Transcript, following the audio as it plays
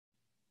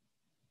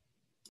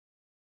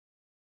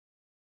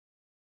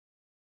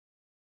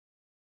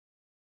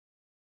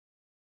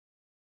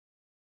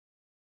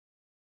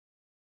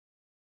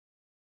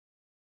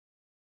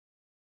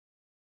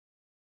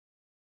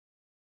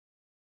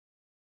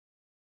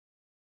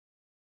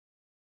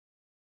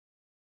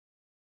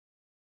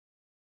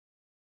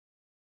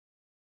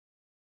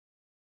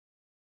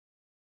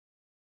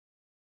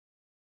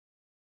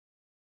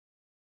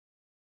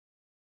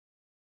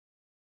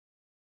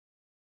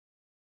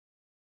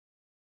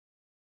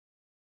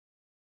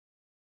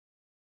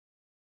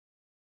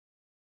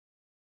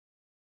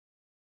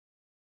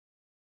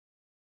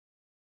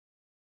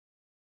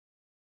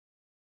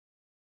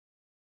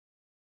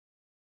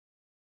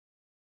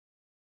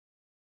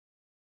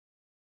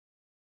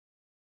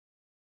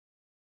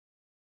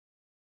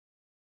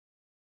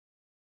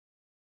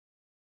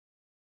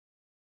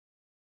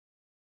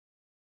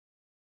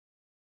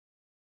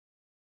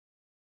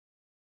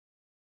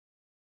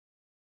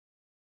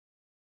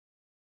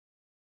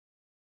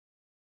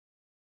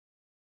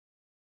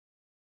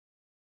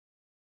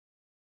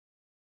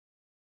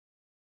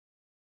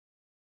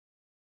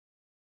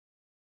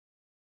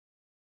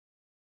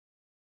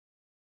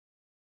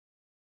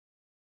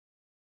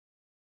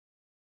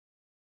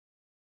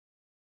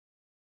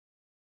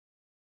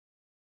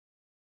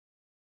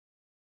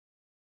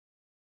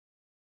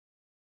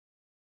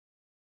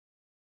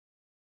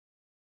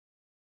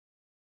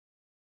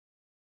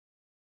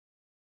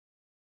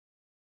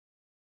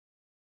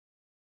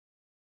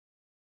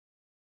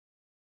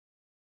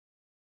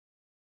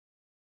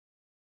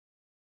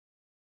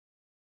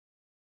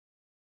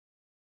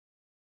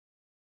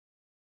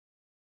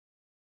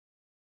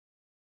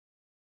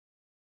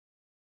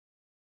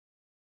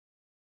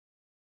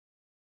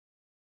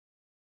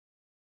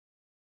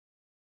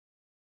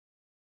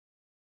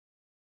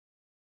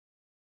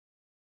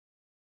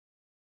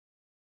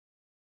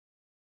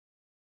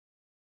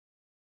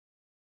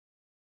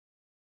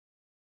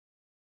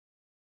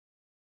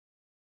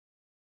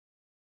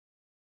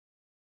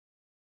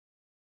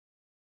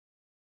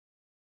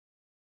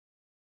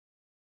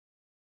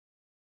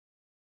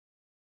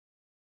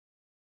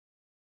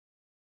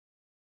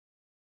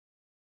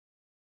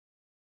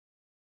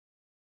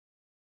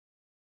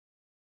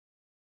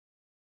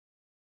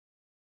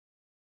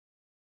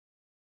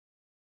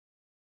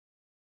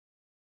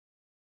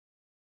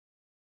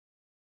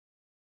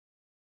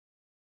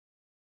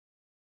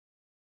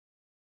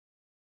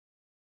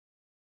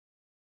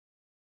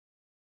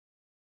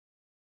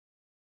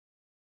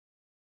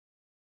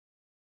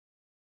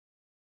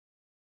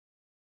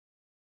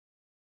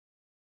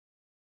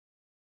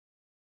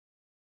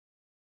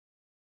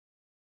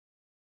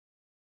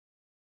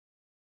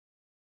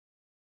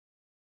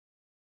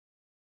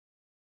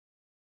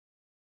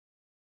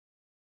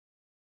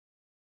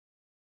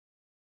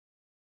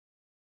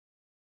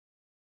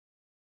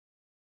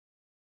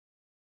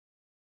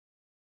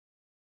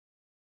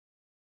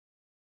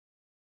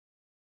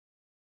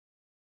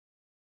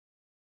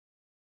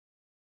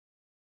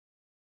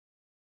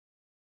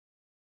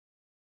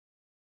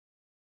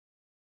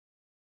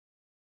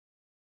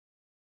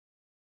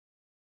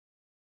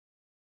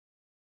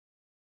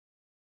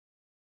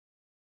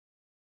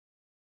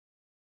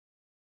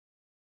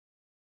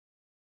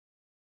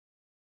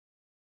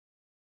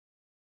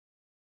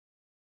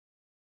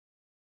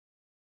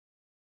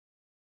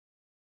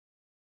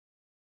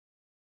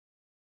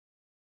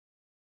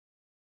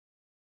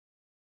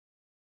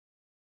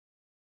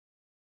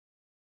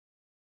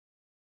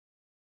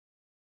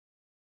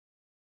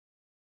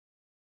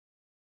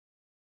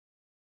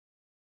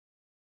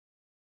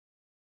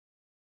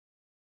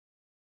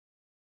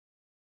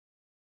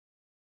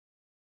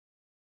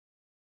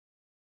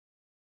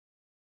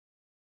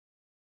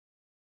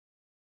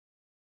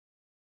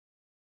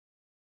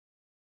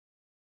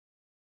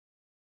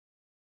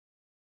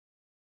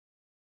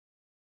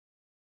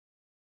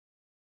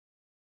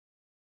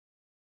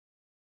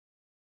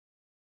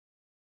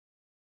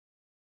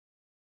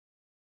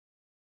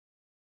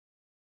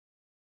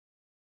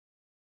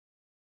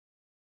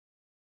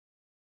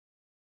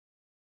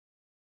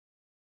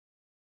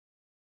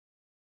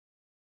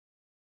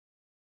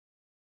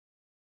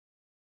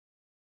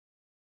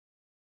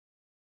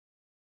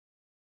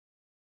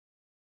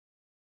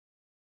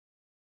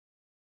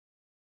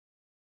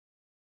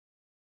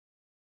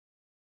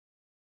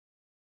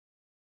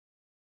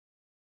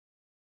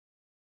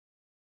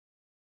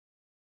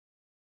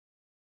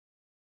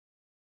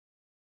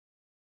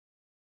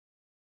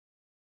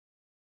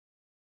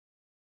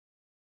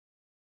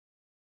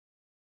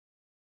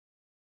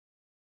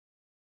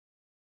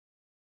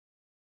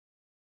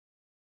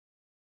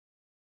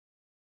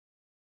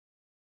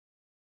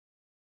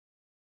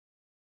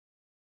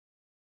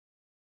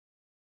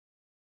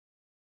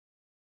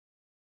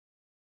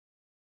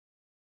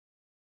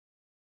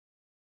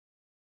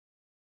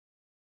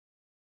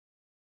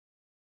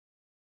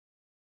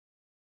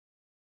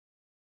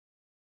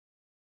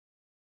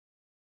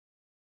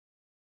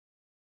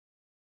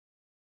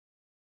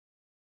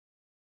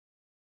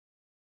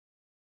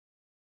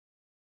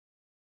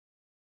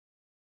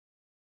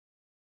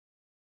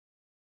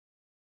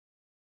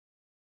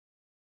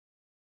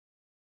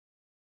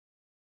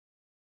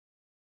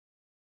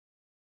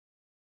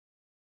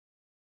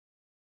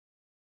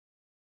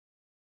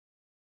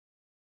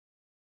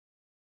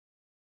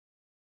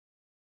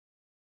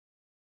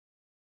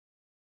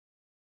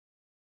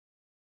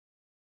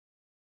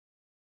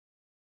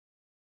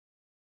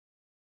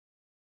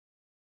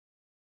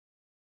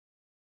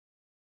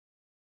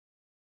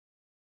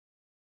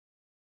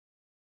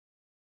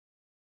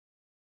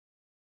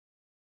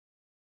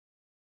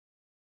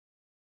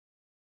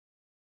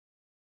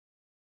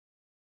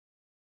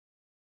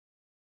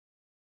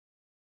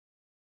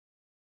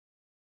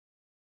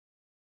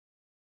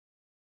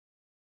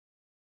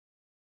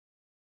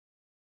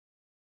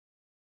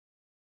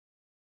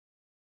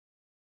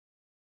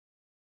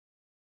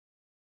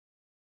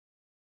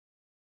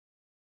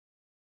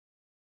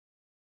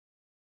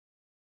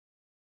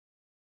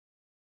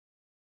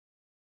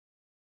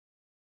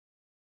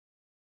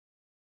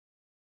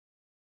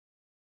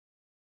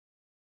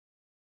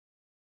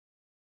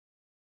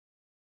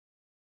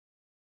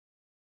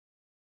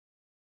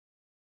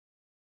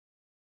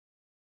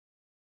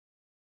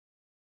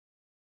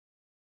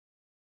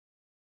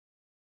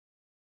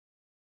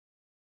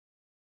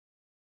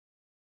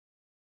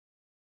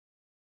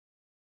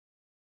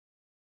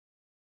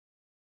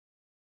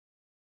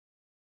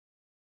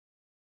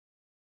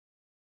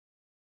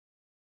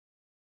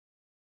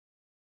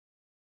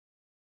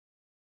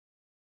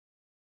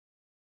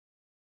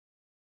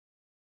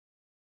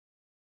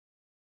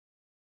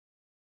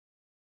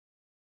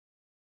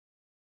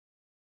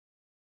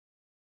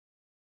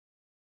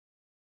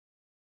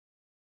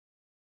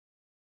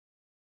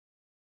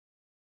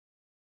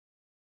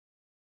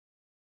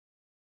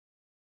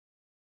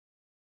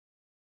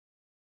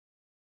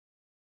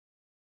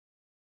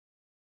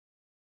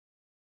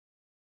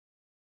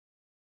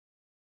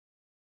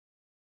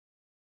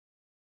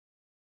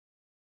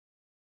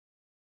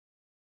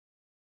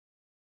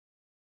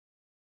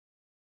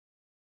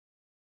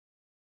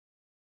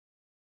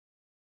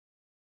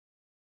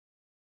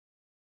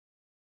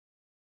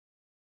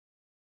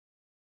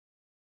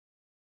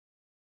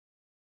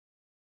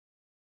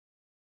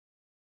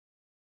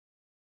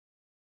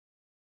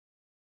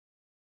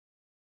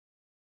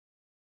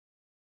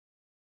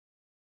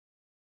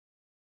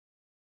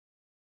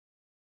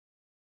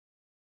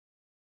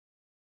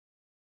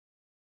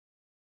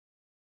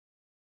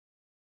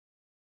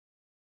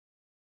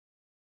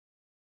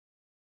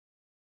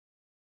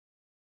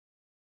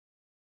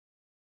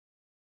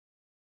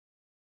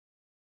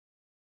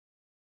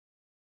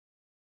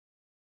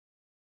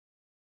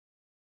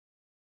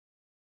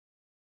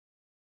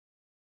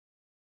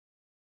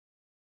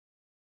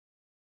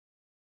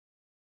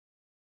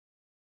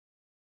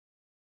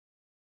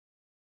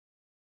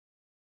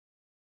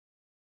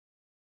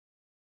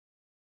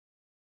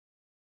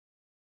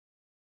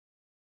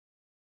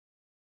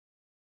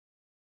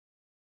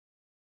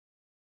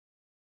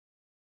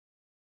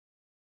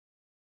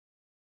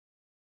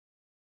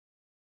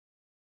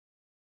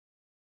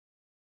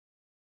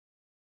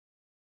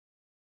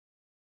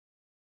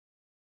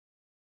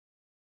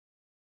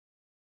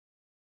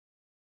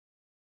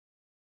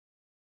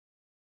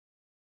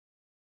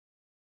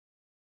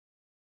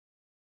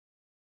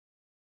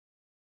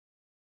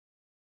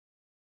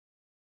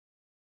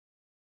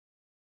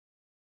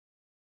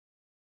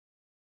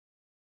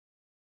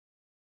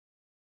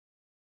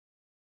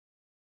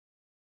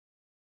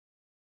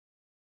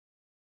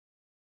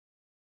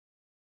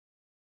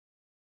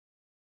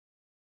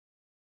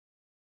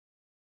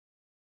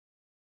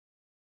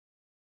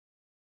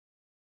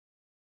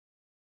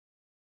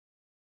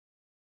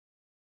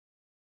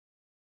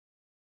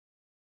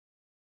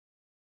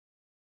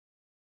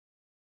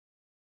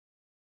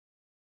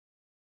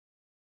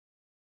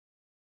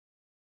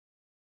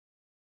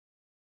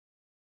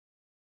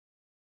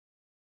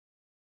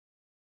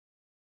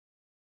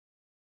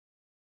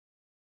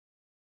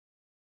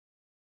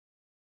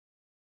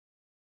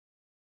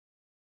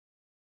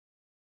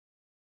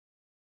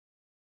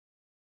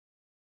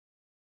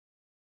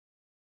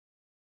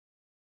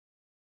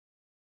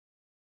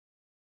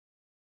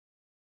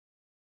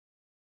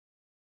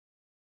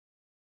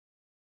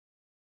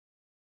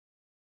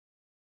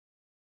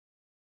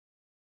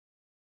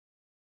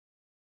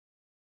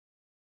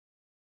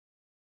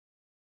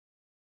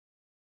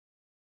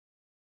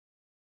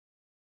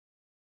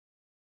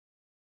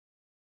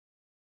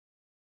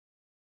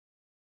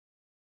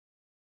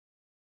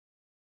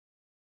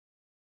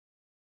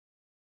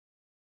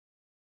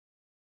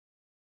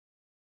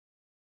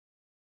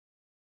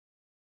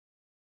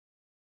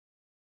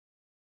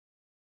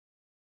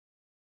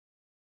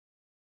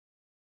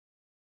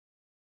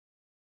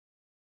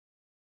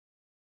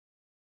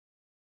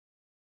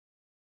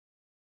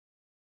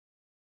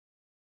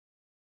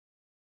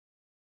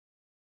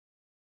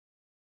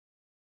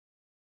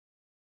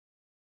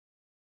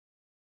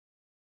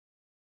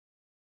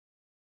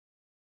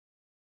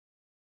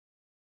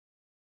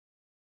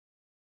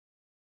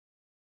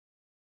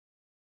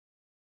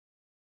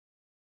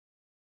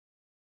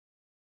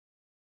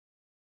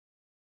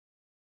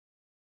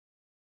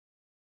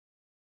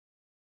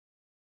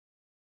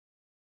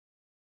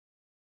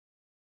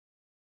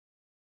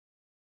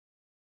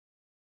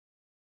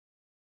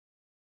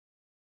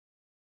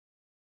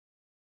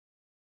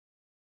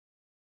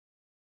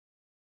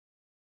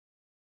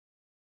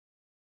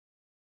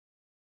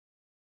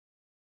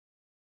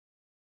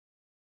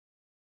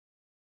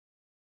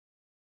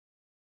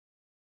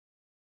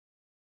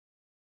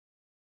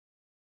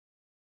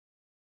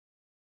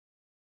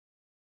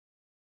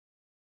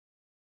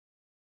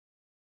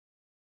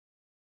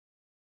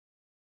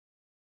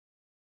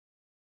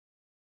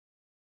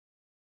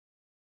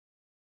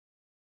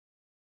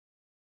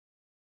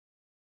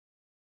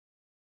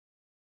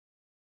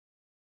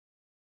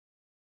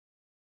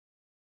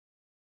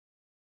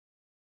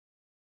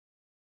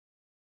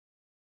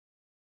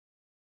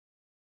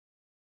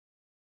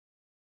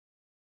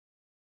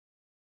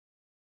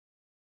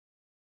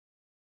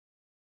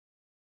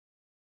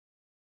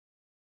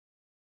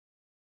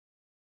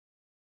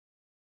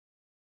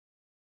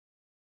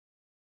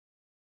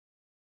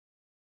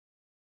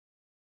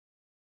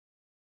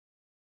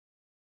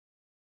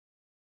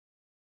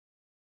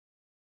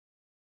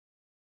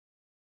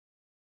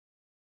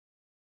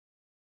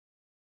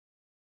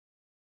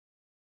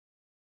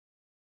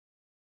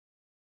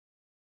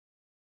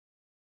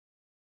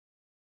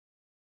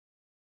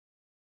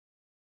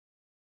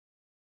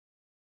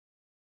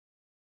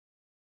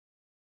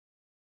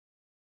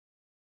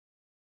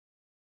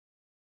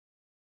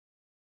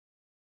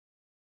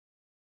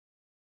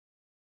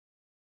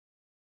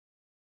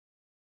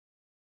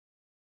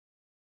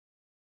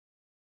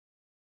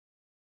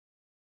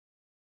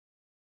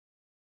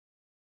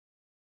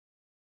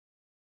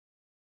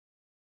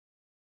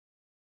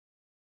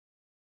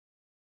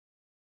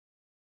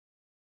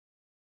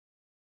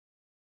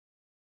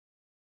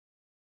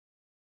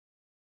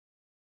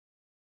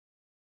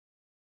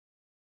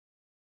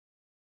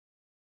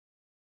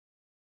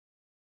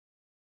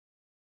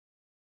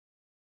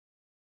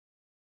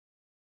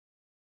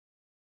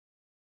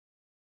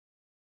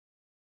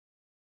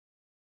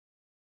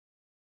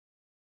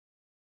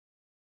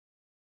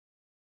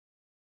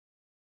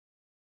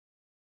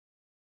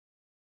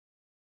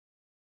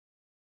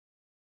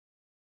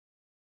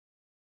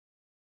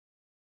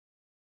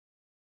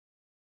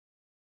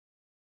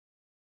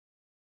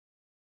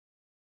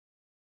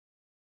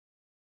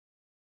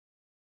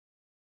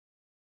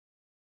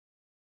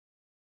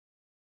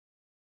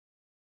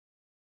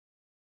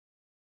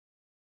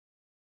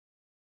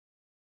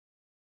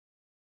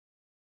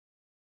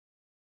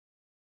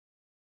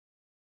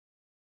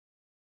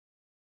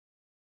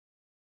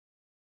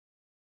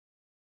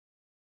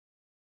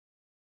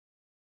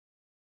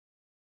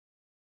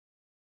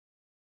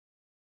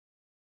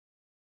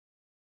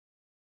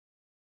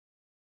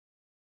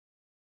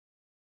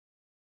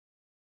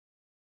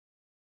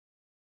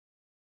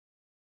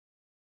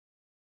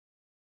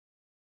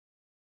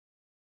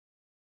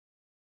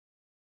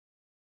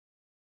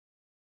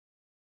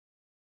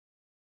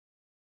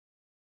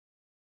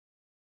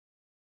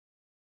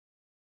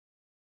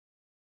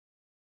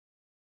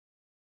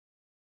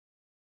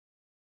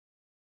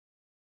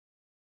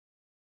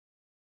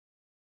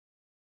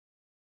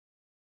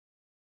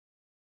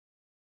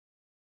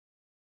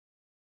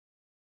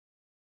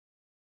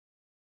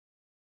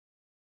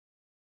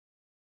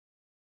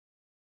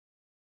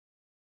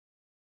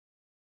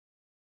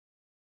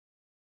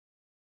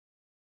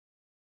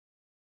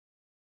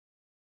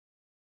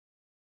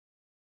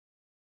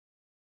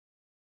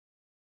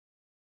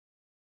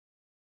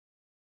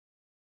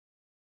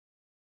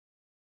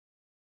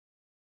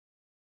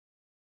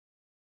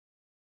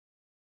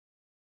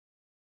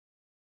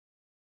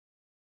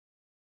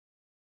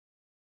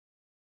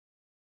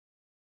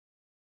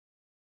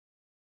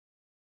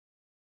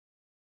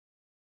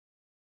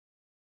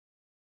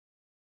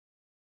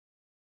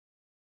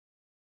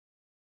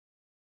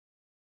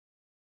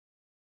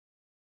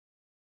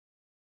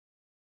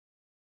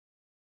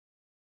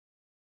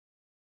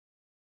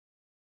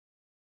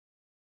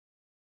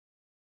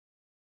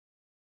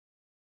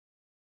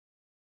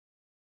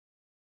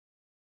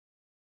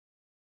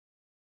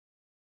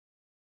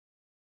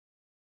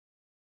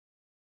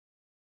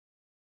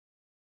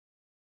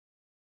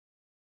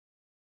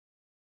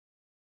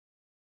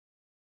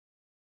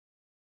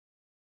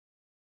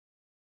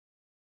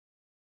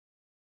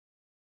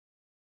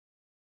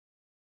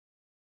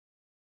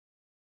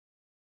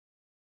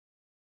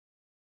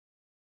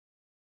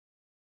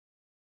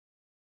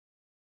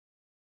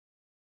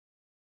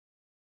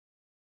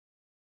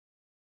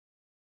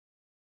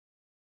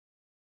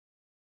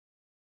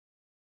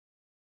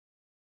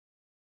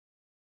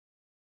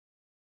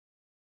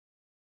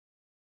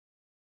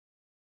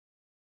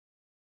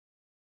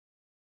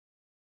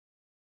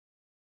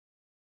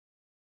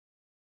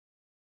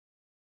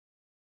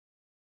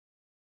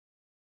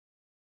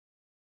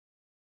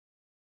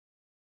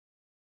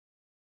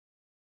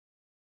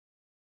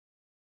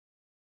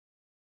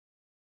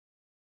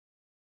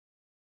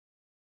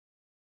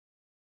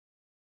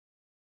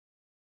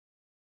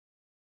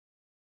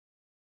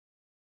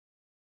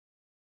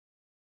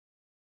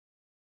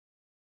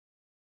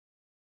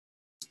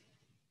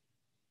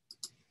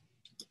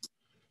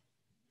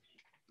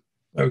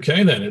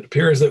Okay, then it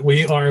appears that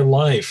we are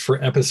live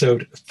for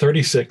episode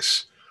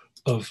 36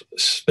 of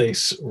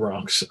Space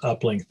Rocks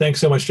Uplink. Thanks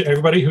so much to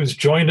everybody who's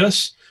joined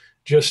us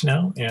just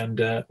now,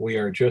 and we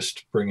are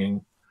just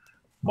bringing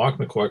Mark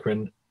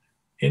McCorcoran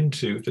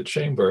into the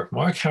chamber.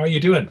 Mark, how are you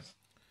doing?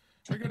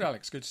 Very good,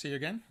 Alex. Good to see you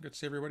again. Good to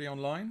see everybody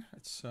online.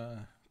 It's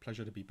a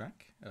pleasure to be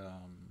back.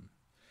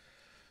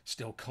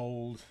 Still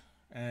cold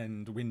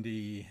and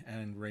windy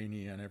and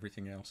rainy and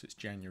everything else. It's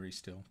January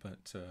still,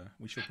 but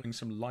we shall bring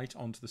some light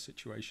onto the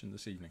situation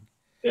this evening.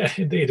 Yeah,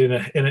 indeed. In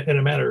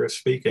a matter of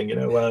speaking,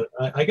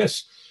 I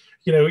guess,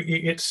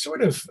 it's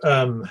sort of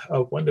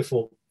a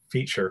wonderful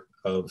feature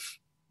of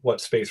what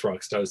Space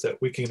Rocks does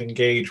that we can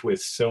engage with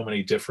so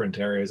many different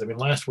areas. I mean,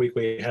 last week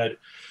we had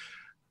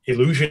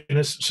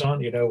illusionists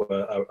on,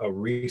 a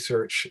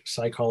research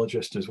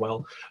psychologist as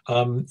well.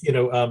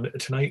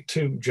 Tonight,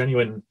 two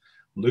genuine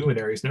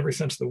luminaries, never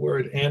sense the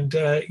word. And,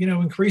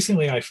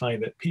 increasingly I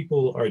find that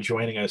people are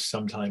joining us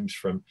sometimes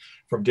from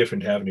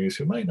different avenues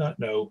who might not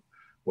know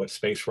what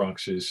Space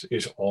Rocks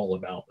is all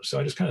about. So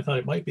I just kind of thought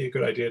it might be a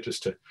good idea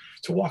just to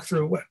walk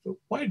through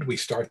why did we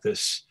start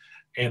this,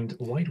 and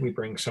why do we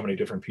bring so many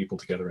different people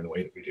together in the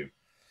way that we do?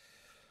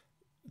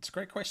 It's a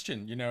great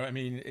question. I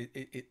mean,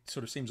 it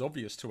sort of seems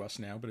obvious to us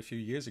now, but a few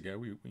years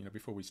ago,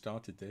 before we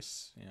started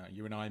this,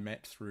 you and I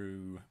met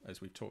through,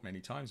 as we've talked many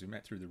times, we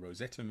met through the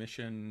Rosetta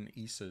mission,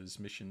 ESA's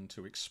mission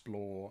to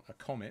explore a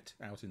comet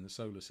out in the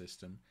solar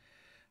system.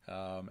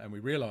 And we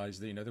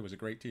realized that, there was a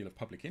great deal of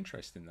public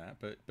interest in that,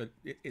 but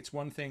it's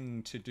one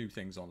thing to do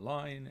things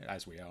online,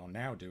 as we are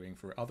now doing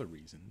for other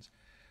reasons.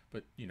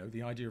 But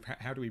the idea of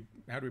how do we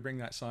bring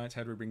that science?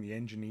 How do we bring the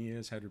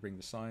engineers? How do we bring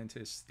the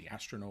scientists, the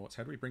astronauts?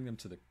 How do we bring them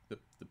to the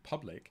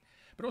public?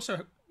 But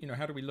also,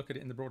 how do we look at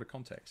it in the broader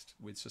context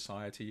with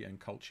society and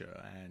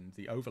culture and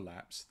the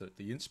overlaps, that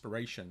the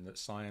inspiration that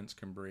science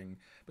can bring,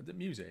 but that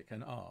music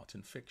and art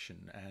and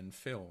fiction and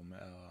film,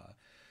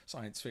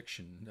 science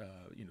fiction,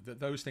 that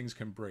those things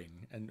can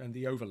bring, and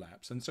the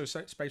overlaps. And so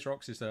Space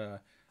Rocks is a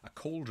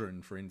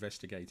cauldron for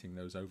investigating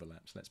those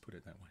overlaps. Let's put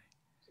it that way.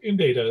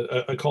 Indeed,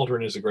 a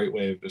cauldron is a great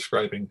way of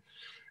describing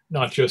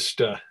not just,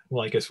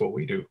 well, I guess what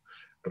we do,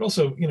 but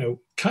also,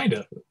 kind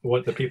of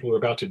what the people who are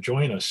about to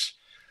join us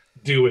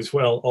do as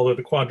well. Although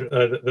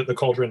the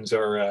cauldrons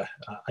are,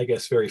 I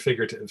guess, very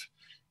figurative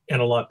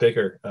and a lot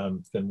bigger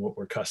than what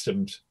we're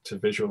accustomed to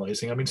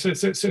visualizing. I mean, so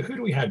who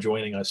do we have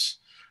joining us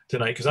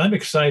tonight? Because I'm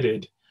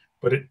excited,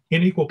 but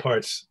in equal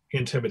parts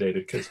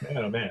intimidated. Because man,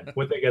 oh man,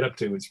 what they get up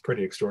to is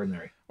pretty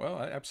extraordinary. Well,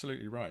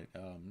 absolutely right.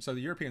 So the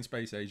European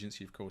Space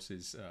Agency, of course,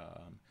 is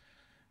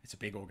it's a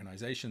big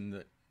organization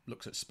that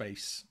looks at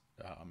space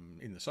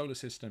in the solar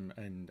system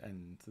and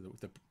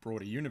the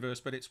broader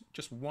universe, but it's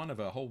just one of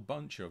a whole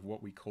bunch of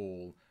what we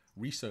call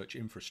research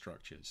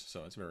infrastructures.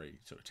 So it's a very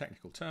sort of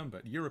technical term,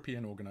 but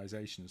European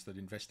organizations that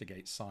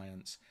investigate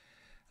science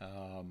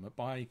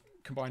by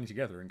combining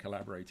together and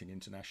collaborating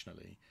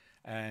internationally.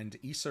 And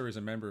ESA is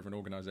a member of an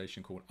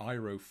organization called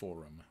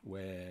EUROforum,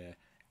 where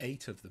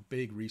 8 of the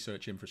big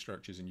research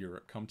infrastructures in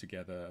Europe come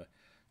together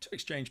to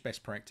exchange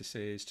best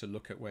practices, to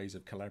look at ways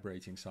of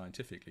collaborating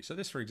scientifically. So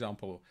this, for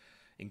example,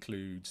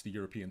 includes the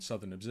European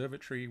Southern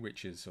Observatory,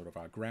 which is sort of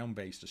our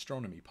ground-based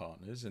astronomy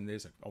partners, and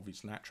there's an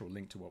obvious natural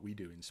link to what we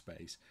do in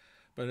space.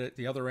 But at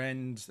the other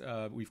end,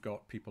 we've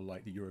got people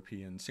like the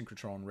European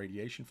Synchrotron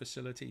Radiation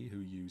Facility,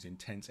 who use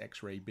intense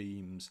X-ray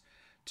beams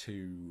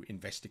to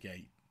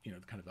investigate,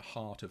 kind of the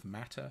heart of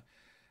matter,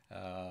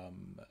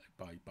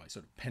 by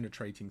sort of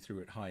penetrating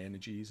through at high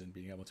energies and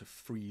being able to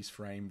freeze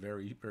frame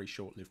very, very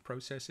short-lived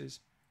processes.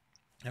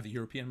 We have the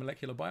European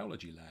Molecular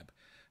Biology Lab,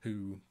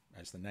 who,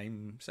 as the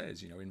name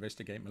says,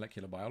 investigate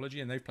molecular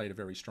biology, and they've played a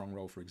very strong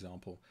role, for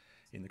example,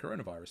 in the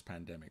coronavirus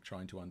pandemic,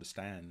 trying to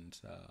understand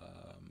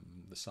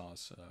the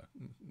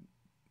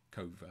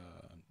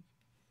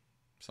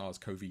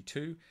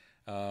SARS-CoV-2,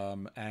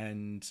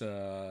 and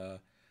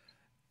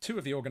two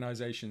of the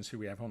organizations who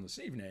we have on this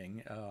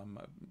evening,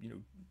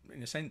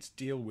 in a sense,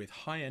 deal with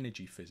high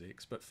energy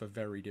physics, but for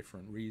very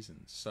different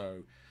reasons.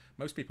 So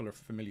most people are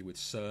familiar with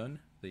CERN,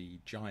 the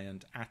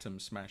giant atom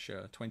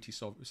smasher,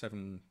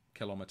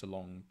 27-kilometer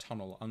long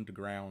tunnel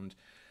underground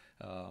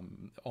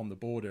on the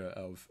border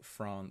of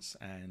France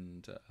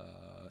and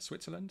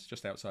Switzerland,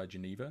 just outside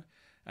Geneva.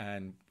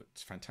 And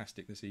it's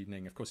fantastic this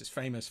evening. Of course, it's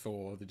famous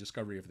for the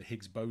discovery of the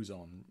Higgs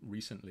boson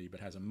recently, but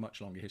has a much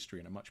longer history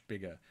and a much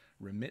bigger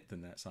remit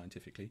than that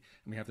scientifically.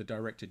 And we have the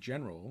Director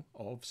General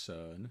of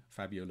CERN,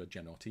 Fabiola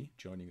Gianotti,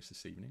 joining us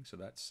this evening. So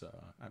that's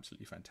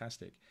absolutely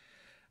fantastic.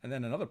 And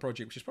then another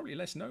project, which is probably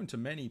less known to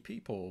many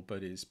people,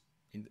 but is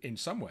in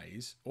some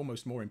ways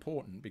almost more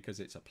important because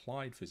it's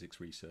applied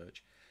physics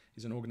research,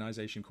 is an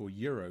organization called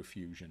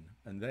EUROfusion,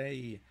 and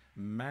they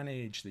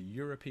manage the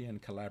European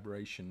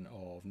collaboration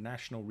of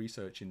national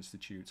research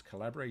institutes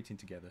collaborating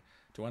together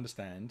to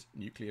understand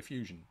nuclear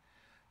fusion,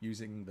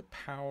 using the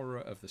power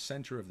of the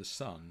center of the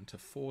sun to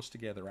force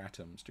together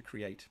atoms to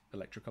create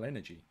electrical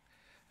energy.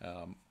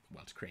 Well,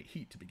 to create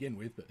heat to begin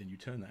with, but then you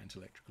turn that into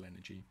electrical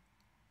energy.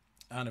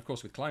 And of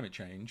course, with climate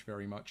change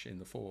very much in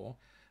the fore,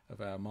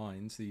 our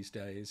minds these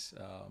days,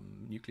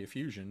 nuclear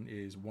fusion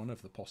is one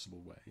of the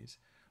possible ways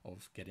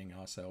of getting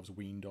ourselves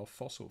weaned off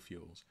fossil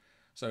fuels.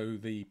 So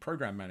the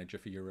program manager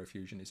for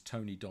EUROfusion is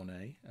Tony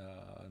Donné,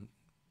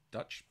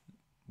 Dutch,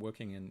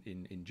 working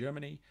in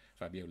Germany.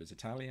 Fabiola's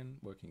Italian,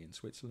 working in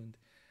Switzerland.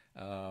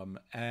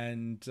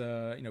 Between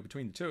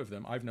the two of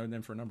them, I've known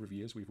them for a number of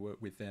years. We've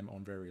worked with them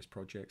on various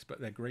projects, but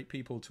they're great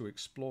people to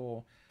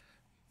explore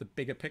the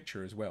bigger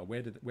picture as well.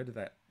 Where did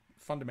that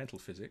fundamental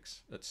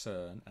physics at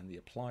CERN and the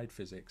applied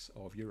physics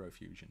of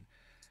EUROfusion,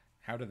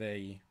 how do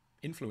they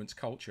influence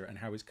culture, and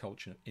how is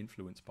culture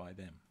influenced by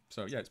them?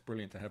 So yeah, it's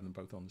brilliant to have them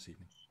both on this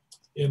evening.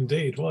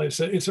 Indeed. Well, it's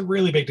a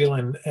really big deal,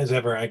 and as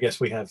ever, I guess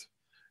we have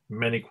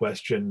many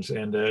questions,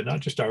 and not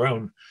just our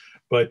own,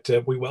 but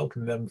we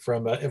welcome them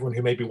from everyone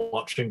who may be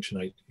watching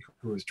tonight,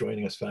 who is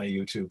joining us via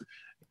YouTube,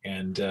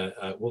 and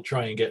we'll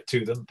try and get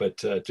to them, but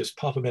just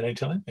pop them at any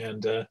time,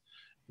 and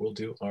we'll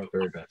do our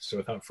very best. So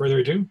without further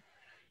ado,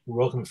 we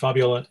welcome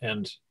Fabiola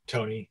and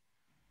Tony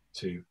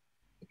to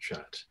the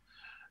chat.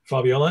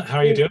 Fabiola, how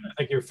are you doing? I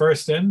think you're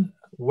first in.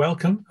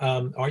 Welcome.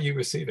 Are you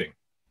receiving?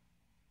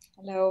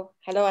 Hello.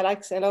 Hello,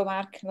 Alex. Hello,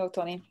 Mark. Hello,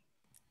 Tony.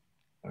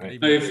 All right.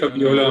 Hey,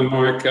 Fabiola,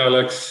 Mark,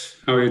 Alex.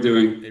 How are you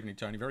doing? Good evening,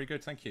 Tony. Very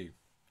good. Thank you.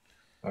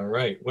 All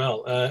right.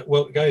 Well,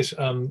 guys,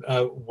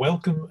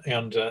 welcome,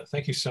 and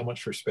thank you so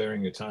much for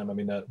sparing your time. I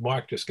mean,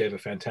 Mark just gave a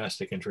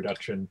fantastic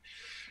introduction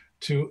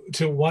to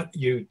what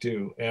you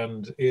do,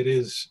 and it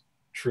is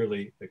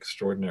truly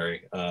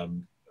extraordinary.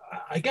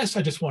 I guess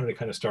I just wanted to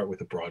kind of start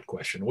with a broad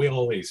question. We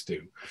always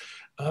do.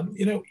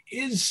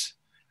 Is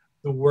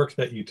the work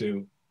that you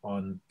do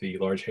on the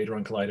Large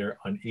Hadron Collider,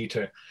 on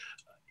ITER,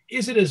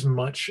 is it as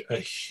much a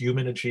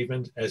human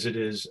achievement as it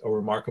is a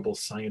remarkable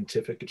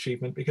scientific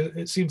achievement? Because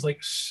it seems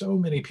like so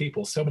many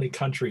people, so many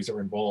countries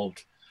are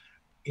involved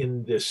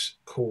in this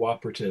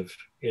cooperative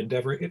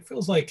endeavor. It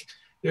feels like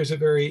there's a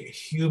very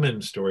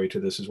human story to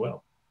this as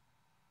well.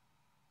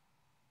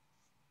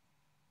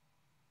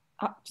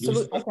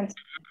 Absolutely.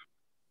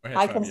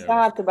 I can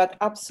start, but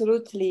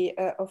absolutely,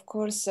 of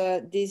course,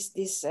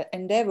 these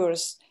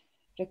endeavors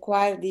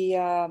require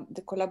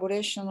the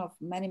collaboration of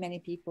many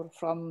people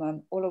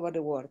from all over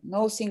the world.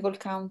 No single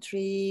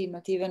country,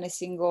 not even a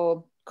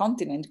single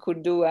continent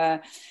could do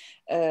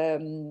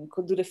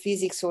the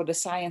physics or the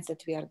science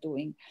that we are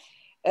doing.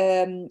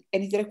 And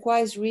it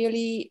requires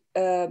really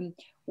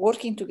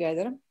working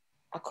together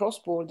across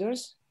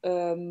borders,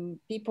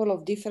 people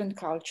of different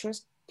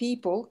cultures,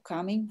 people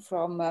coming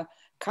from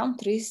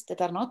countries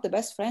that are not the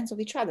best friends of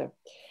each other.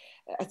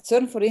 At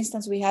CERN, for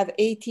instance, we have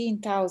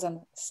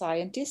 18,000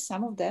 scientists.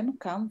 Some of them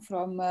come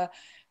from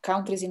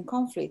countries in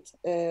conflict.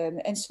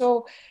 And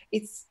so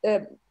it's,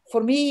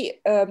 for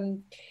me,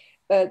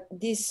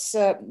 these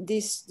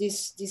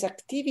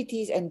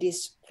activities and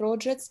these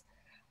projects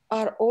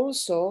are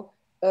also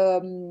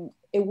a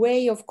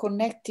way of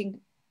connecting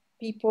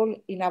people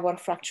in our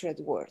fractured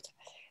world.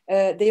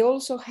 They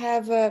also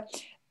have a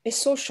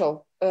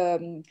social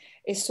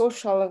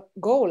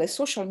goal, a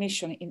social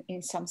mission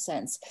in some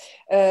sense.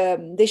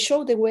 They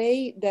show the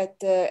way that,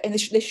 and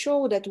they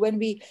show that when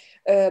we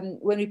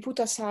put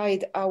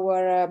aside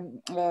our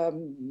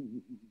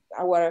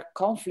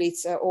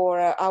conflicts or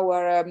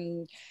our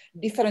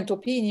different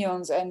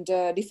opinions and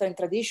different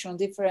traditions,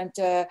 different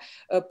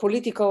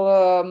political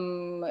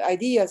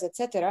ideas,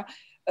 etc.,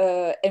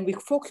 and we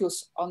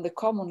focus on the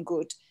common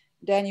good,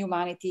 then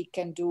humanity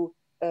can do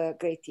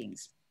great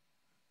things.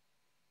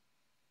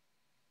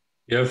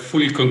 Yeah, I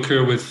fully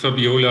concur with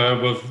Fabiola,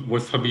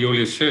 what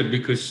Fabiola said,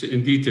 because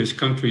indeed there's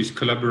countries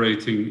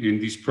collaborating in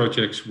these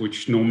projects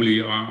which normally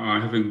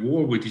are having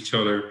war with each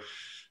other.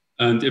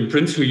 And in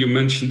principle, you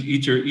mentioned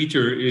ITER.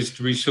 ITER is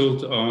the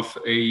result of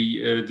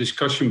a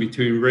discussion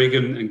between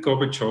Reagan and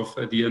Gorbachev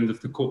at the end of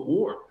the Cold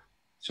War.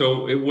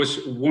 So it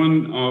was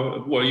one,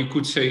 well, you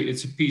could say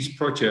it's a peace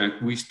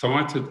project. We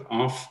started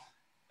off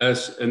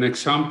as an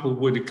example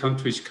where the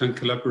countries can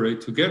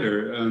collaborate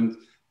together. And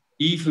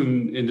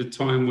even in the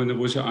time when there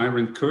was an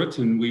Iron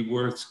Curtain, we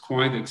worked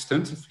quite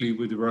extensively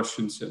with the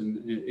Russians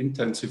and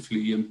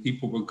intensively, and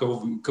people were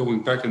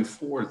going back and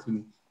forth.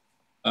 And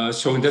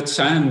so in that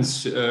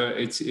sense,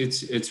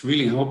 it's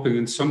really helping.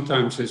 And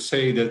sometimes I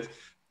say that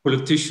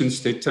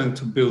politicians, they tend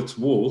to build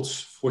walls.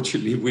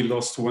 Fortunately, we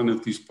lost one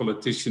of these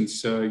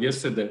politicians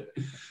yesterday.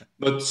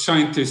 But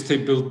scientists, they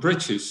build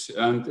bridges.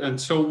 And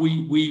so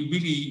we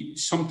really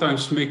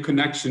sometimes make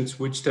connections,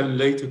 which then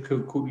later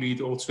could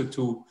lead also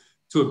to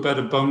a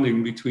better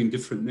bonding between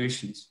different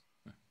nations.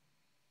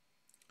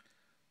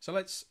 So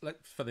let's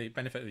for the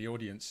benefit of the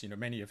audience,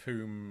 many of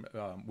whom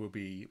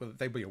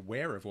they'll be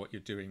aware of what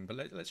you're doing, but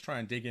let's try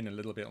and dig in a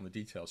little bit on the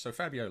details. So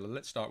Fabiola,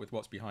 let's start with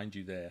what's behind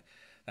you there,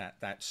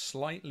 that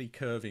slightly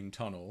curving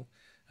tunnel.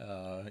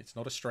 It's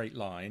not a straight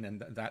line,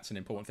 and that's an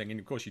important thing. And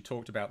of course, you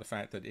talked about the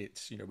fact that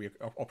it's, we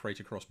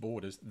operate across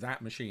borders.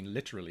 That machine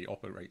literally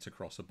operates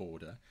across a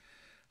border.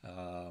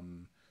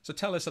 So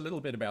tell us a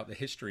little bit about the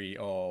history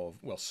of,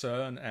 well,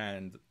 CERN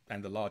and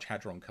the Large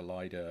Hadron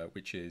Collider,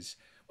 which is,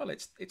 well,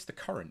 it's the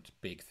current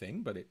big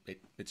thing, but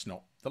it's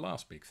not the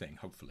last big thing,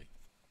 hopefully.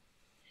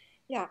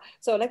 Yeah,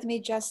 so let me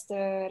just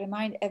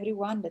remind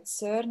everyone that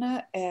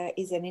CERN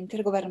is an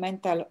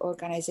intergovernmental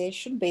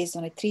organization based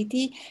on a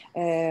treaty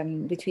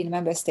between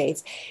member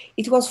states.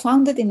 It was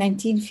founded in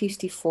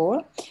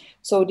 1954,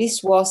 so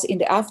this was in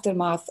the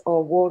aftermath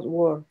of World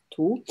War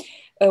II,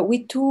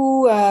 with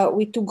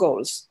two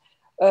goals.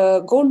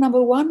 Goal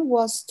number one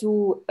was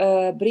to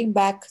bring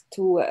back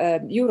to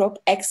Europe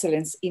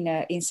excellence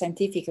in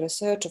scientific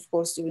research. Of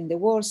course, during the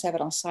war,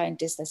 several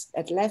scientists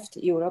had left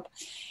Europe,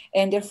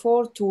 and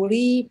therefore to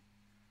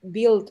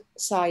rebuild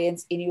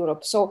science in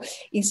Europe. So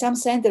in some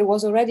sense, there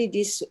was already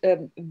this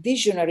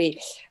visionary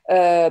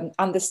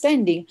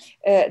understanding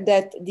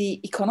that the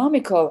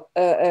economical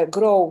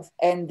growth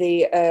and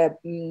the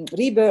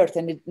rebirth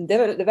and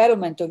the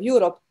development of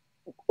Europe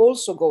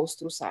also goes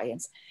through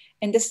science.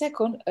 And the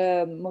second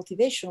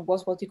motivation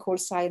was what we call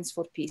science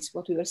for peace,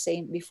 what we were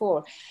saying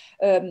before,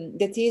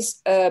 that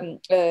is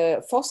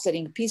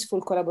fostering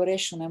peaceful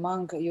collaboration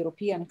among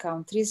European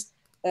countries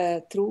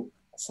through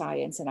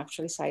science, and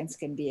actually science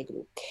can be a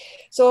group.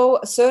 So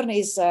CERN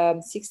is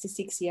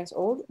 66 years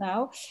old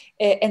now,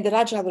 and the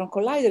Large Hadron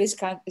Collider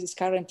is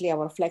currently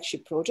our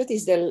flagship project.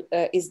 Is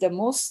the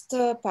most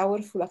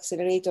powerful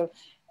accelerator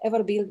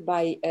ever built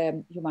by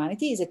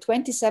humanity. It's a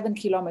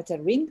 27-kilometer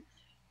ring,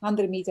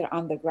 100-meter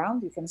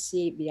underground. You can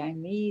see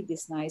behind me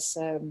this nice,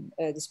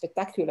 this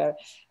spectacular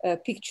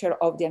picture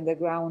of the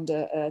underground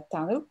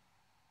tunnel.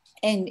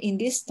 And in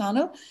this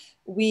tunnel,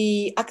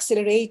 we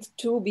accelerate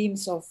two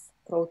beams of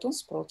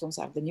protons. Protons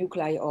are the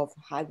nuclei of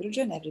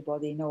hydrogen.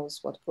 Everybody knows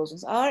what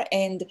protons are.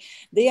 And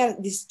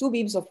these two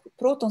beams of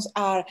protons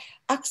are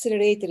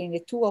accelerated in the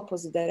two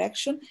opposite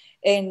directions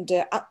and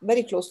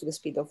very close to the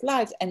speed of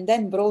light, and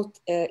then brought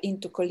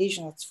into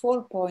collision at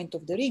 4 points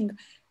of the ring,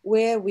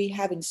 where we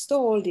have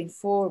installed in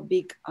 4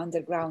 big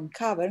underground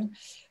caverns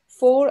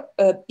 4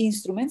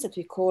 instruments that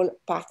we call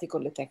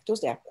particle detectors.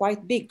 They are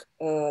quite big.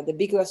 The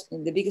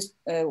biggest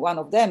one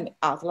of them,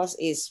 ATLAS,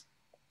 is,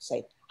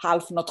 say,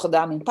 half Notre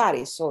Dame in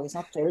Paris, so it's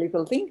not a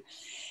little thing.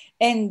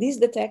 And these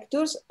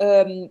detectors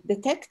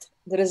detect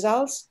the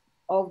results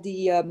of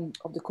the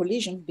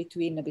collision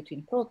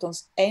between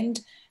protons, and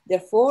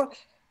therefore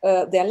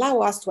they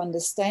allow us to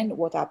understand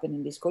what happened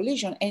in this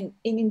collision. And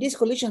in this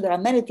collision, there are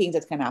many things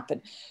that can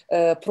happen.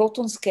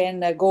 Protons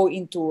can go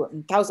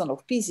into thousands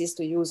of pieces,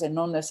 to use a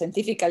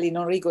non-scientifically,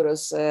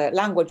 non-rigorous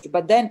language,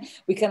 but then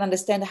we can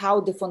understand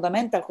how the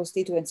fundamental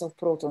constituents of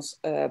protons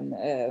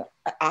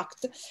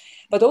act.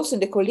 But also in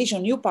the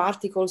collision, new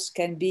particles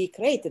can be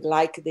created,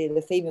 like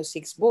the famous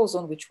Higgs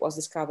boson, which was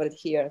discovered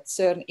here at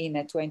CERN in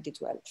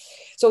 2012.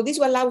 So this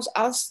allows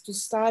us to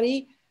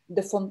study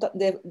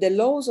the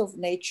laws of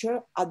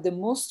nature at the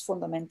most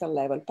fundamental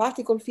level.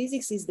 Particle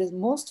physics is the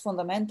most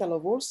fundamental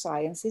of all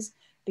sciences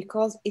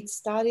because it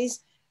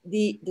studies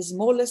the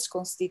smallest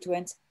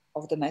constituents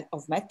of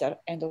matter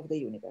and of the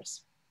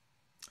universe.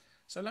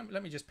 So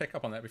let me just pick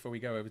up on that before we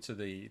go over to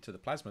the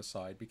plasma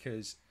side,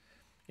 because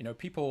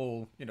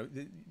people,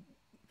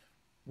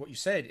 what you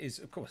said is,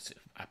 of course,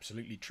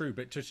 absolutely true,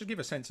 but to give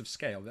a sense of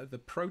scale, the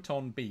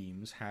proton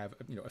beams have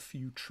a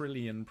few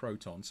trillion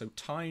protons, so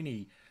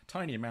tiny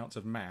amounts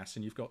of mass,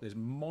 and you've got this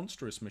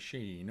monstrous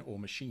machine or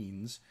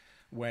machines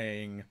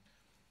weighing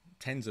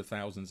tens of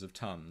thousands of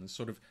tons,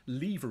 sort of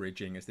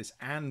leveraging as this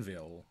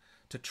anvil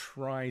to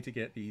try to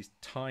get these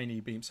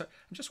tiny beams. So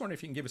I'm just wondering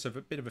if you can give us a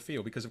bit of a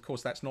feel, because of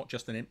course that's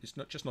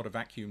it's not a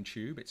vacuum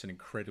tube, it's an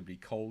incredibly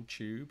cold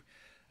tube,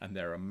 and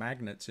there are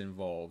magnets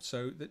involved.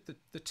 So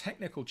the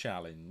technical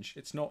challenge,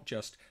 it's not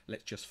just,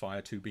 let's just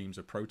fire 2 beams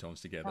of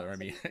protons together.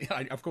 Absolutely. I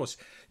mean, of course,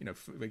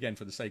 again,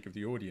 for the sake of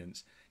the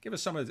audience, give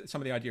us some of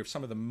the idea of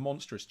some of the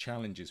monstrous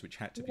challenges which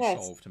had to be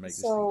solved to make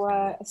this thing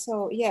work.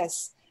 So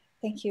yes,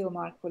 thank you,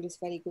 Mark, for this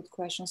very good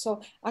question.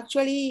 So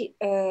actually,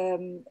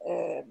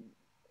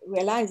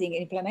 realizing,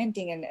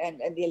 implementing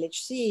and the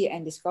LHC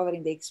and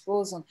discovering the Higgs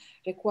boson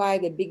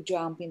required a big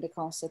jump in the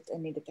concept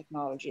and in the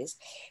technologies.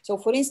 So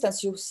for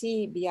instance, you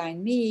see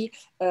behind me,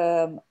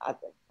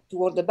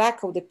 toward the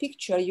back of the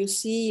picture, you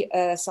see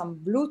some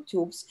blue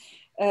tubes.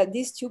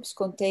 These tubes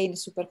contain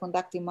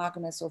superconducting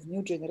magnets of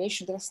new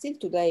generation. They are still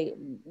today,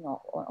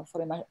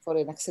 for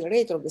an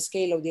accelerator of the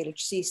scale of the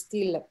LHC,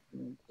 still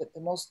the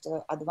most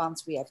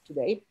advanced we have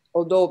today.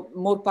 Although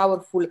more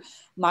powerful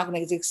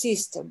magnets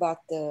exist,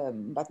 but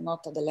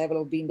not at the level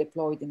of being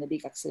deployed in a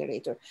big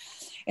accelerator.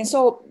 And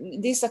so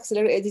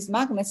these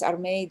magnets are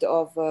made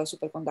of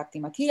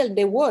superconducting material.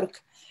 They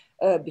work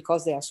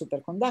because they are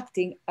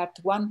superconducting at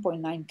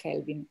 1.9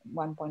 Kelvin.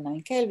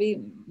 1.9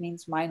 Kelvin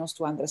means minus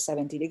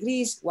 270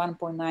 degrees,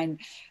 1.9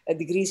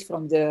 degrees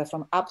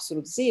from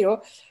absolute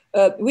zero,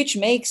 which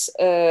makes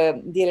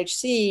the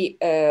LHC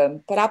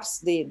perhaps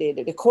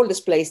the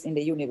coldest place in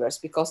the universe,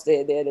 because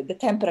the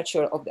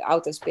temperature of the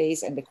outer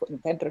space and the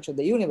temperature of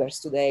the universe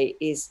today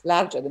is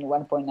larger than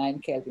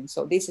 1.9 Kelvin.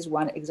 So this is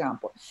one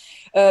example.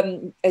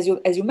 As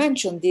you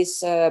mentioned,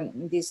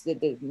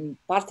 the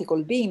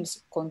particle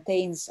beams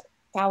contains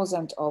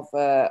thousands of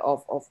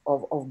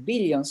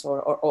billions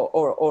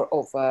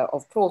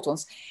of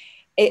protons,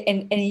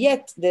 and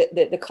yet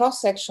the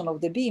cross section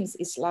of the beams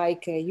is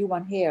like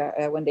human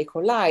hair when they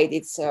collide.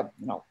 It's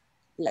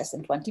less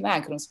than 20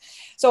 microns.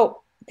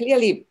 So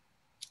clearly,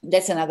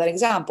 that's another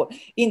example.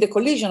 In the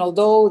collision,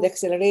 although the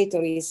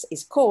accelerator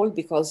is cold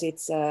because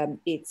it's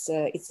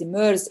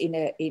immersed in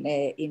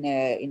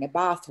a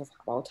bath of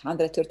about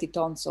 130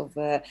 tons of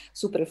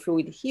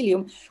superfluid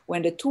helium,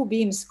 when the two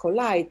beams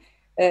collide,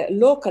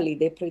 locally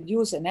they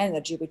produce an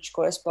energy which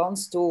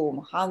corresponds to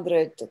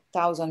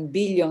 100,000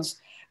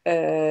 billions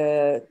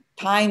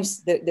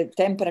times the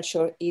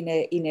temperature in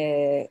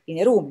a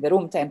room, the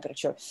room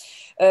temperature.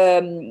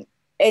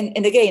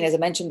 And again, as I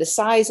mentioned, the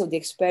size of the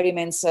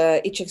experiments,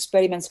 each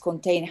experiments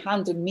contain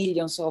 100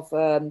 millions of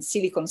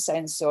silicon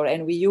sensor,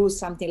 and we use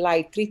something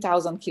like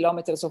 3,000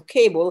 kilometers of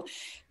cable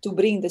to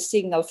bring the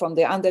signal from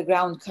the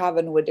underground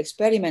cavern where the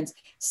experiments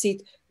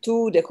sit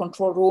to the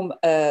control room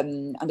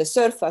on the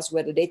surface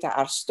where the data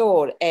are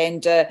stored.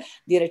 And the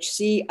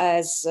LHC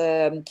has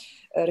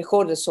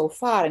recorded so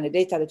far, and the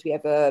data that we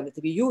have that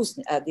we use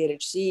at the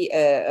LHC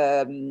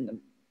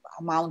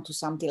amount to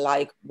something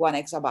like 1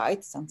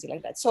 exabyte, something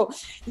like that. So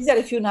these are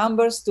a few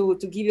numbers to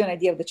give you an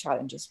idea of the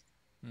challenges.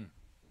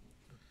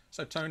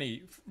 So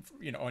Tony,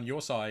 on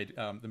your side,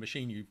 the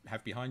machine you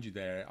have behind you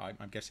there,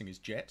 I'm guessing is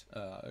JET,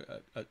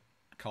 at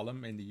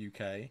Culham in the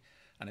UK,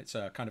 and it's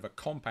a kind of a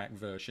compact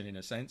version in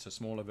a sense, a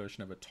smaller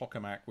version of a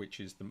tokamak, which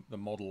is the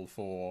model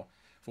for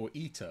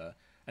ITER.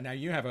 And now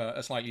you have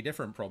a slightly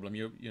different problem.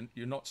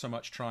 You're not so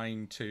much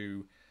trying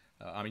to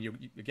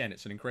again,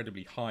 it's an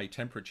incredibly high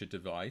temperature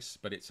device,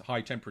 but it's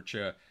high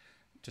temperature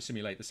to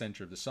simulate the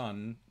center of the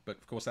sun. But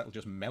of course, that'll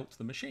just melt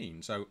the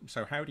machine. So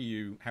how do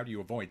you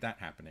avoid that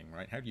happening,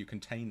 right? How do you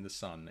contain the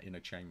sun in a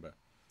chamber?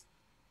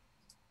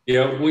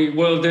 Yeah,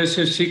 well, there's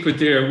a secret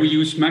there. We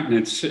use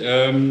magnets.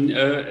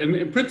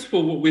 In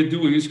principle, what we're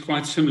doing is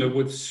quite similar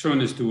what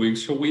CERN is doing.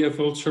 So we have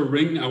also a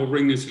ring. Our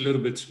ring is a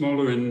little bit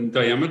smaller in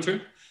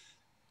diameter.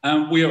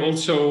 And we are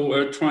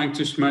also trying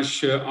to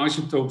smash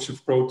isotopes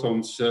of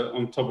protons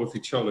on top of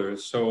each other.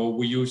 So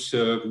we use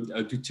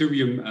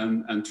deuterium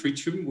and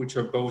tritium, which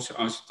are both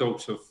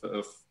isotopes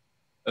of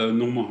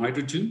normal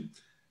hydrogen.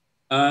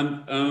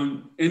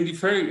 And in the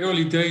very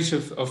early days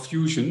of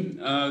fusion,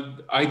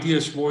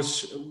 ideas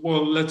was,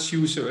 well, let's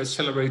use an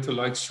accelerator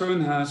like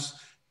CERN has.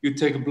 You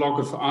take a block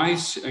of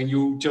ice and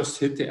you just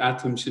hit the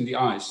atoms in the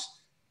ice,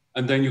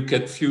 and then you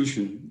get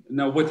fusion.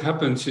 Now, what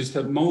happens is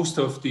that most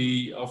of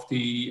the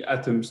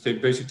atoms, they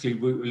basically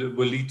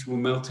will lead to a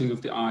melting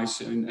of the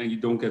ice, and you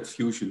don't get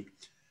fusion.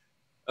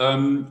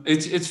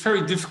 It's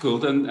very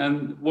difficult,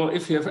 and well,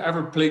 if you have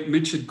ever played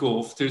midget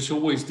golf, there's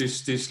always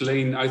this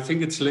lane. I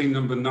think it's lane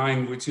number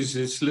 9, which is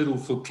this little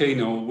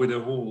volcano with a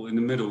hole in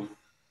the middle.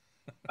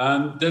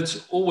 And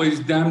that's always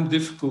damn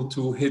difficult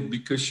to hit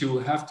because you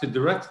have to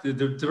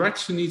the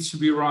direction needs to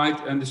be right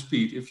and the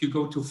speed. If you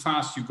go too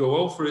fast, you go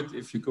over it.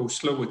 If you go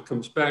slow, it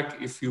comes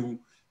back. If your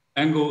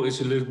angle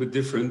is a little bit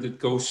different, it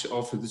goes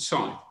off to the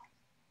side.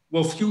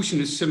 Well,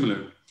 fusion is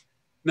similar.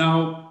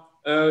 Now,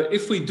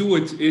 if we do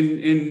it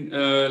in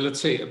let's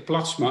say a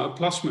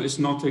plasma is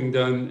nothing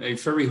than a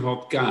very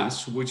hot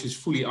gas, which is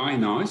fully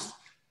ionized,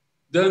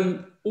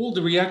 then all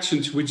the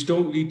reactions which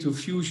don't lead to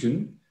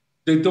fusion,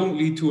 they don't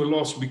lead to a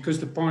loss because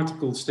the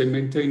particles, they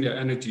maintain their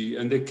energy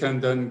and they can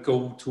then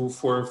go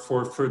for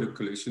further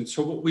collision.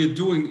 So what we're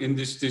doing in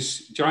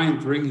this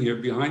giant ring here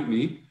behind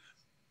me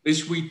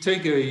is we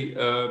take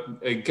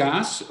a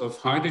gas of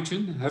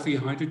hydrogen, heavy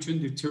hydrogen,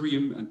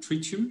 deuterium and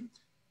tritium,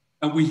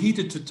 and we heat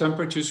it to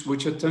temperatures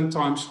which are 10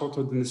 times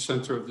hotter than the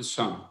center of the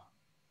sun.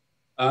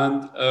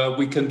 And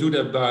we can do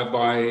that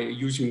by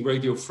using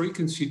radio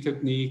frequency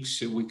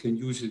techniques. We can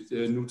use it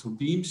neutral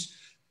beams.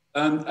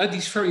 And at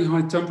these very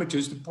high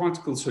temperatures, the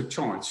particles are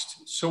charged.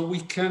 So we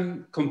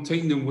can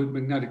contain them with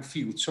magnetic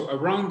fields. So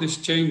around this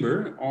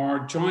chamber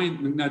are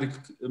giant magnetic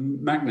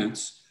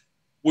magnets,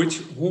 which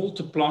hold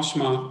the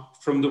plasma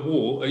from the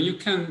wall. And you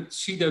can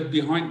see that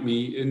behind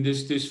me in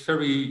this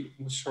very,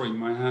 sorry,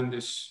 my hand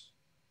is,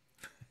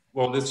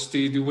 well, let's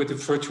do with the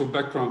virtual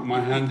background.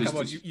 My hand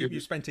Come is. on, you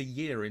spent a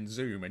year in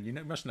Zoom and you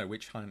must know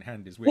which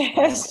hand is which.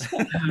 Yes.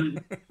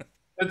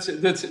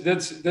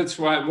 That's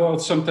right. Well,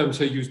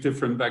 sometimes I use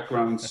different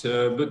backgrounds,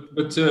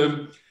 but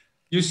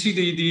you see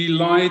the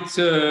light,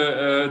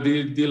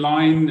 the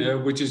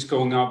line which is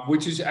going up,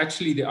 which is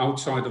actually the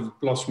outside of the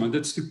plasma.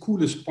 That's the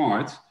coolest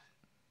part,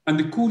 and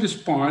the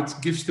coolest part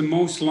gives the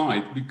most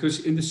light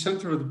because in the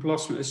center of the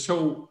plasma is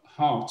so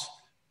hot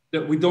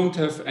that we don't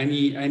have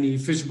any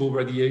visible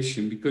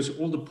radiation because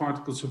all the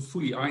particles are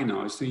fully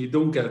ionized and you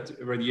don't get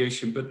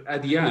radiation. But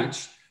at the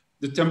edge,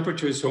 the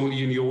temperature is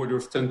only in the order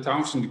of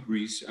 10,000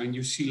 degrees and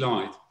you see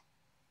light.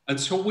 And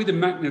so with the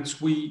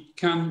magnets, we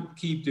can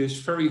keep this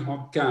very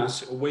hot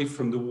gas away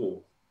from the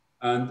wall.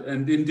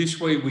 And in this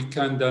way, we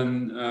can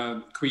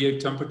then create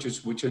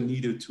temperatures which are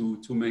needed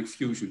to make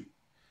fusion.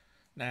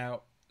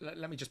 Now,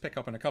 let me just pick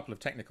up on a couple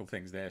of technical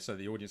things there so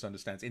the audience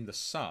understands. In the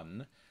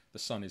sun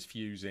is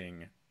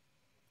fusing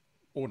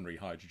ordinary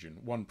hydrogen,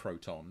 1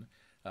 proton.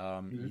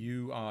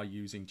 you are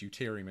using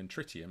deuterium and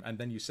tritium, and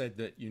then you said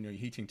that you're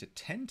heating to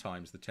 10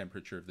 times the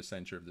temperature of the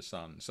center of the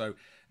sun. So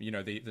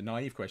the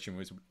naive question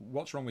was,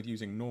 what's wrong with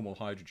using normal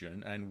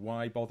hydrogen, and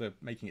why bother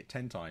making it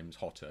 10 times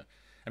hotter?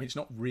 I mean, it's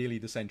not really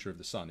the center of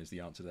the sun is the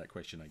answer to that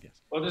question, I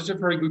guess. Well, that's a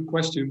very good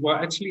question. Well,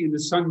 actually, in the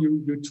sun,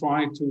 you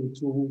try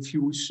to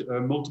fuse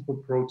multiple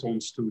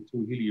protons to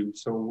helium.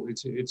 So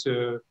it's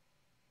a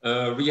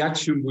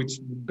reaction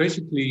which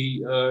basically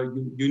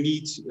you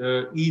need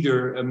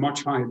either a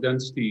much higher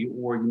density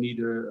or you need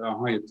a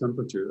higher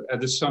temperature.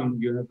 At the sun,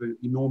 you have an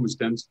enormous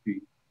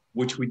density,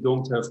 which we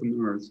don't have on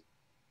Earth.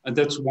 And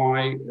that's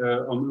why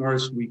on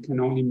Earth, we can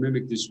only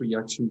mimic this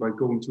reaction by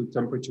going to a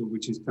temperature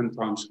which is 10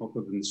 times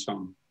hotter than the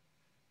sun.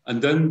 And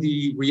then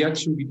the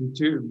reaction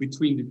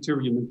between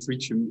deuterium and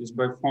tritium is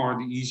by far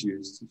the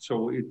easiest.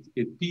 So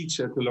it peaks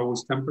at the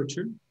lowest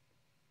temperature.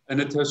 And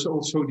it has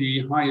also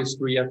the highest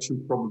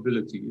reaction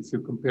probability if you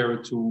compare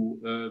it to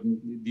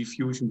the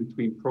fusion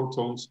between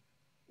protons.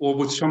 Or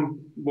with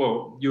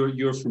well,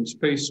 you're from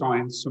space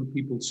science, some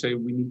people say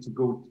we need to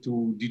go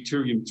to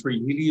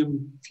deuterium-3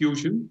 helium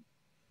fusion.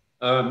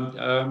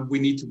 We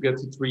need to get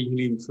the 3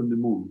 helium from the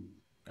moon.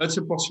 That's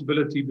a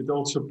possibility, but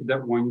also for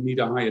that one, you need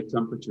a higher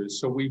temperature.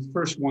 So we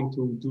first want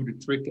to do the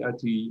trick at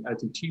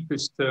the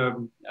cheapest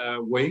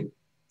way.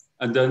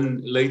 And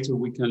then later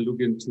we can look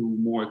into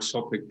more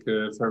exotic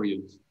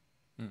variants.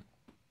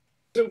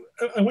 So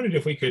I wondered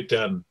if we could,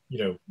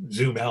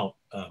 zoom out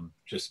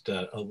just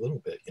a little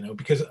bit,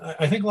 because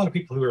I think a lot of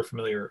people who are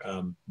familiar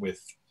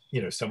with,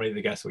 so many of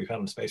the guests that we've had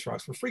on Space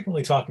Rocks, we're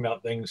frequently talking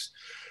about things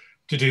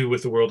to do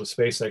with the world of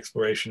space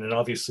exploration. And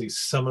obviously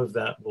some of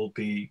that will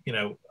be,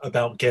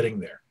 about getting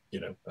there,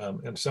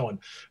 and so on.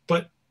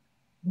 But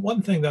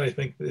one thing that I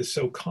think is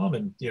so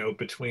common,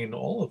 between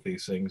all of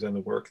these things and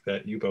the work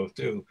that you both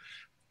do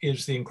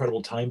is the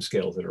incredible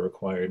timescales that are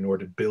required in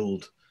order to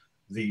build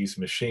these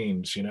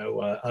machines.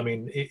 I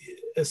mean,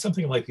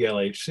 something like the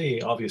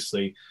LHC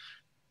obviously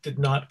did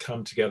not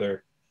come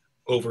together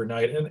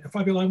overnight. And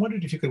Fabiola, I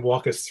wondered if you could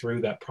walk us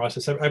through that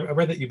process. I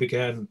read that you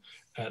began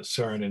at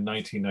CERN in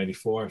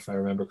 1994, if I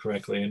remember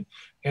correctly.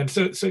 And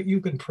so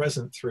you've been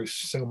present through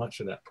so much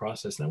of that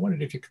process. And I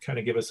wondered if you could kind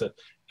of give us a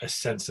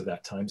sense of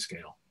that time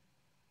scale.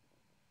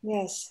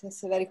 Yes,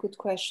 that's a very good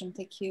question.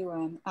 Thank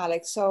you,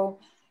 Alex. So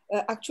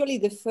actually,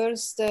 the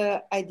first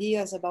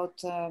ideas about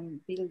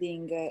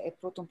building a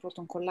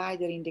proton-proton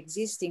collider in the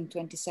existing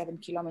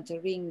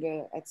 27-kilometer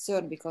ring at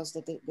CERN, because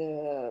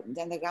the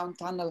underground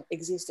tunnel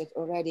existed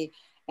already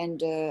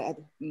and had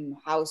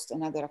housed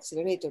another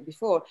accelerator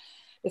before.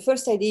 The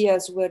first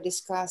ideas were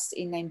discussed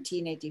in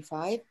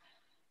 1985.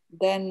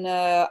 Then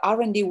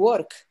R&D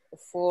work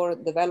for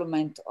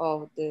development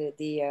of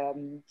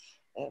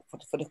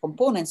for the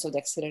components of the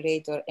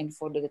accelerator and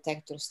for the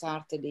detector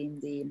started in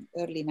the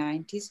early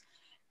 90s.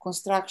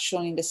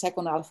 Construction in the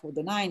second half of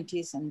the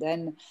 90s, and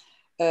then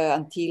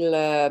until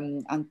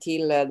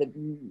the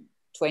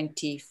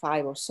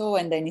 25 or so,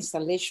 and then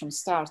installation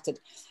started,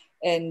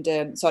 and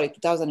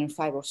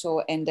 2005 or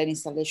so, and then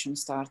installation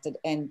started,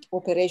 and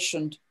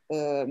operation,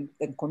 then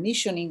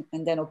commissioning,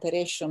 and then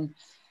operation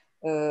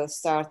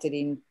started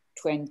in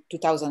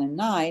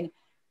 2009,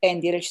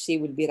 and the LHC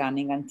will be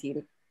running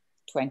until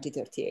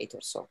 2038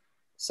 or so.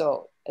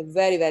 So a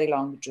very, very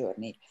long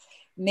journey,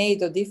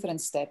 made of different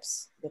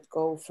steps that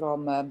go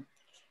from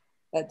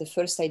the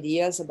first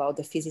ideas about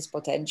the physics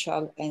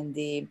potential and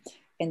the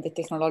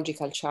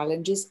technological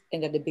challenges.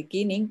 And at the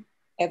beginning,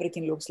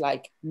 everything looks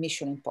like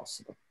mission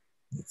impossible.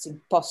 It's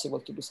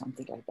impossible to do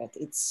something like that.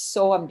 It's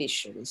so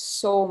ambitious, it's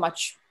so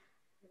much,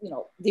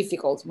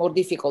 difficult, more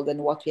difficult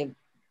than what we have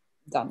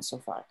done so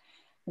far.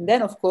 And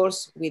then, of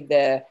course, with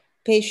the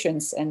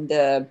patience and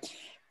the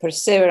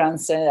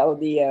perseverance of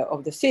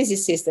the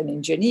physicists and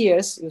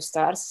engineers, you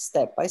start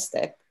step by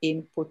step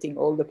in putting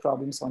all the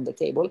problems on the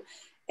table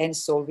and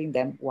solving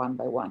them one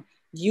by one.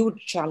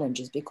 Huge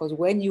challenges, because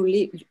when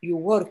you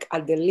work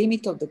at the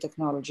limit of the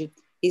technology,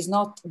 it's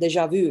not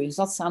déjà vu, it's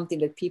not something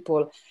that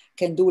people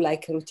can do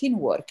like routine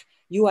work.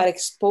 You are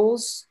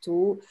exposed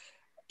to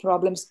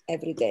problems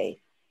every day.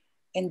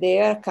 And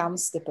there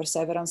comes the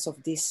perseverance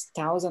of these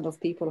thousands of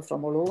people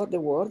from all over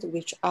the world,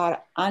 which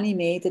are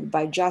animated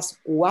by just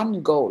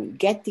one goal,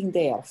 getting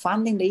there,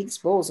 finding the Higgs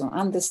boson,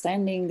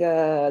 understanding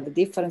the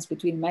difference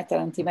between matter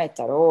and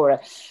antimatter, or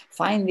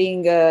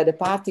finding the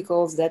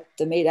particles that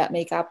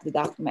make up the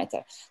dark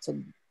matter. So,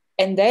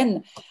 and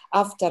then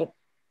after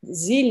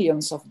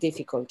zillions of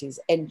difficulties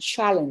and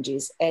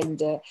challenges,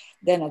 and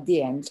then at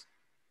the end,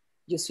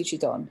 you switch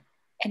it on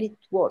and it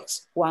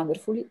works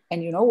wonderfully.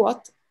 And you know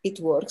what? It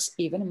works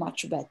even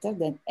much better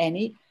than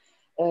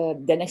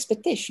than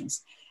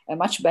expectations,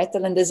 much better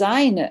than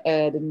design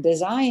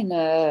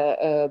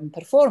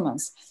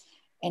performance,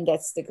 and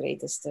that's the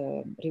greatest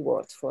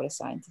reward for a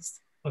scientist.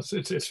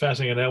 It's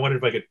fascinating, and I wondered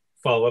if I could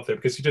follow up there,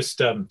 because you just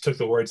took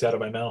the words out of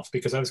my mouth,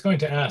 because I was going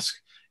to ask,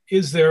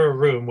 is there a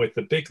room with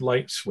the big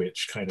light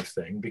switch kind of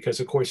thing? Because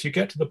of course you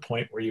get to the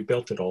point where you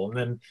built it all, and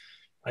then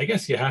I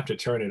guess you have to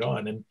turn it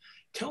on.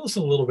 tell us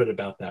a little bit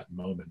about that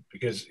moment,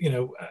 because, you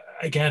know,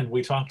 again,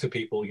 we talk to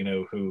people, you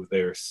know, who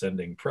they're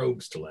sending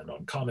probes to land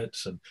on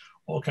comets and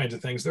all kinds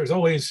of things. There's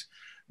always,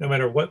 no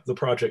matter what the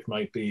project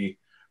might be,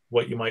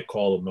 what you might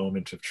call a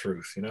moment of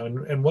truth, you know,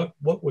 and what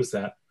was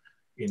that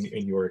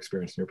in your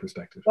experience, in your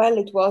perspective? Well,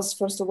 it was,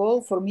 first of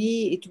all, for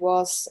me, it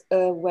was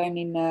when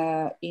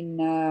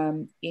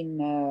in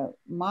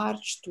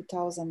March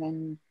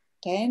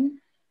 2010,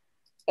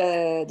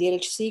 the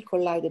LHC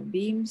collided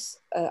beams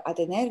at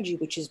an energy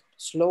which is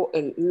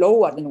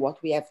lower than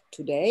what we have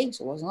today.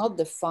 So it was not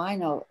the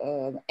final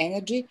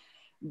energy,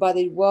 but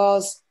it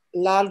was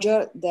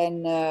larger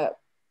than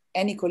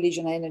any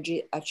collision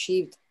energy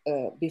achieved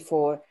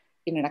before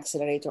in an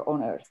accelerator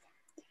on Earth.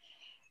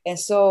 And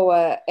so,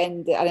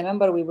 and I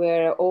remember we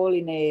were all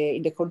in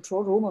the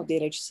control room of the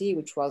LHC,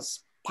 which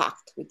was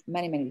packed with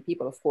many, many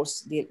people. Of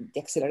course, the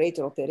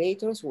accelerator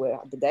operators were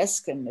at the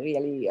desk and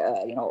really,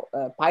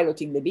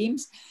 piloting the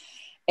beams.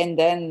 And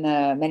then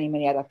many,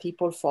 many other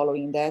people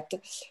following that.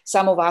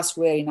 Some of us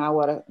were in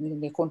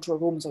the control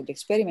rooms of the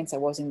experiments. I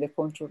was in the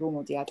control room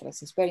of the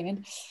ATLAS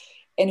experiment.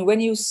 And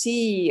when you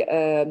see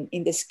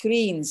in the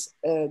screens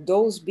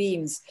those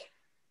beams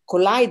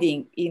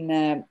colliding in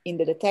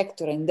the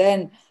detector, and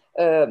then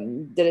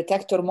the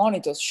detector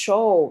monitors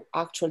show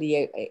actually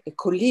a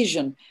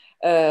collision,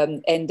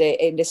 and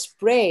the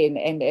spray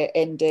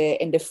and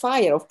the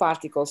fire of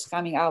particles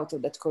coming out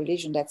of that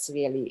collision, that's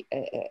really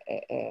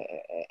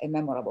a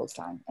memorable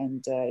time.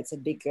 And it's a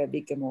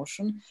big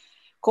emotion,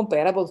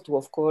 comparable to,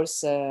 of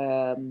course,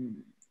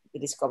 the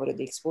discovery of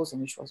the Higgs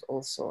boson, which was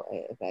also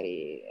a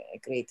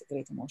great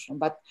emotion.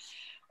 But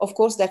of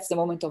course, that's the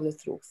moment of the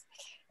truth.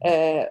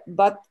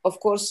 But of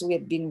course, we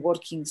had been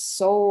working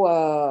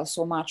so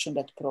much on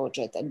that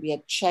project, and we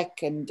had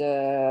checked and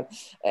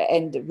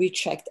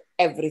rechecked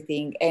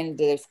everything. And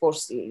of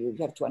course, you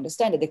have to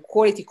understand that the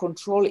quality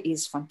control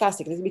is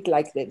fantastic. It's a bit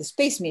like the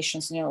space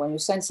missions. You know, when you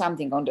send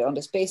something on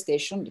the space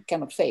station, it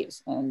cannot fail,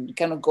 and you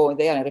cannot go in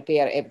there and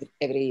repair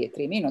every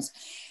 3 minutes.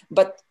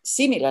 But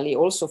similarly,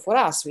 also for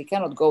us, we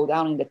cannot go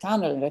down in the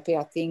tunnel and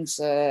repair things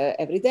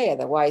every day.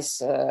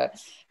 Otherwise,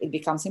 it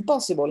becomes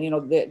impossible. You know,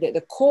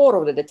 the core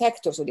of the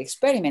detectors of the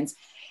experiments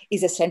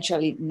is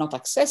essentially not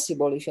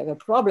accessible. If you have a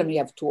problem, you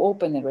have to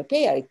open and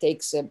repair. It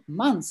takes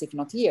months, if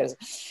not years.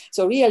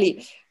 So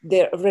really,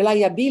 the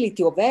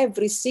reliability of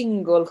every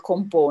single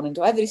component,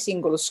 or every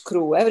single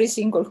screw, every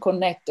single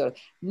connector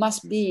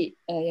must be,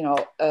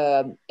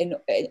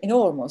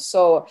 enormous.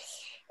 So,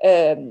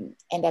 and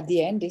at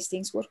the end, these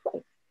things work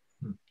well.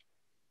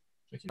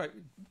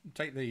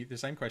 Take the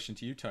same question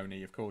to you,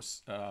 Tony. Of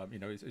course,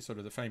 it's sort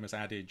of the famous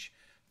adage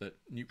that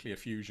nuclear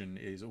fusion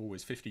is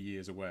always 50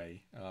 years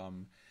away,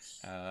 and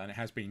it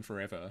has been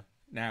forever.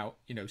 Now,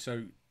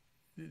 so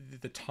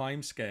the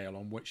time scale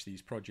on which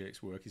these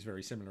projects work is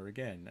very similar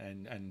again.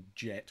 And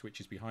JET, which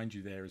is behind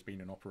you there, has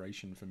been in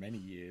operation for many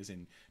years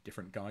in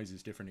different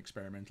guises, different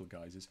experimental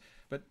guises.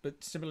 But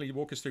similarly,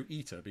 walk us through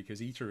ITER,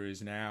 because ITER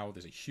is now,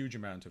 there's a huge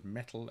amount of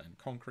metal and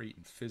concrete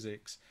and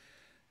physics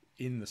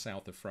in the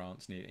south of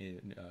France,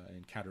 in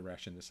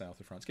Cadarache in the south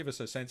of France. Give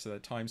us a sense of the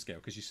timescale,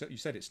 because you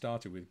said it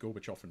started with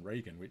Gorbachev and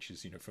Reagan, which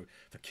is, for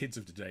kids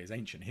of today, is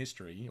ancient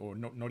history, or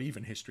not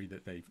even history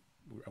that they're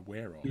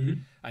aware of.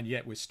 Mm-hmm. And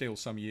yet we're still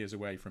some years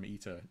away from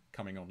ITER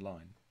coming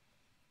online.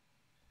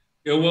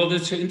 Yeah, well,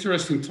 that's an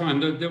interesting time.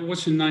 There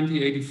was in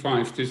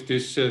 1985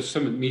 this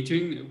summit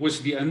meeting. It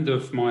was the end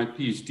of my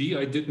PhD.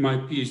 I did my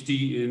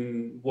PhD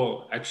in,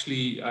 well,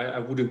 actually, I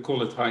wouldn't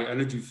call it high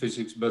energy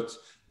physics, but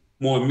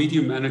more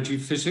medium energy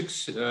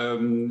physics.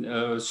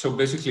 So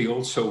basically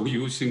also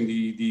using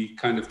the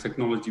kind of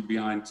technology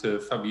behind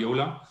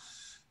Fabiola.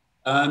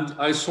 And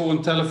I saw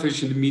on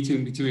television the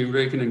meeting between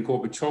Reagan and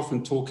Gorbachev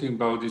and talking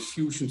about this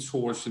fusion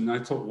source. And I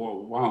thought,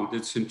 well, wow,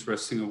 that's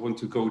interesting. I want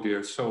to go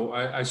there. So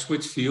I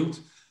switched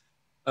field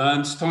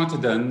and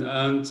started then.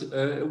 And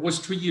it was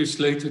 3 years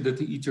later that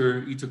the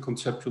ITER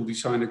conceptual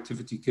design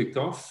activity kicked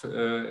off.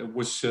 It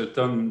was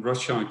done in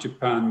Russia,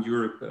 Japan,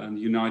 Europe, and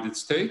the United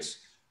States.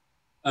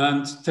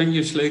 And 10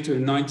 years later,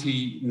 in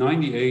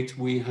 1998,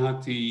 we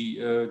had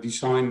the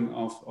design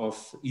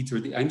of ITER,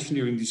 the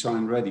engineering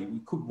design ready.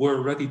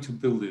 Were ready to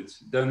build it.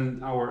 Then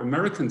our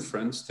American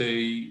friends,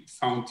 they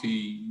found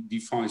the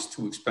device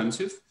too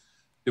expensive.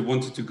 They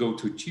wanted to go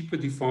to a cheaper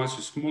device,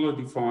 a smaller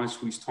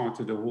device. We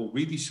started a whole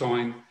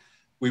redesign.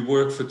 We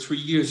worked for 3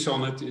 years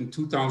on it. In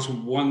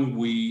 2001,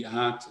 we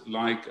had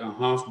like a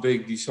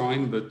half-baked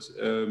design, but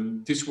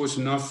this was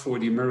enough for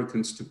the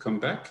Americans to come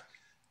back.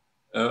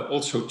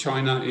 Also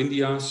China,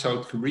 India,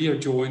 South Korea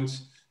joined.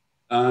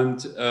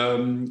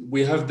 And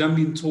we have then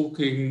been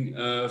talking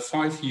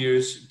 5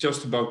 years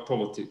just about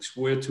politics,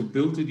 where to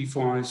build the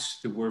device.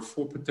 There were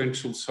 4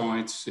 potential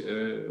sites,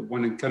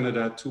 1 in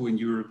Canada, 2 in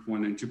Europe,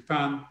 1 in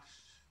Japan.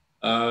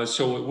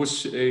 So it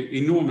was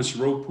enormous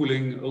rope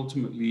pulling.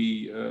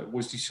 Ultimately,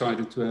 was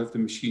decided to have the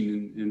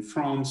machine in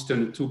France.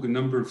 Then it took a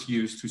number of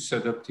years to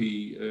set up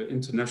the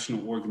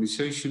international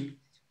organization.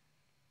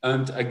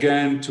 And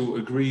again, to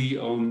agree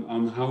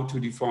on how to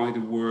divide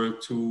the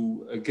work,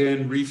 to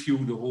again review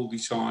the whole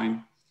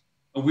design.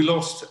 We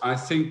lost, I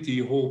think,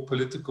 the whole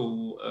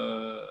political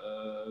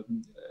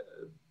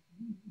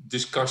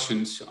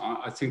discussions,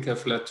 I think,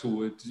 have led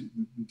to a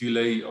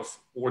delay of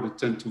order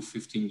 10 to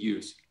 15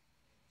 years.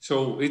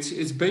 So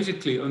it's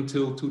basically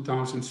until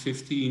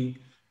 2015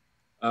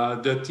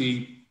 that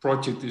the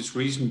project is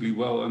reasonably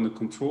well under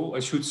control. I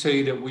should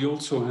say that we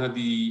also had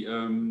the,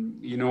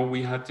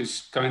 we had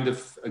this kind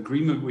of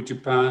agreement with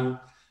Japan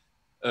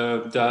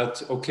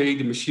that, okay,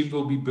 the machine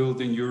will be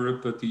built in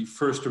Europe, but the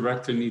first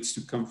director needs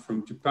to come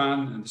from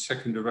Japan and the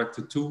second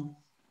director too.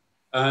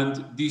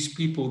 And these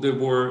people, they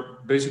were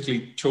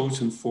basically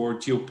chosen for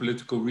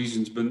geopolitical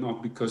reasons, but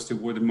not because they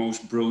were the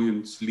most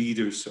brilliant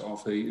leaders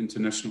of an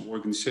international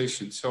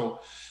organization.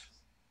 So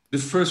the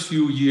first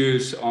few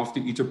years of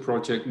the ITER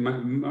project,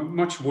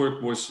 much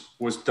work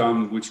was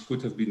done, which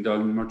could have been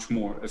done much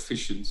more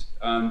efficient.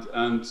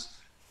 And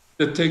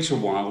that takes a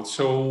while.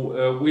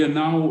 So we are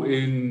now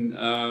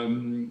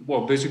in,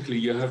 well, basically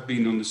you have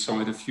been on the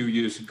site a few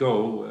years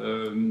ago.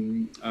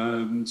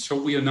 So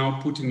we are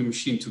now putting the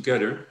machine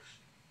together.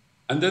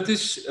 And that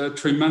is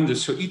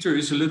tremendous. So ITER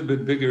is a little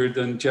bit bigger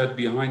than JET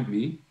behind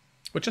me.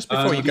 Well, just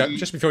before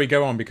you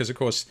go on, because of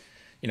course,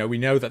 we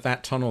know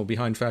that tunnel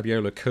behind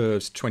Fabiola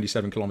curves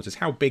 27 kilometers.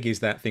 How big is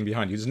that thing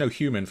behind you? There's no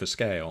human for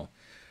scale.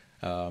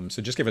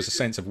 So just give us a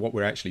sense of what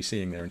we're actually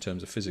seeing there in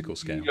terms of physical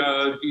scale.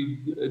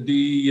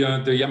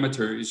 The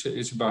diameter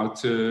is about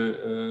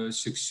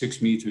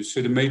 6 meters.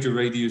 So the major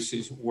radius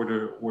is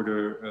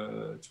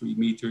order 3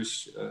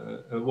 meters.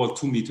 Well,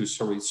 2 meters.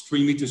 Sorry, it's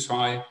 3 meters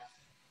high.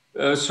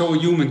 So a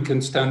human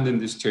can stand in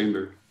this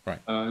chamber. Right.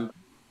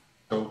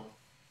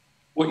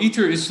 Well,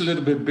 ITER is a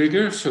little bit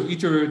bigger. So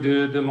ITER,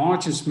 the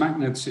largest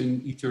magnets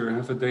in ITER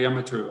have a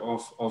diameter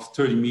of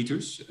 30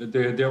 meters.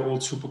 They're all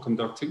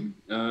superconducting.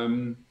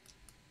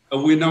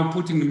 We're now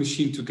putting the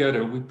machine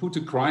together. We put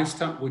a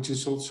cryostat, which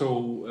is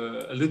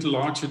also a little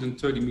larger than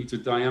 30-meter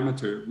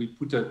diameter. We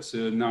put that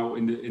now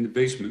in the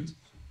basement.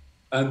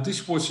 And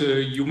this was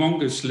a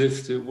humongous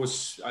lift. It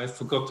was, I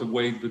forgot the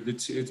weight, but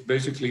it's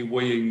basically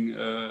weighing,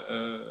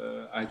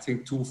 I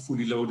think, 2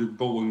 fully loaded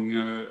Boeing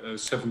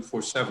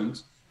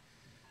 747s.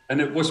 And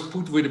it was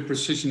put with a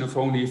precision of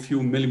only a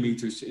few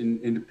millimeters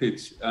in the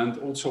pit, and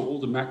also all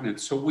the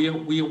magnets. So we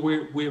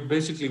are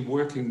basically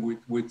working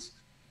with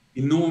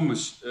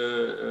enormous,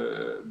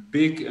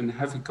 big and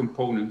heavy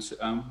components.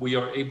 We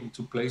are able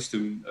to place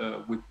them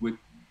with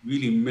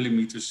really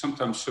millimeters,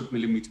 sometimes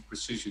sub-millimeter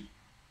precision.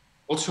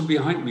 Also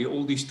behind me,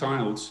 all these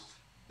tiles,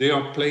 they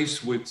are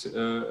placed with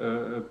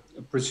a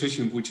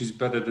precision which is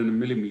better than a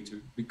millimeter,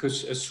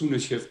 because as soon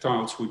as you have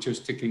tiles which are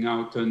sticking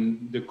out,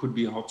 then there could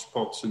be hot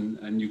spots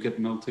and you get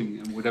melting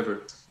and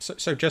whatever.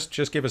 So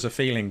just give us a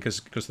feeling,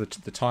 because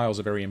the tiles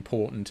are very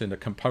important in a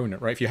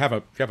component, right? If you have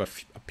a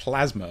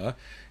plasma,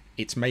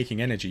 it's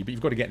making energy, but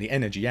you've got to get the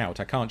energy out.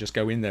 I can't just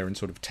go in there and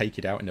sort of take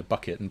it out in a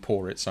bucket and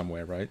pour it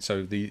somewhere, right?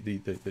 So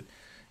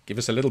give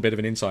us a little bit of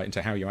an insight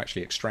into how you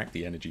actually extract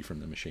the energy from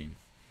the machine.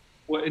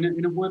 Well,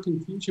 in a working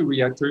fusion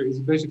reactor, it's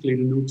basically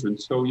the neutron.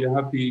 So you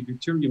have the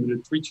deuterium and the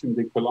tritium,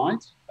 they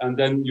collide, and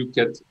then you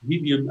get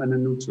helium and a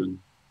neutron.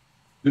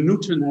 The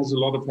neutron has a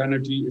lot of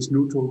energy, is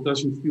neutral,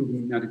 doesn't feel the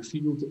magnetic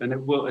field, and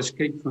it will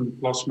escape from the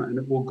plasma and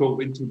it will go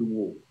into the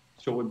wall.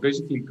 So it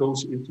basically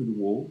goes into the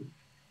wall.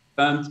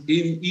 And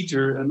in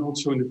ITER and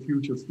also in the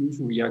future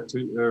fusion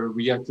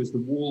reactors,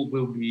 the wall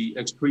will be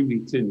extremely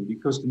thin,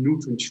 because the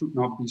neutron should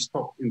not be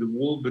stopped in the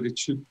wall, but it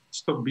should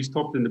be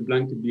stopped in the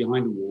blanket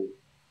behind the wall.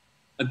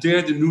 And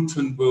there the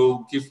neutron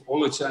will give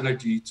all its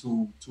energy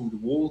to the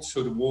wall,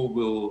 so the wall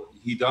will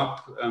heat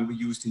up, and we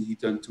use the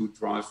heat then to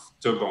drive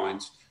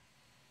turbines.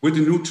 With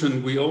the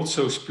neutron, we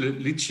also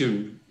split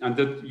lithium, and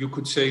that you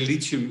could say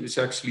lithium is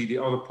actually the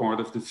other part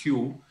of the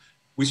fuel.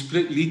 We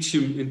split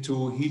lithium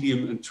into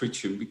helium and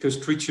tritium, because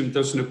tritium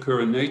doesn't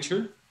occur in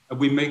nature, and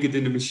we make it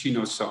in the machine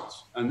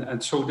ourselves.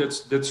 And so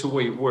that's the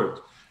way it works.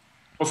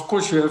 Of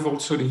course, you have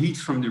also the heat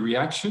from the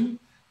reaction.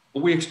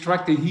 We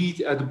extract the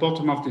heat at the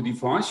bottom of the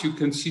device. You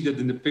can see that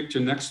in the picture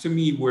next to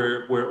me,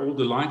 where all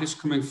the light is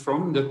coming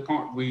from. That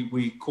part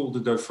we call the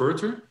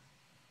diverter.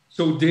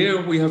 So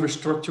there we have a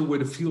structure where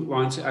the field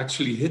lines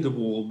actually hit the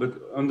wall, but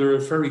under a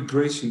very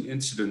grazing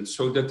incident,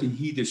 so that the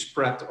heat is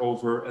spread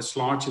over as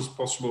large as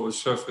possible a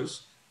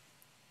surface.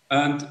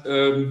 And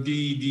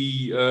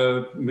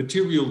the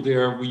material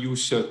there, we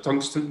use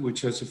tungsten,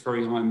 which has a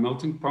very high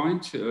melting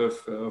point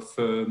of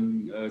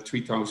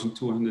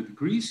 3,200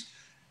 degrees.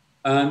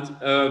 And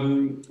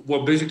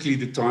well, basically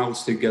the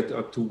tiles, they get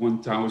up to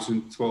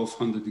 1,000,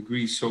 1,200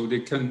 degrees, so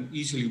they can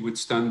easily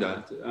withstand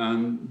that.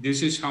 And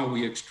this is how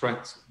we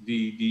extract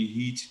the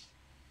heat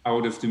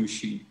out of the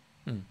machine.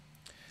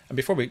 And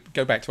before we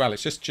go back to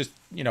Alex, just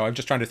I'm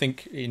just trying to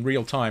think in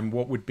real time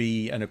what would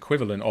be an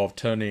equivalent of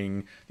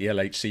turning the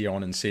LHC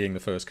on and seeing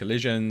the first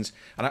collisions.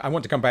 And I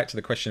want to come back to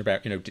the question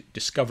about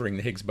discovering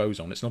the Higgs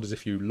boson. It's not as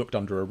if you looked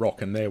under a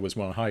rock and there was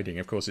one hiding.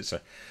 Of course,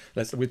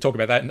 we'll talk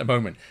about that in a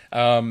moment.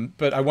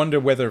 But I wonder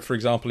whether, for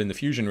example, in the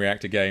fusion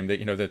reactor game,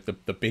 that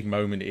the big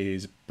moment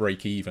is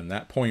break even,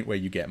 that point where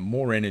you get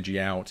more energy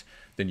out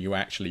than you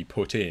actually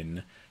put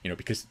in.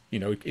 because,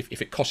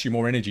 if it costs you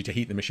more energy to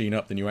heat the machine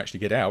up than you actually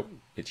get out,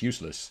 it's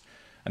useless.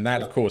 And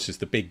that, of course, is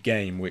the big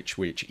game, which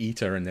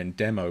ITER and then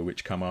demo,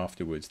 which come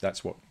afterwards.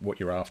 That's what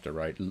you're after,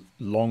 right?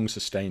 Long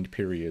sustained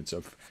periods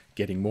of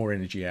getting more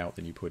energy out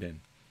than you put in.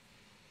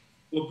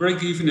 Well,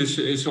 break even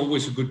is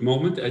always a good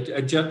moment.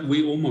 At JET,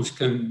 we almost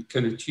can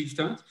achieve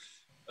that.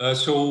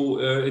 So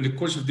in the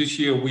course of this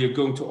year, we are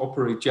going to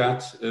operate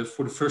JET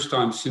for the first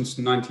time since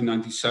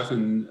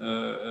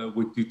 1997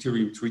 with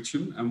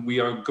deuterium-tritium, and we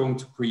are going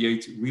to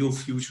create real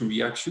fusion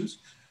reactions.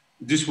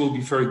 This will be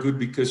very good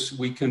because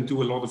we can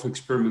do a lot of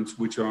experiments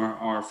which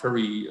are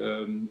very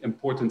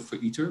important for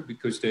ITER,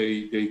 because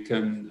they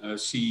can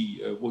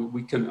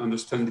we can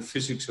understand the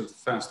physics of the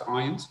fast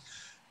ions,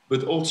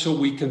 but also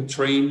we can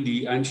train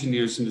the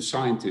engineers and the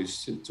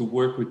scientists to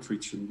work with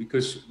tritium,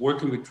 because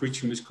working with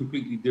tritium is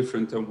completely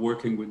different than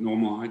working with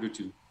normal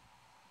hydrogen.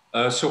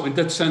 So in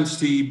that sense,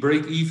 the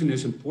break even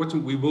is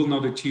important. We will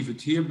not achieve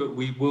it here, but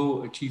we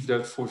will achieve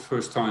that for the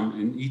first time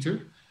in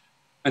ITER.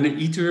 And in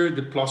ITER,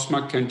 the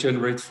plasma can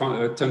generate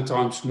 10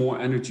 times more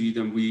energy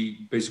than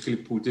we basically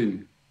put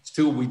in.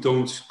 Still, we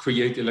don't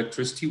create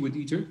electricity with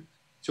ITER.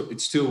 So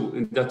it's still,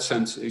 in that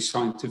sense, a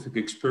scientific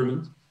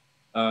experiment.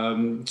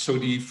 So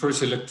the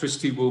first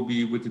electricity will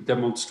be with the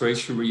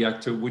demonstration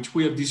reactor, which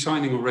we are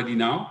designing already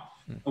now,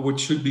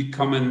 which should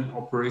become in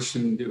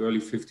operation in the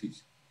early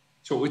 50s.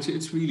 So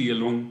it's really a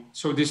long,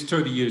 so this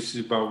 30 years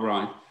is about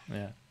right.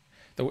 Yeah.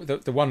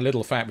 The one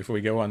little fact before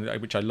we go on,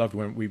 which I loved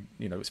when we,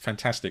 it's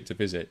fantastic to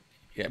visit.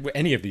 Yeah,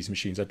 any of these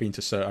machines, I've been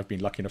to CERN. I've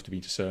been lucky enough to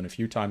be to CERN a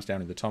few times down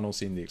in the tunnel,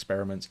 seeing the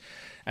experiments,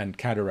 and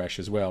Cadarache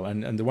as well.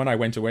 And the one I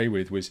went away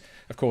with was,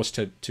 of course,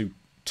 to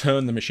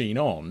turn the machine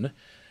on,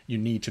 you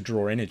need to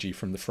draw energy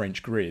from the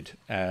French grid.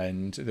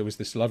 And there was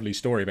this lovely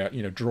story about,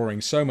 drawing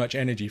so much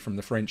energy from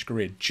the French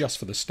grid just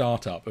for the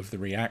startup of the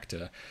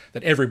reactor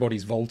that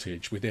everybody's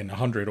voltage within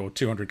 100 or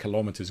 200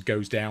 kilometers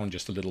goes down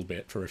just a little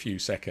bit for a few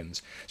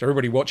seconds. So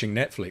everybody watching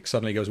Netflix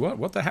suddenly goes,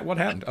 what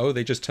happened? Oh,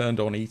 they just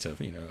turned on ITER,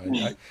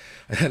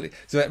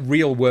 So that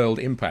real world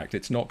impact,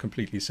 it's not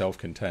completely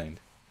self-contained.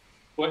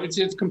 Well,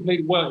 it's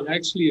complete. Well,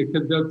 actually, I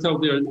can tell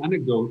there an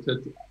anecdote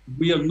that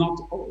we are not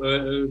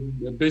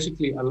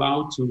basically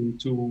allowed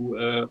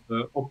to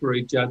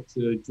operate JET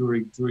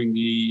during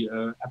the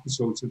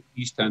episodes of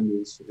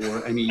EastEnders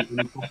or any in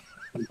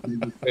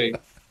the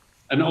UK,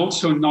 and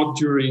also not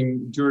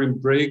during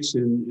breaks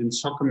in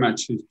soccer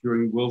matches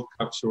during World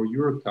Cups or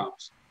Euro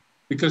Cups,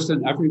 because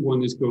then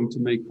everyone is going to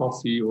make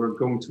coffee or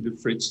going to the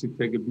fridge to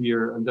take a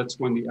beer, and that's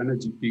when the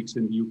energy peaks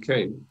in the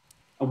UK.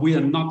 And we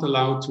are not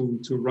allowed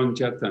to run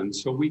JET then.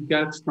 So we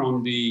get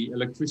from the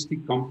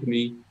electricity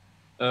company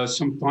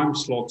some time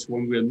slots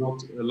when we are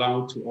not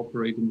allowed to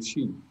operate a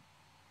machine.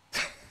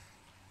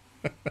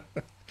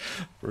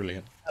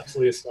 Brilliant.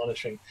 Absolutely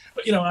astonishing.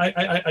 But,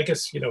 I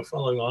guess,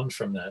 following on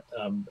from that,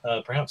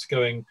 perhaps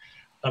going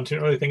to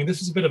an earlier thing, and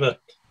this is a bit of a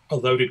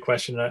loaded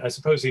question. I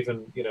suppose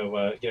even,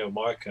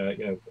 Mark,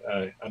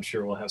 I'm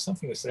sure will have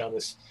something to say on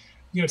this,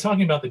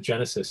 talking about the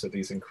genesis of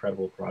these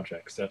incredible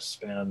projects that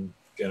span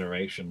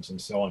generations and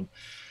so on.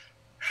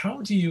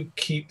 How do you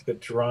keep the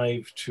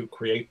drive to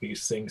create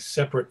these things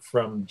separate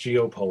from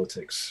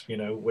geopolitics,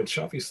 which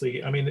obviously,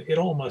 it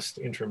all must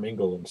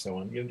intermingle and so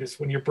on. Just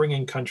when you're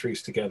bringing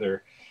countries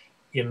together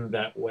in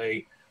that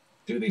way,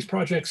 do these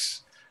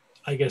projects,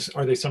 I guess,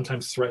 are they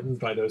sometimes threatened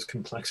by those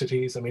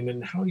complexities?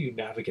 And how do you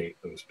navigate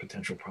those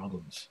potential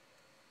problems?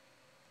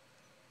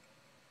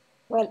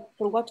 Well,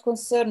 for what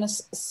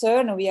concerns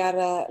CERN, we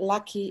are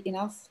lucky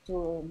enough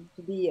to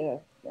be an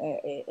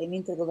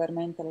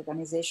intergovernmental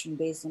organization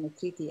based on a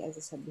treaty, as I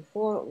said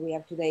before. We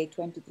have today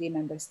 23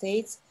 member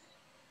states.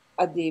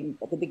 At the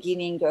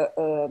beginning, at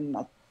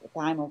the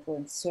time of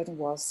when CERN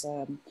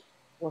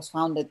was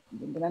founded,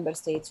 the member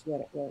states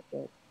were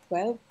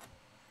 12,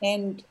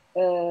 and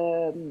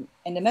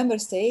the member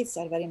states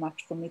are very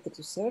much committed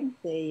to CERN.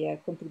 They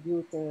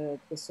contribute the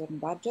CERN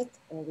budget,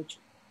 which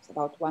is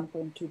about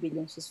 1.2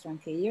 billion Swiss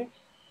francs a year,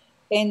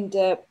 and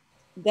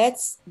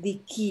that's the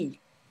key.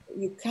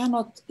 You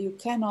cannot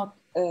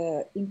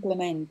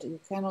implement. You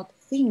cannot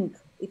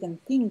even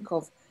think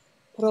of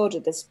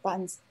project that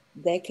spans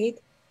decade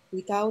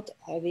without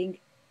having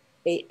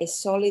a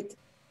solid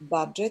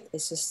budget, a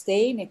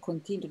sustained, a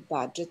continued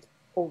budget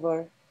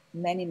over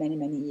many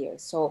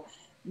years. So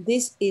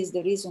this is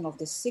the reason of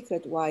the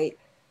secret why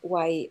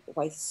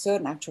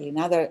CERN, actually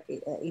another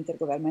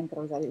intergovernmental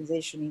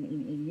organization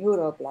in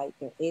Europe like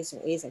ESA,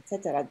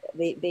 etc.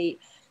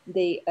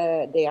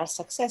 They are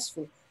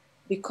successful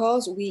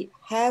because we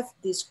have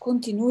this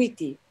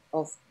continuity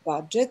of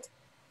budget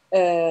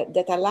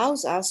that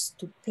allows us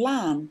to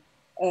plan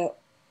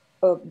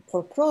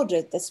for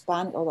projects that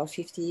span over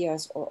 50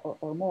 years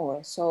or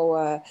more.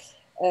 So,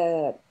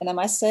 and I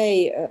must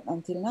say,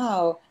 until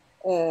now,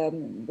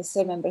 the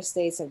CERN member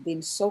states have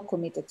been so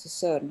committed to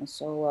CERN.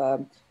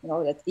 So,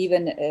 that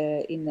even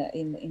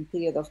in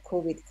period of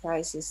COVID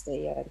crisis,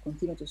 they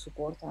continue to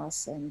support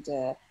us, and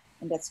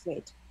that's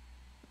great.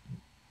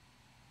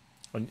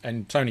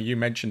 And Tony, you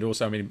mentioned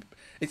also,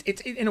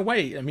 it's in a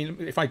way,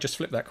 if I just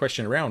flip that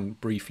question around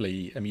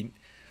briefly,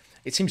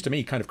 it seems to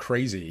me kind of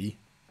crazy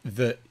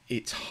that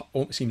it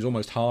seems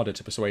almost harder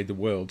to persuade the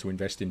world to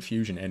invest in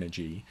fusion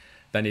energy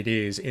than it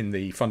is in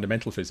the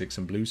fundamental physics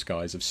and blue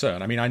skies of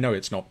CERN. I mean, I know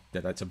it's not,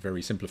 that's a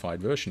very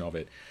simplified version of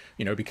it,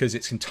 you know, because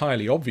it's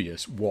entirely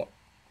obvious what,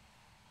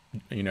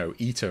 you know,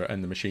 ITER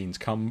and the machines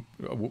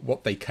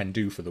what they can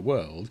do for the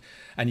world.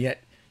 And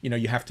yet, you know,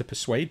 you have to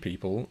persuade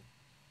people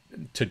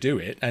to do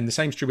it. And the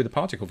same is true with the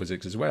particle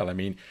physics as well. I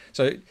mean,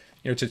 so, you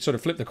know, to sort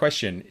of flip the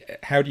question,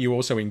 how do you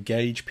also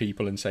engage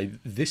people and say,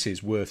 this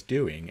is worth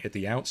doing at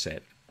the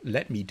outset?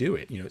 Let me do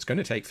it. You know, it's going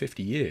to take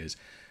 50 years.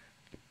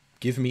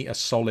 Give me a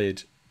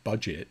solid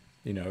budget,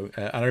 you know.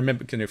 And I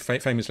remember, you know,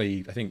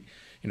 famously, I think,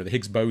 you know, the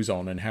Higgs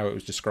boson and how it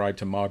was described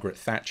to Margaret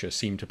Thatcher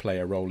seemed to play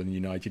a role in the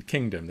United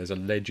Kingdom. There's a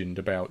legend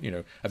about, you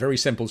know, a very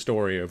simple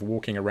story of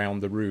walking around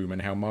the room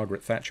and how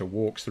Margaret Thatcher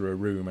walks through a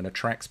room and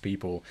attracts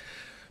people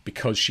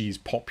because she's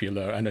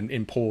popular and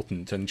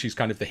important, and she's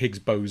kind of the Higgs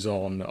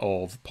boson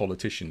of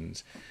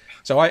politicians.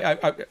 So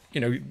I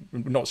you know,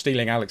 not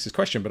stealing Alex's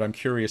question, but I'm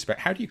curious about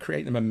how do you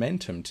create the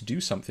momentum to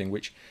do something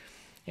which,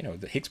 you know,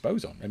 the Higgs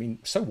boson, I mean,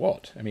 so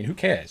what? I mean, who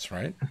cares,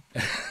 right?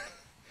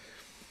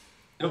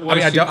 I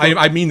mean,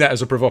 I mean that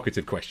as a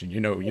provocative question.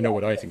 You know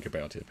what I think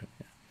about it. But,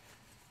 yeah.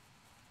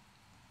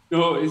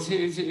 No,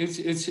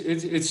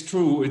 it's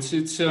true.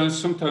 It's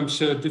sometimes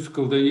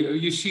difficult.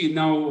 You see it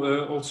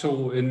now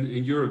also in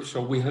Europe.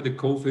 So we had a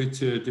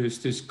COVID. There's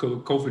this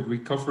COVID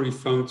recovery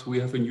fund. We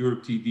have in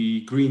Europe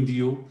the Green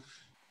Deal,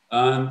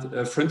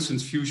 and for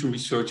instance, fusion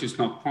research is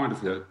not part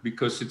of that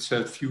because it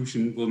said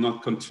fusion will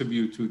not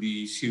contribute to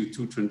the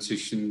CO2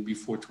 transition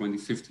before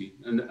 2050,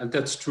 and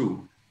that's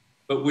true.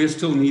 But we're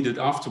still needed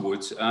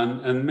afterwards,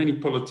 and many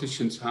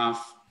politicians have,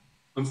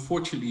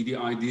 unfortunately, the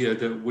idea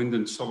that wind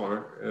and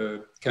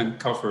solar can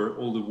cover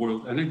all the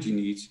world energy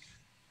needs.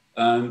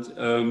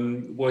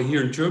 And well,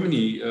 here in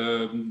Germany,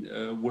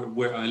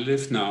 where I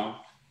live now,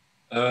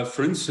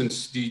 for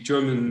instance, the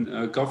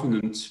German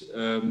government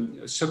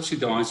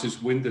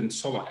subsidizes wind and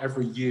solar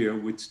every year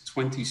with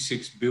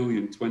 26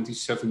 billion,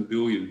 27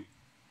 billion.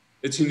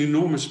 It's an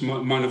enormous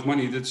amount of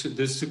money. That's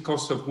the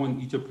cost of one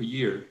ITER per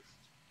year.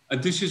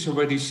 And this is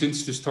already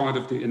since the start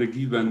of the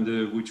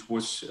Energiewende, which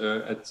was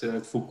at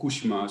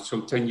Fukushima,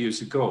 so 10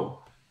 years ago.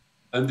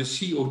 And the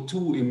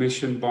CO2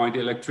 emission by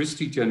the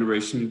electricity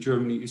generation in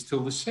Germany is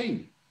still the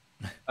same.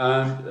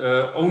 And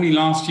only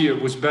last year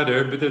it was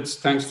better, but that's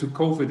thanks to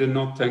COVID and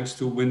not thanks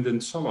to wind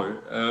and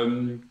solar.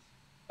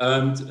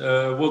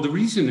 Well, the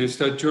reason is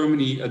that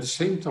Germany, at the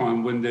same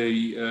time, when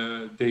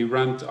they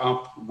ramped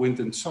up wind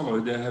and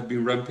solar, they have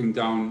been ramping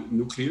down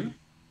nuclear.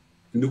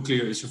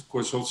 Nuclear is, of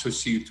course, also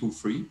CO2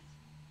 free.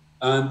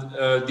 And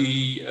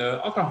the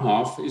other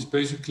half is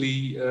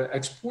basically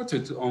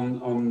exported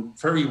on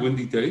very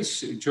windy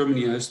days.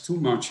 Germany has too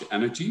much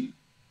energy.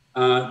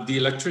 The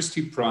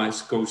electricity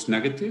price goes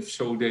negative,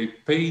 so they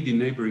pay the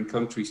neighboring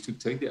countries to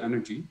take the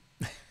energy.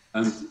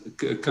 And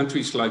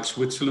countries like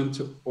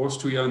Switzerland,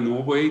 Austria,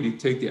 Norway, they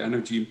take the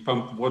energy and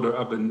pump water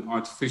up in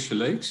artificial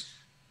lakes.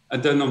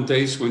 And then on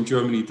days when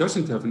Germany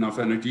doesn't have enough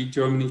energy,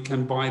 Germany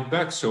can buy it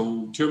back.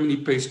 So Germany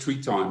pays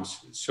 3 times.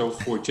 So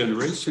for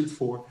generation,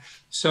 for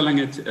selling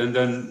it, and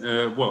then,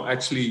 well,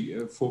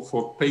 actually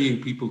for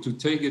paying people to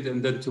take it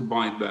and then to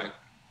buy it back.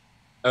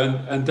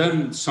 And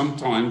then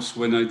sometimes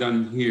when I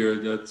then hear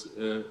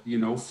that, you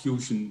know,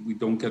 fusion, we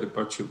don't get a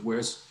budget,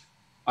 whereas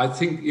I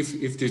think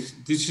if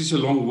this is a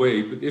long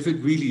way, but if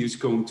it really is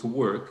going to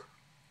work,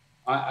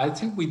 I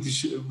think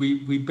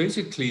we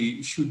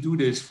basically should do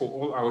this for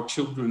all our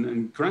children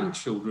and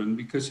grandchildren,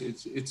 because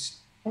it's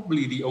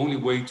probably the only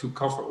way to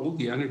cover all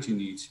the energy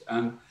needs.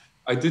 And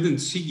I didn't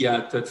see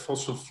yet that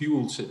fossil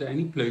fuels at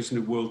any place in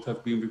the world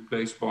have been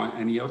replaced by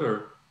any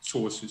other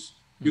sources.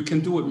 You can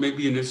do it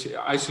maybe in an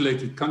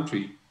isolated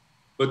country,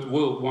 but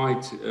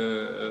worldwide,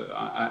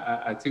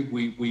 I think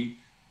we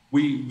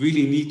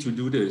really need to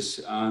do this.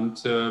 And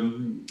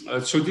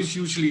so this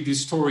usually the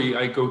story,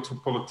 I go to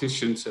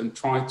politicians and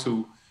try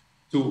to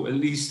at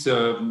least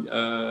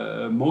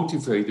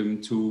motivate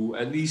them to,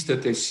 at least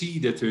that they see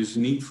that there's a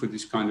need for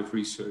this kind of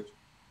research.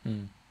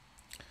 Mm.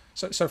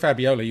 So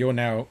Fabiola, you're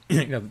now,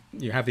 you know,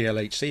 you have the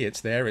LHC,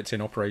 it's there, it's in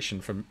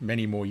operation for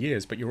many more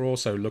years, but you're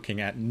also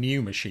looking at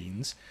new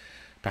machines,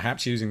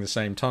 perhaps using the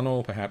same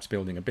tunnel, perhaps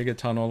building a bigger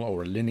tunnel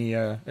or a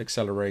linear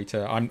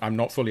accelerator. I'm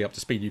not fully up to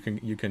speed.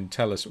 You can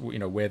tell us, you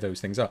know, where those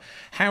things are.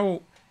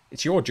 How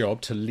it's your job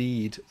to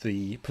lead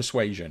the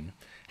persuasion.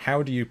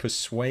 How do you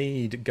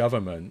persuade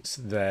governments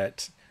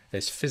that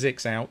there's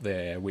physics out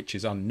there which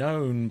is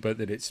unknown, but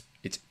that it's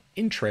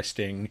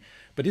interesting,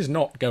 but is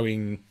not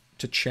going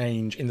to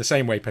change in the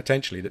same way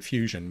potentially that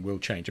fusion will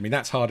change? I mean,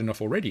 that's hard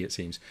enough already, it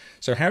seems.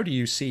 So how do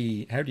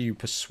you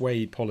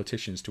persuade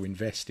politicians to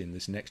invest in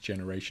this next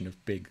generation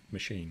of big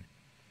machine?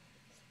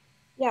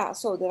 Yeah,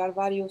 so there are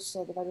various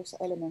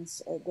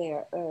elements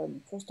there.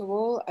 First of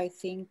all, I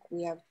think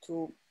we have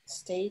to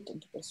state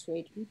and to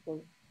persuade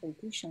people,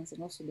 politicians,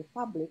 and also the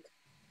public,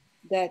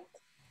 that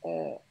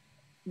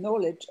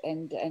knowledge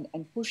and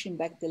pushing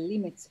back the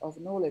limits of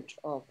knowledge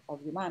of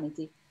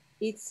humanity,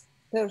 it's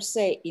per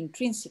se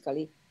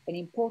intrinsically an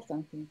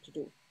important thing to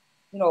do.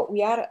 you know,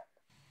 we are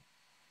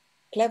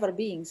clever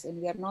beings,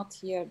 and we are not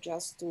here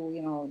just to,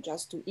 you know,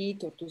 just to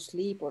eat or to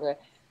sleep, or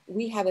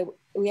we have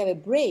a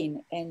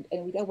brain, and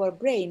with our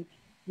brain,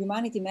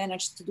 humanity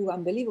managed to do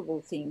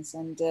unbelievable things,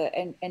 and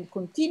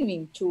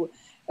continuing to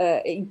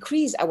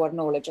increase our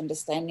knowledge,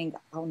 understanding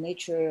how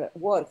nature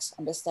works,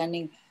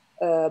 understanding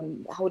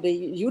how the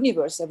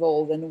universe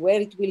evolved and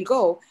where it will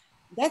go.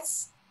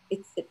 It's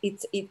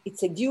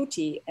a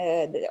duty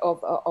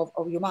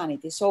of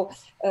humanity. So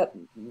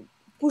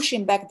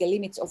pushing back the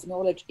limits of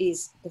knowledge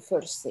is the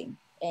first thing.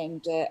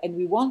 And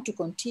we want to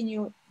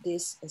continue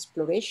this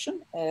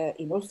exploration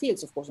in all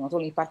fields, of course, not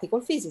only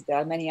particle physics. There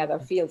are many other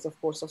fields, of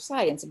course, of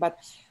science, but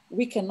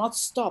we cannot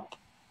stop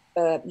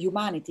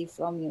humanity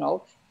from, you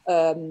know,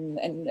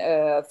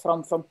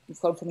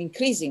 from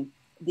increasing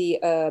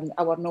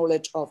our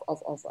knowledge of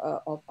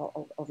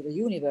the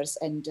universe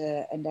and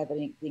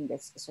everything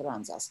that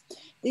surrounds us.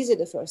 This is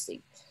the first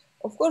thing.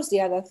 Of course, the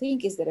other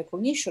thing is the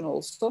recognition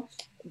also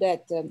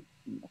that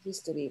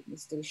history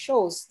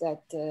shows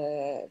that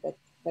that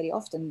very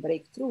often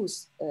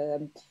breakthroughs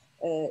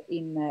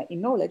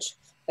in knowledge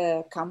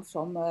come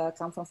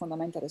from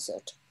fundamental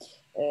research.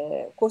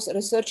 Of course,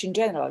 research in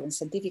general and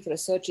scientific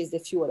research is the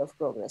fuel of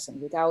progress,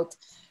 and without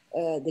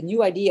the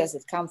new ideas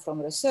that come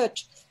from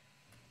research,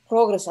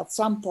 progress at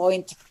some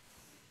point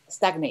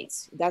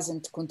stagnates. It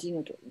doesn't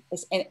continue to,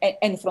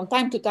 and from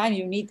time to time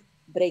you need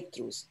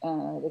breakthroughs.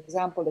 The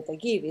example that I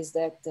give is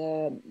that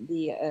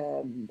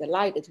the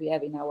light that we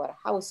have in our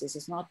houses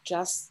is not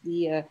just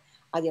the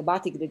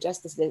adiabatic,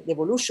 the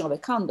evolution of a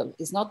candle.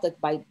 It's not that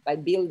by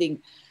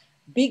building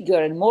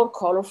bigger and more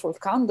colorful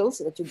candles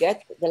that you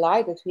get the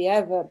light that we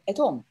have at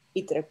home.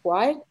 It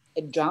required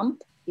a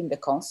jump in the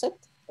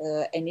concept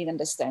and in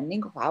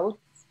understanding of how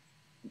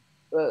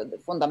the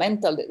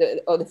fundamental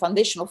or the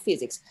foundation of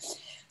physics.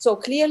 So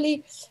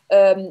clearly,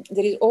 there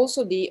is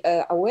also the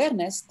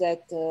awareness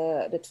that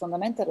that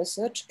fundamental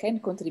research can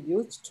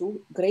contribute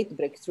to great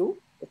breakthrough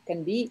that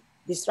can be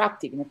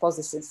disruptive in a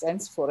positive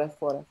sense for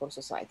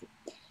society.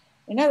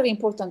 Another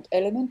important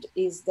element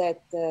is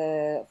that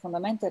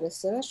fundamental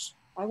research,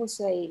 I would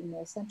say in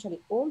essentially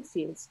all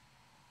fields,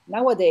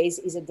 nowadays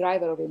is a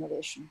driver of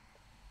innovation,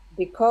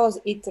 because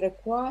it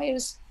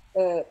requires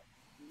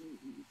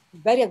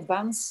very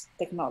advanced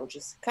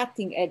technologies,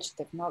 cutting edge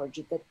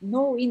technology that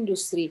no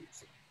industry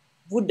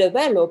would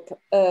develop,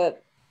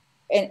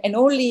 and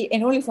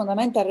only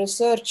fundamental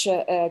research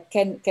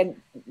can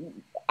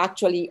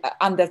actually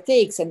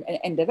undertakes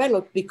and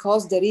develop,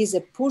 because there is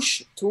a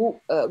push to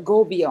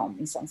go beyond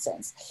in some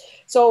sense.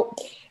 So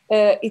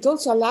it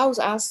also allows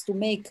us to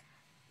make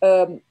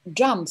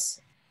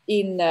jumps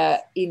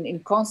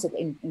in concept,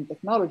 in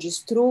technologies,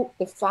 through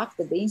the fact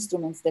that the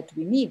instruments that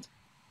we need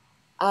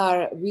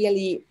are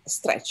really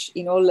stretched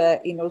in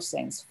all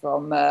sense.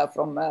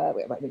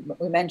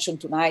 We mentioned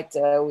tonight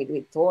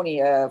with Tony,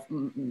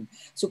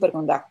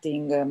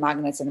 superconducting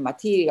magnets and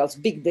materials,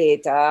 big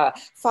data,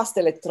 fast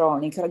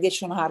electronic,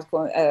 radiation hard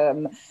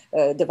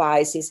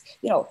devices,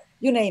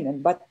 you name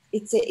it. But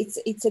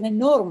it's an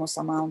enormous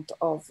amount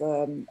of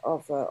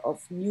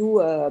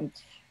new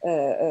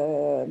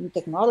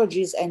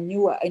technologies and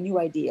new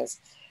ideas.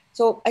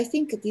 So I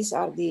think these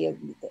are the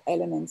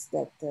elements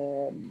that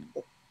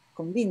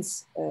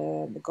convince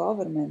the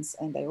governments,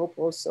 and I hope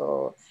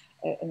also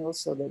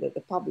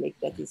the public,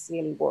 that it's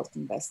really worth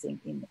investing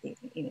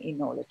in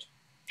knowledge.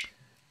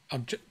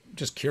 I'm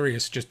just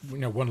curious,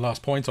 one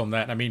last point on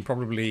that. I mean,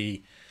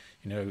 probably,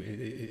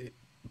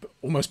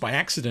 almost by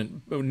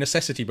accident,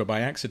 necessity, but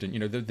by accident,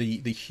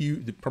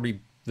 probably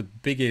the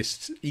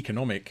biggest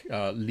economic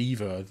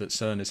lever that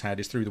CERN has had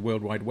is through the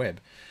World Wide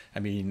Web. I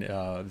mean,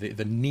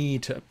 the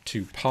need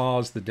to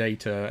parse the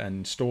data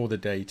and store the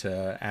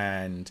data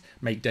and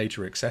make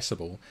data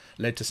accessible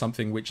led to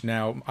something which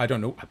now, I don't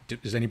know,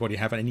 does anybody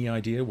have any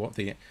idea what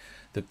the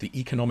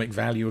economic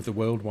value of the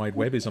World Wide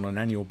Web is on an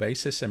annual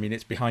basis? I mean,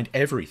 it's behind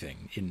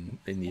everything in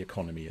the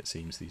economy, it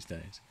seems, these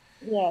days.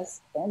 Yes,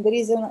 and there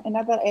is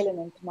another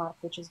element, Mark,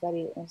 which is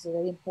very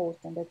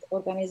important, that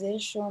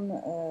organization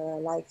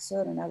like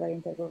CERN and other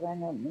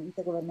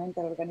intergovernmental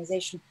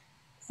organizations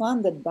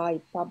funded by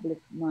public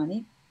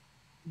money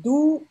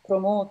do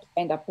promote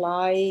and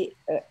apply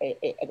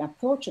an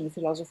approach and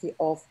philosophy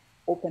of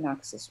open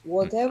access.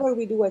 Whatever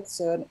we do at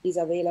CERN is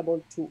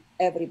available to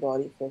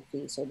everybody for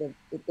free. So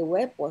the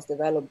web was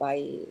developed by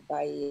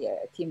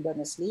Tim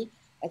Berners-Lee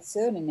at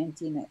CERN in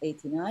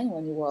 1989,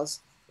 when he was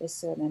a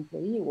CERN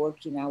employee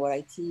working in our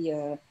IT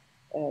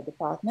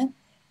department,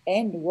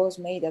 and was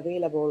made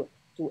available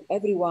to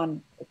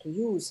everyone to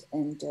use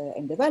and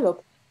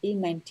develop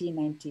in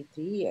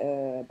 1993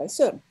 by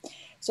CERN.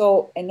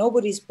 So, and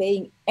nobody's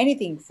paying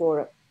anything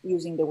for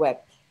using the web.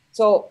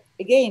 So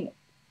again,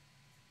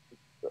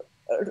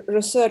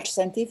 research,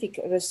 scientific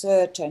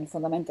research and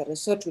fundamental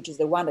research, which is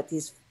the one that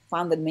is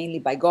funded mainly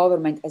by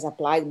government as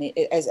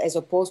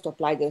opposed to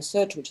applied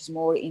research, which is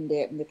more in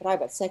the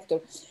private sector,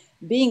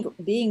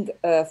 being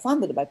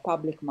funded by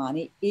public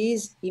money,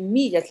 is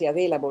immediately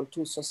available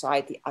to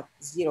society at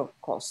zero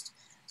cost.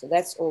 So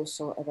that's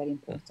also a very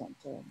important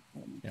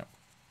element. Yeah.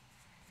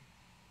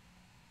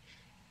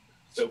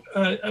 So,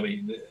 I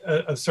mean,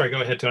 sorry,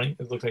 go ahead, Tony.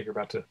 It looked like you're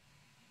about to.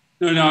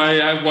 No,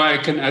 I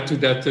can add to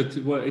that,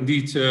 well,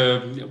 indeed,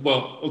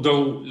 well,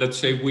 although, let's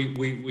say,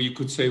 you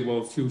could say,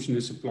 well, fusion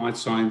is applied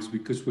science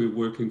because we're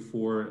working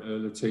for,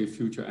 let's say, a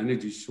future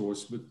energy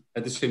source, but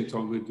at the same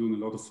time, we're doing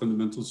a lot of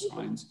fundamental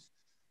science.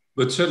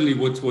 But certainly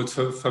what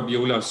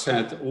Fabiola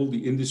said, all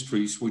the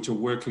industries which are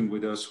working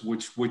with us,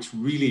 which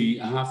really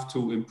have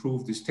to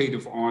improve the state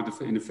of art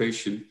of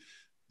innovation,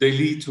 they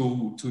lead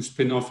to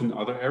spin off in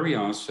other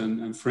areas.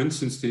 And for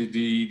instance,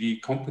 the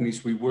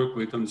companies we work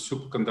with on the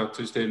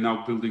superconductors, they're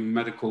now building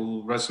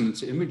medical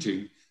resonance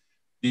imaging.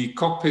 The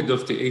cockpit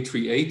of the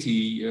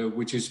A380,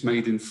 which is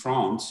made in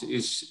France,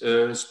 is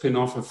a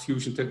spin-off of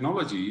fusion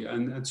technology.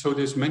 And so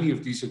there's many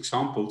of these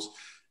examples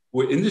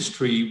where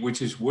industry,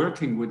 which is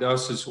working with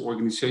us as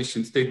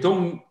organizations, they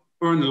don't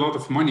earn a lot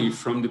of money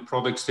from the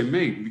products they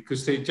make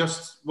because they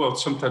just, well,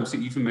 sometimes they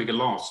even make a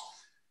loss.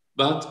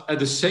 But at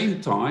the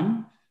same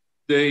time,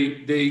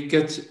 they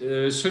get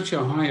such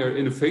a higher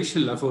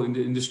innovation level in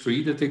the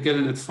industry that they get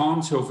an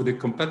advance over the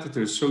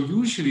competitors. So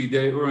usually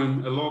they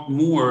earn a lot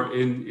more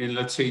in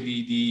let's say,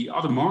 the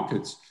other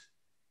markets.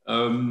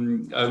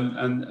 And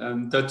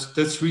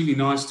that's really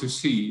nice to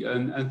see.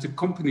 And the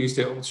companies,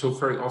 they also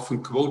very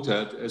often quote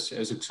that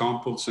as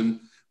examples. And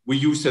we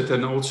use that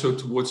then also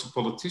towards a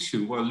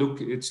politician. Well,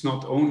 look, it's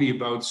not only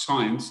about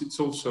science,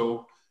 it's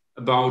also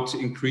about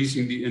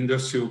increasing the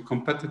industrial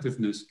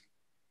competitiveness.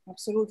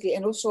 Absolutely.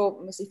 And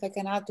also, if I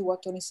can add to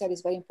what Tony said,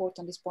 is very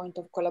important, this point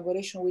of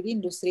collaboration with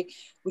industry,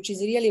 which is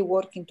really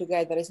working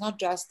together. It's not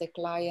just a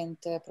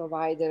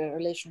client-provider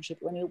relationship.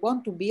 When you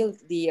want to build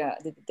the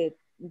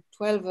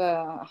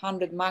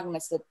 1,200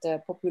 magnets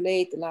that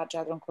populate the Large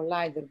Hadron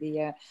Collider,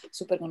 the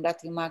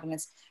superconducting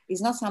magnets,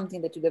 is not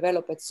something that you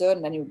develop at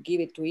CERN and you give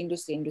it to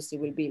industry, industry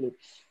will build it.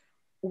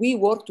 We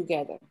work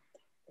together.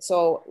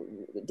 So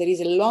there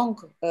is a long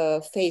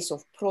phase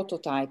of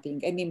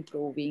prototyping and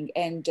improving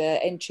and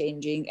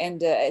changing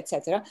and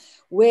etc.,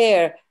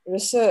 where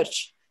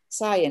research,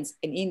 science,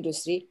 and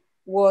industry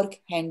work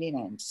hand in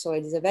hand. So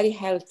it is a very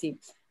healthy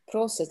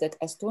process that,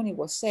 as Tony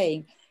was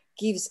saying,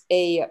 gives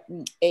has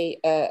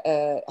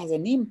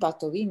an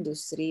impact of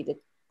industry that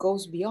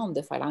goes beyond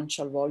the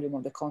financial volume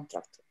of the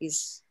contract.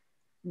 Is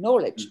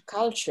knowledge,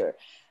 culture,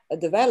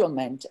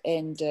 development,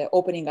 and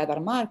opening other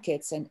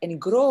markets and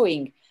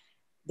growing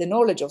the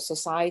knowledge of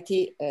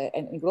society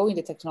and growing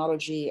the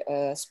technology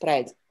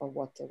spread of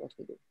what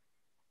we do.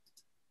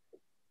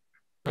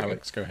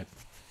 Alex, go ahead.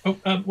 Oh,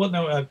 well,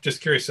 no, I'm just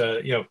curious,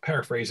 you know,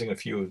 paraphrasing a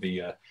few of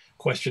the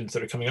questions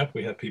that are coming up.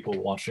 We have people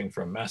watching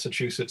from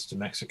Massachusetts to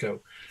Mexico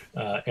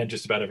and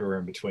just about everywhere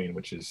in between,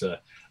 which is a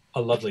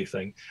lovely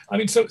thing. I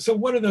mean, so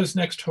what are those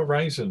next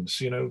horizons?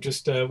 You know,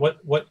 just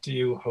what do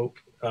you hope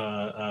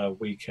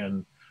we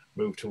can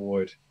move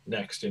toward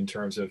next in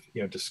terms of,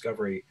 you know,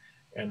 discovery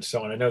and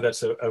so on? I know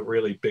that's a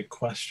really big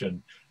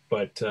question,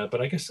 but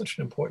I guess such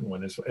an important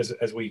one as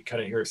we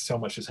kind of hear so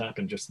much has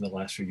happened just in the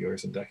last few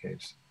years and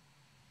decades.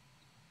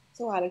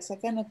 So Alex, I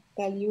cannot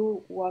tell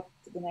you what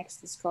the next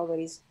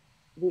discoveries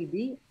will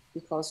be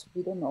because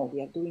we don't know,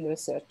 we are doing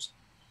research.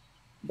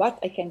 But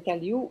I can tell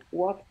you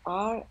what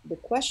are the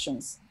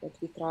questions that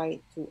we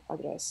try to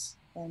address.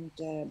 And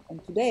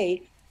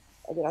today,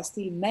 there are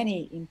still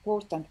many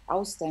important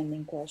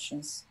outstanding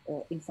questions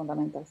in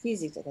fundamental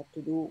physics that have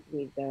to do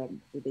with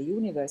the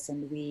universe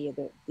and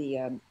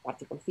the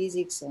particle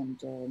physics and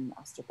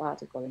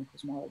astroparticle and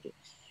cosmology.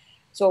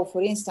 So,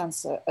 for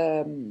instance,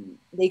 the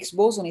Higgs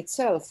boson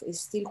itself is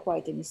still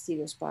quite a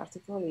mysterious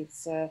particle.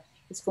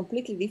 It's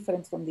completely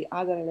different from the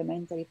other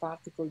elementary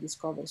particle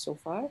discovered so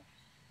far.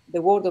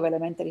 The world of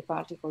elementary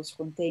particles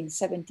contains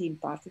 17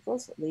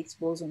 particles. The Higgs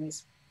boson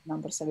is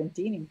number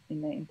 17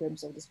 in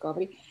terms of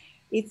discovery.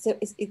 It's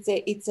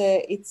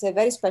a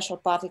very special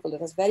particle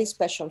that has very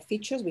special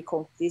features. We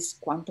call these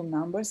quantum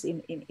numbers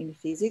in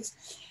physics,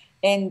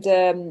 and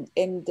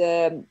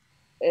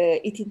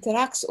it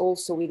interacts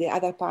also with the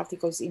other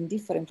particles in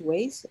different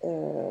ways,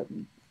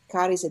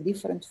 carries a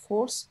different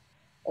force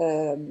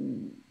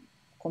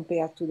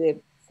compared to the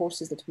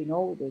forces that we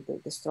know,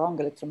 the strong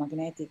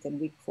electromagnetic and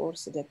weak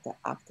force that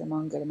act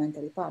among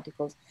elementary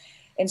particles.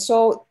 And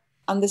so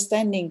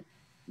understanding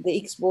the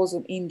Higgs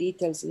boson in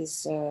details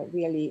is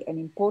really an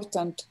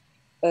important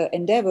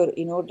endeavor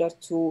in order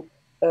to,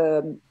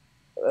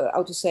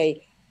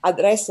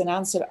 address and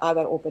answer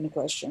other open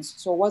questions.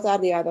 So what are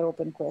the other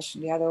open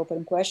questions? The other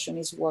open question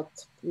is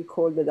what we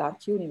call the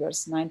dark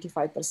universe.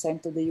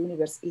 95% of the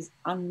universe is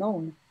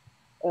unknown,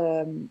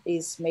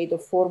 is made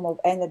of form of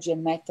energy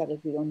and matter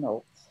that we don't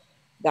know.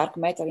 Dark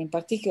matter in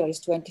particular is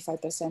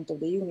 25% of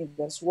the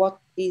universe. What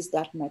is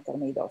dark matter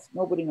made of?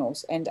 Nobody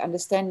knows. And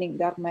understanding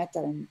dark matter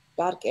and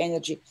dark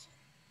energy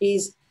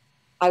is,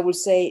 I would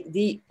say,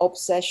 the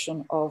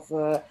obsession of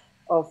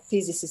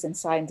physicists and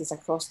scientists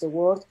across the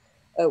world,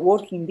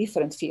 working in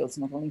different fields,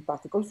 not only in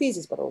particle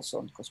physics, but also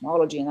in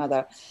cosmology and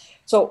other.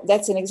 So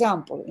that's an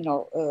example. You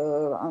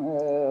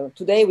know,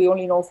 today we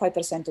only know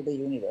 5% of the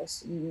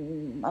universe.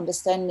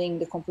 Understanding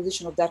the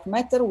composition of dark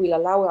matter will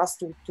allow us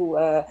to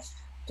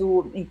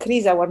to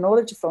increase our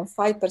knowledge from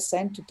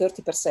 5% to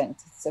 30%.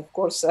 It's of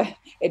course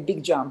a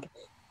big jump.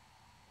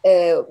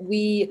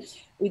 We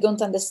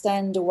don't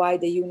understand why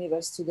the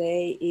universe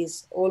today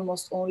is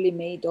almost only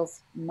made of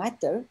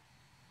matter.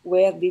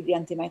 Where did the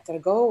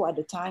antimatter go at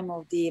the time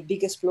of the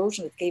big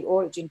explosion that gave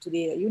origin to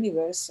the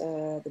universe,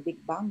 the Big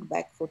Bang,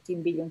 back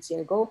 14 billion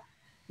years ago?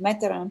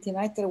 Matter and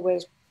antimatter were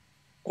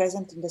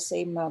present in the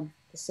same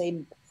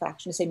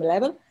fraction, the same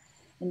level.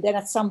 And then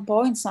at some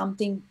point,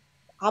 something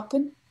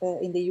happened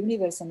in the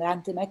universe and the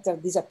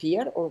antimatter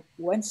disappeared or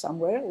went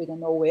somewhere. We don't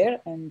know where,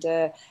 and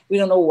we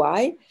don't know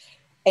why.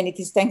 And it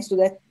is thanks to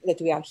that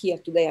we are here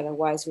today.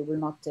 Otherwise, we will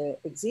not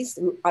exist.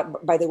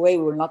 By the way,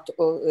 we will not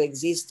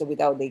exist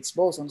without the Higgs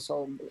boson.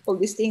 So all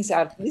these things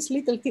these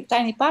little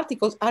tiny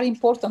particles are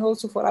important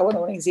also for our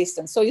own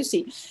existence. So you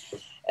see,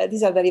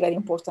 these are very, very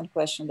important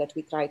questions that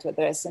we try to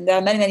address. And there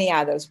are many, many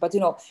others. But,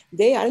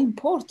 they are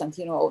important.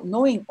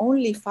 Knowing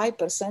only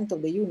 5%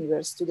 of the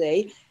universe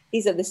today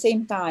is at the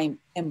same time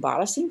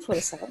embarrassing for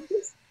a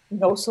scientist.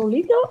 Know so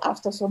little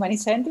after so many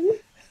centuries.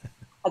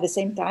 At the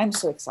same time,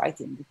 so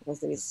exciting because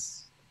there is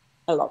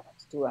a lot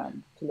to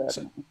learn.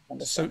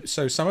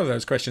 So some of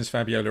those questions,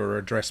 Fabiola, are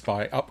addressed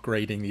by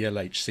upgrading the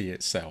LHC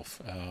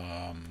itself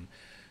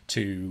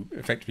to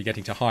effectively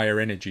getting to higher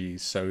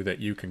energies so that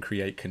you can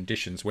create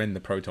conditions when the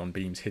proton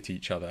beams hit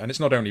each other. And it's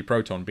not only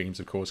proton beams,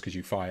 of course, because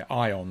you fire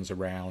ions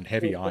around,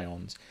 heavy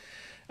ions.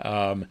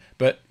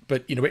 But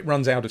it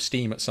runs out of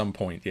steam at some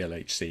point, the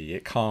LHC.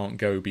 It can't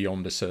go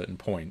beyond a certain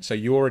point. So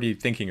you're already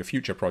thinking of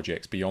future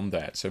projects beyond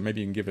that. So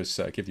maybe you can give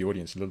the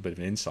audience a little bit of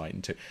an insight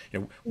into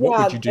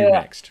what would you do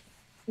next?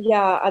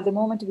 Yeah, at the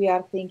moment we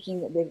are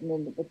thinking,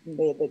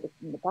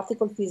 the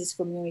particle physics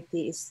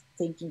community is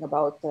thinking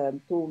about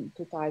two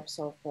types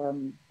of,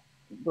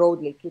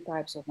 broadly, two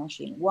types of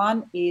machine.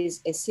 One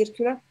is a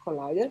circular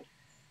collider,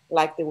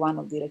 like the one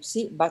of the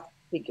LHC, but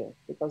bigger.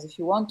 Because if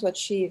you want to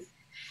achieve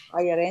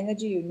higher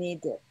energy, you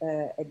need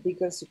a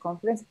bigger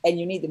circumference, and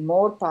you need a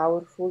more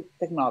powerful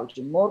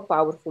technology, more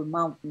powerful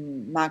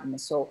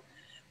magnets. So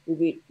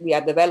we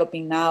are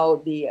developing now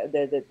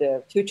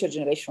the future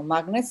generation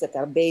magnets that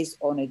are based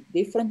on a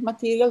different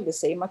material, the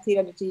same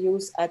material that you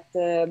use at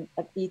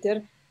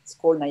ITER. It's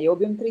called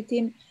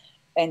niobium-13,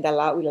 and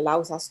will allow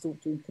us to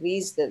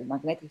increase the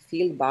magnetic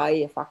field by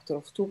a factor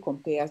of 2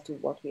 compared to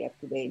what we have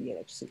today in the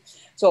LHC.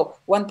 So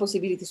one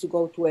possibility is to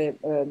go to a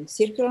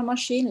circular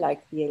machine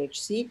like the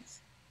LHC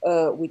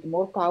with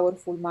more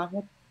powerful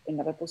magnet.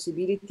 Another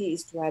possibility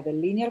is to have a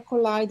linear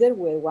collider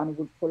where one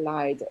would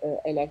collide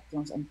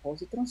electrons and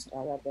positrons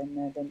rather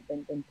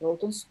than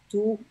protons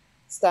to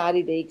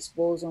study the Higgs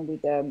boson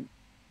with the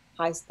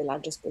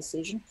largest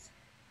precision.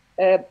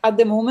 At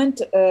the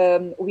moment,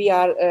 we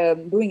are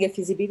doing a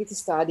feasibility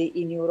study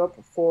in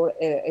Europe for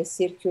a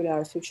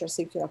future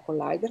circular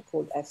collider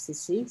called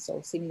FCC,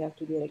 so similar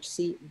to the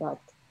LHC, but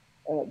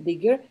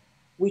bigger,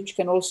 which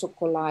can also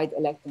collide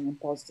electron and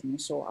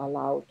positron, so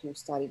allow to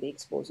study the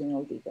Higgs boson in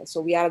all detail.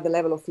 So we are at the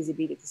level of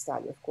feasibility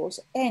study, of course.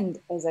 And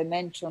as I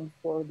mentioned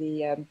for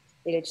the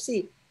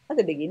LHC, at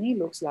the beginning, it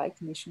looks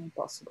like mission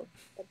impossible,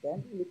 but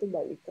then little by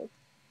little.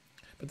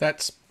 But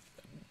that's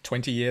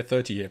 20-year,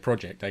 30-year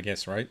project, I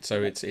guess, right?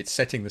 So it's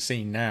setting the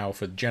scene now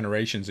for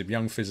generations of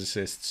young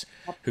physicists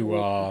who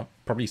are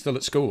probably still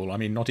at school. I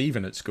mean, not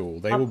even at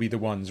school. They will be the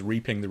ones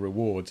reaping the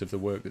rewards of the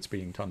work that's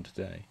being done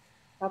today.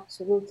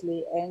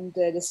 Absolutely, and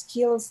the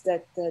skills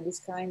that this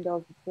kind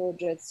of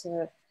projects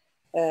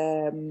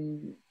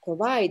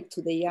provide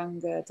to the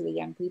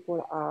young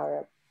people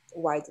are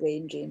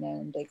wide-ranging,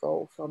 and they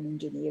go from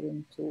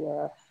engineering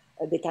to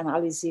data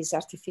analysis,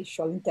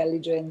 artificial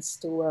intelligence,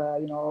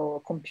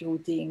 to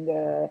computing,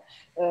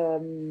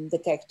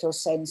 detector,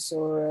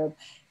 sensor,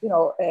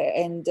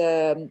 and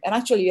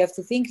actually you have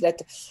to think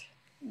that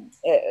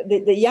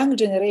the young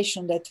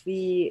generation that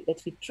we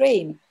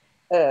train.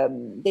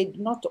 They do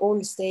not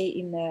all stay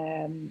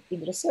in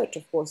research,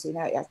 of course,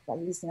 at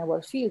least in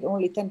our field.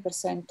 Only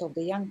 10% of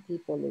the young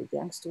people, the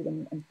young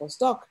student and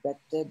postdoc that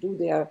do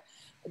their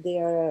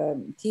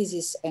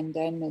thesis and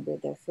then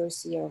their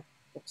first year of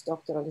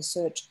postdoctoral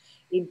research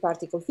in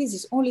particle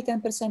physics, only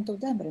 10% of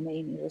them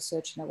remain in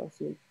research in our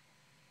field.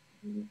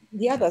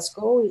 The others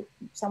go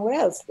somewhere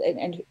else,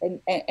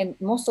 and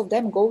most of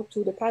them go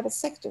to the private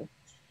sector.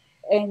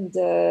 And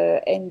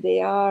they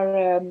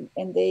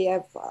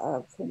have,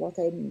 from what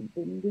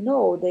we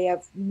know, they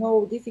have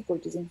no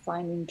difficulties in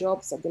finding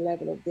jobs at the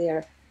level of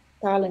their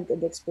talent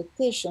and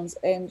expectations.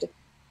 And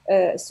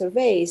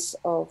surveys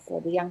of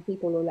the young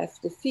people who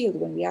left the field,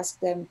 when we ask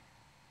them,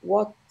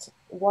 what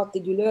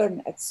did you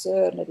learn at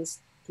CERN that is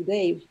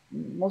today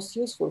most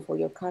useful for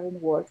your current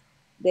work?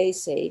 They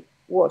say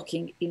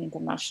working in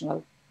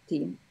international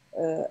team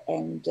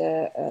and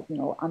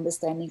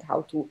understanding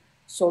how to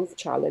solve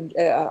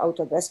how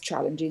to address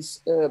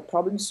challenges,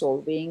 problem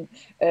solving,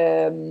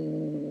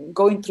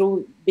 going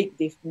through big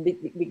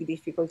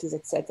difficulties,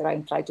 etc.,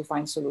 and try to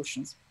find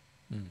solutions.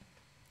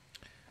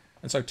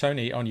 And so,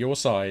 Tony, on your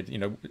side,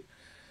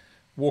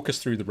 walk us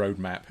through the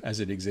roadmap as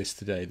it exists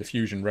today, the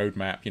fusion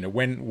roadmap. You know,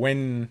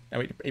 when I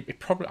mean, it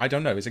probably, I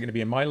don't know, is it going to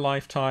be in my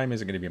lifetime?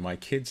 Is it going to be in my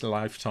kids'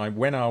 lifetime?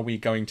 When am I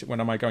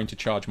going to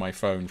charge my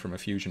phone from a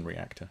fusion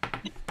reactor?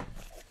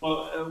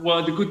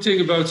 Well, the good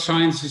thing about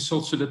science is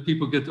also that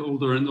people get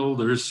older and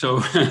older, so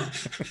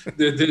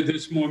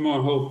there's more and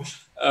more hope.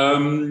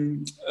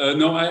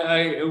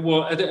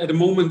 Well, at the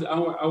moment,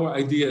 our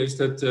idea is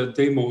that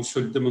demo,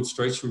 so the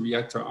demonstration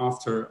reactor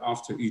after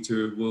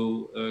ITER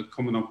will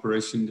come in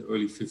operation in the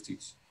early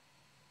 50s.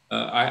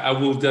 I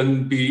will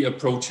then be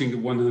approaching the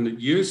 100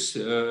 years,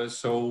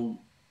 so,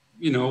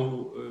 you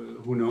know,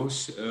 who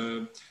knows.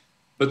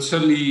 But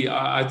certainly,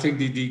 I think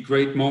the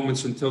great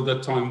moments until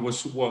that time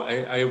was, well,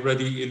 I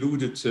already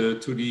alluded to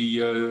the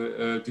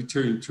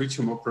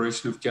deuterium-tritium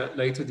operation of JET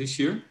later this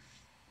year.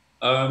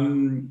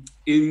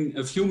 In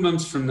a few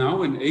months from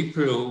now, in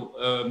April,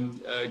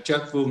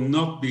 JET will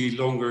not be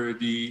longer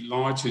the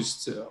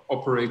largest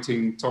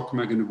operating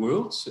tokamak in the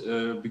world,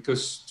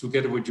 because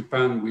together with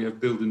Japan, we have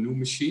built a new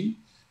machine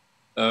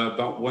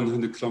about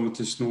 100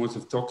 kilometers north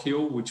of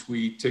Tokyo, which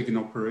we take in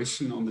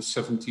operation on the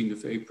 17th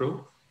of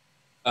April.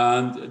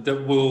 And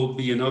that will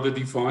be another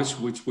device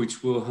which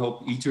will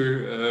help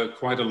ITER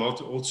quite a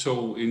lot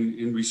also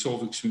in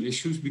resolving some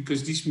issues,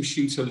 because these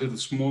machines are a little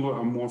smaller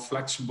and more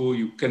flexible.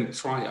 You can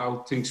try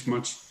out things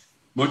much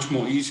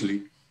more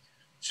easily.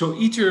 So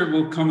ITER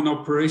will come in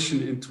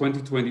operation in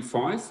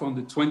 2025 on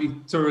the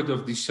 23rd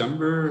of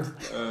December,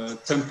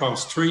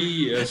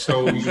 3:10.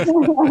 So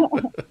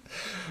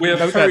we have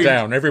note that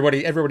down.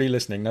 Everybody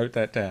listening, note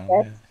that down.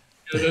 Yes.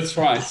 Yeah, that's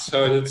right.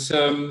 So it's.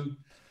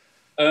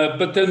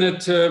 But then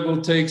it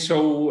will take,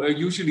 so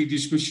usually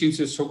these machines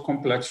are so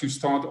complex, you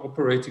start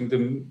operating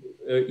them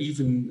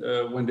even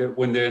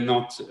when they're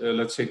not,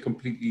 let's say,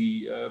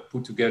 completely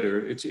put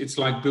together. It's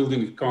like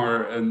building a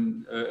car,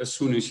 and as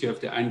soon as you have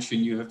the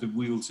engine, you have the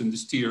wheels and the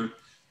steer,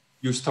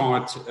 you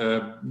start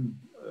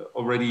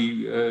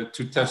already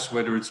to test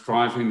whether it's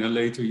driving, and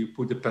later you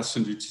put the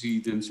passenger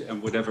seat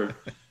and whatever.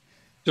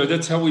 So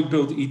that's how we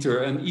build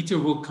ITER, and ITER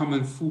will come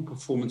in full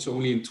performance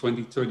only in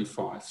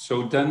 2035.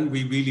 So then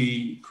we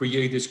really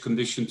create these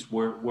conditions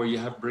where you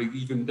have break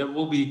even. That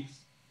will be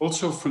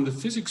also from the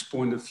physics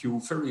point of view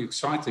very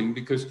exciting,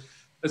 because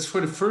that's for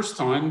the first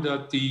time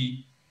that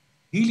the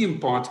helium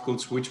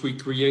particles which we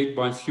create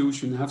by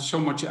fusion have so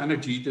much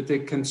energy that they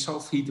can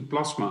self-heat the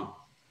plasma.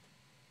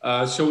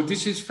 So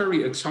this is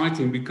very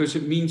exciting, because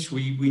it means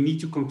we need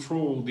to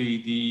control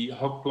the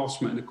hot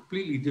plasma in a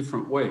completely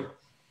different way.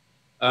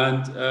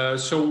 And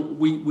so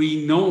we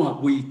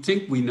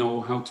think we know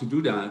how to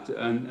do that,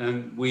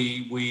 and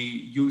we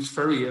use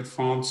very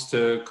advanced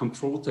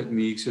control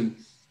techniques. And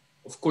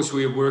of course,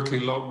 we are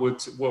working a lot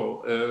with,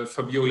 well,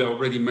 Fabiola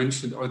already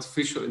mentioned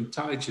artificial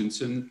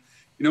intelligence, and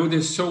you know,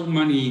 there's so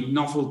many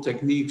novel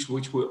techniques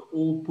which we're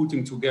all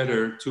putting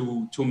together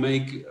to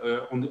make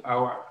on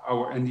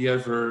our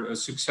endeavor a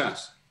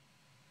success,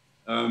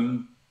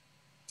 and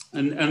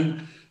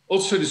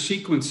also the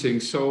sequencing.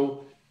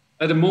 So.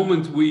 At the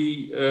moment,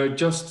 we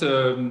just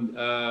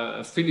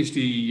finished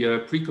the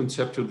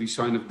pre-conceptual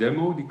design of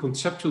demo. The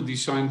conceptual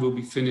design will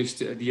be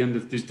finished at the end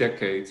of this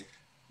decade,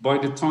 by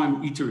the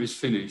time ITER is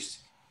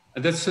finished.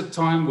 And that's the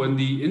time when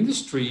the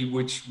industry,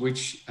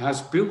 which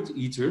has built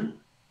ITER,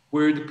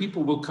 where the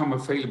people will come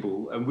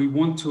available. And we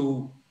want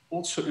to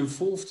also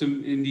involve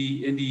them in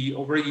the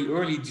already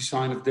early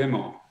design of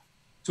demo,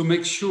 to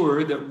make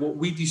sure that what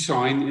we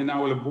design in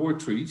our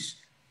laboratories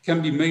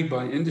can be made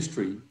by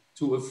industry,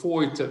 to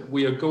avoid that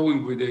we are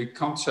going with a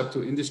concept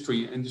to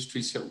industry.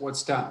 Industry said,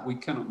 what's that? We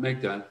cannot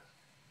make that.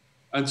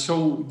 And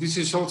so this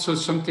is also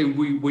something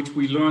which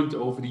we learned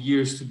over the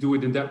years, to do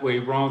it in that way,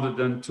 rather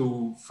than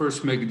to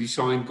first make a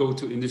design, go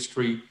to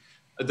industry,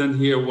 and then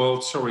hear,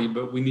 well, sorry,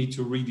 but we need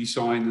to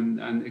redesign,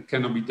 and it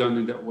cannot be done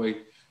in that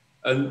way.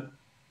 And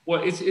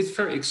well, it's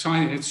very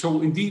exciting. And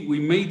so indeed, we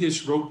made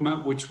this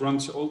roadmap, which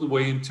runs all the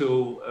way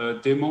until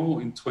demo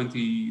in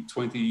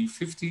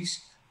 2050s.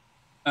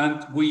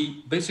 And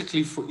we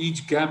basically, for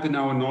each gap in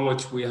our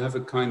knowledge, we have a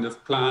kind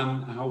of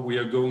plan how we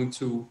are going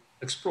to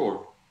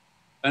explore.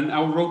 And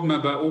our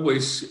roadmap, I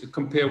always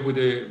compare with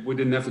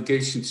a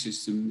navigation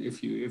system.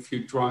 If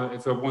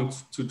I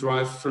want to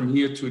drive from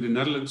here to the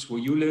Netherlands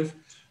where you live,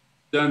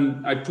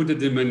 then I put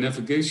it in my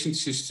navigation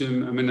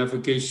system, and my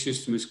navigation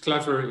system is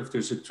clever. If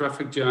there's a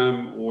traffic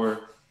jam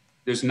or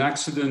there's an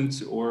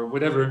accident or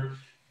whatever,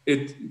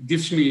 it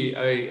gives me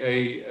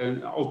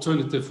an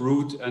alternative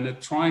route, and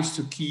it tries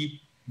to keep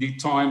the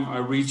time I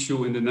reach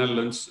you in the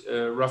Netherlands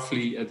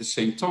roughly at the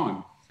same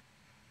time.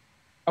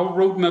 Our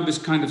roadmap is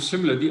kind of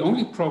similar. The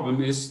only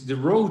problem is the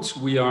roads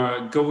we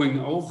are going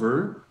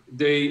over,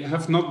 they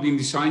have not been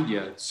designed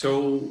yet.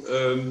 So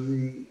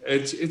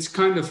it's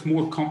kind of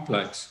more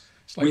complex.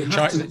 It's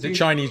like the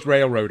Chinese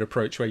railroad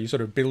approach, where you're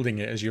sort of building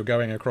it as you're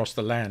going across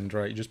the land,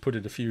 right? You just put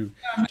it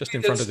just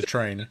in front of the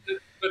train.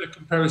 Better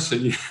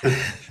comparison, yeah.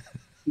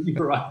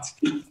 You're right.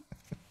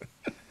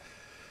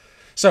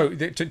 So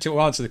to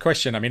answer the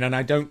question, I mean, and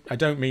I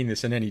don't mean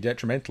this in any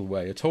detrimental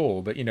way at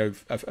all, but you know,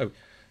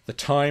 the the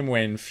time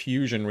when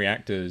fusion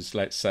reactors,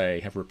 let's say,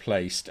 have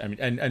replaced, I mean,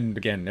 and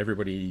again,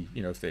 everybody,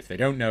 you know, if they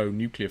don't know,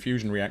 nuclear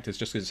fusion reactors,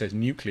 just because it says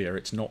nuclear,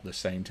 it's not the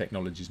same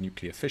technology as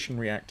nuclear fission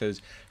reactors,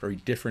 very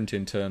different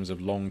in terms of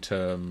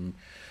long-term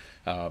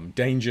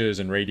dangers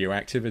and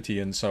radioactivity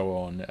and so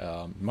on,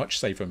 much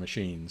safer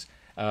machines.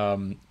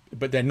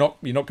 But you're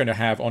not going to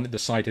have on the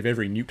site of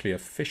every nuclear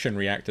fission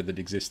reactor that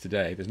exists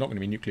today, there's not going to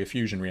be a nuclear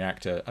fusion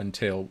reactor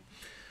until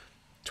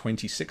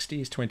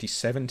 2060s,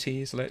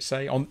 2070s, let's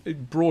say, on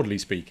broadly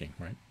speaking,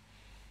 right?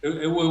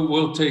 It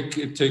will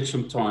take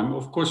some time.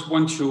 Of course,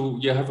 once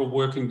you have a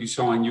working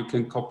design, you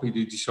can copy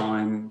the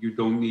design. You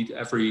don't need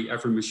every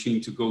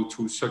machine to go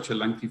through such a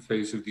lengthy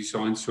phase of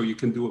design, so you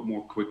can do it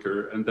more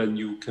quicker, and then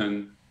you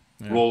can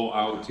roll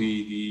out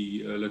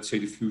the let's say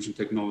the fusion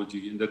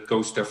technology, and that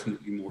goes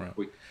definitely more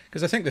quick.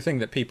 Because I think the thing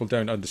that people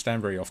don't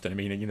understand very often, I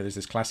mean, you know, there's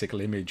this classical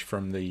image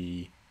from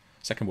the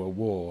Second World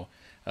War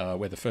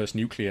where the first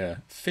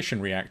nuclear fission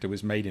reactor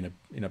was made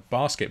in a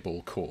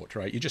basketball court,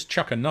 right? You just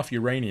chuck enough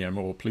uranium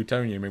or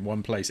plutonium in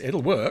one place,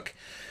 it'll work.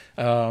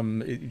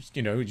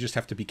 You know, you just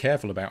have to be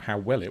careful about how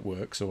well it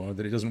works, or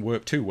that it doesn't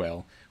work too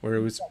well.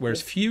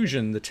 Whereas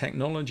fusion, the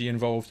technology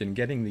involved in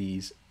getting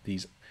these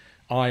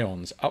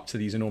ions up to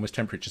these enormous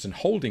temperatures and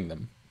holding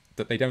them,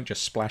 that they don't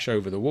just splash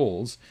over the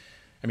walls.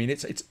 I mean,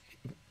 it's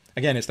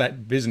again, it's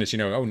that business, you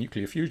know, oh,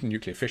 nuclear fusion,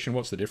 nuclear fission,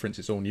 what's the difference?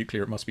 It's all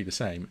nuclear, it must be the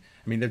same.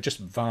 I mean, they're just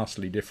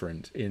vastly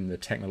different in the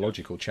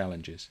technological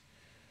challenges.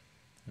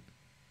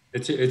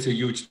 It's a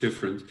huge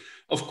difference.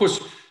 Of course,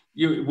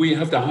 we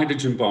have the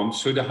hydrogen bomb.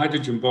 So the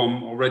hydrogen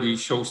bomb already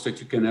shows that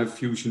you can have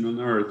fusion on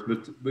Earth,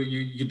 but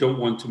you don't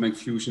want to make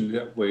fusion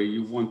that way.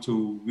 You want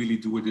to really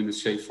do it in a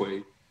safe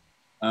way.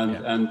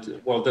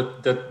 And well,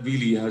 that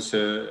really has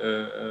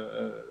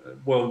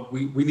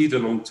we need a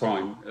long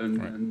time,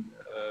 and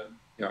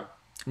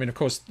I mean, of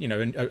course, you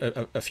know,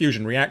 a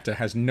fusion reactor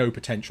has no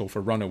potential for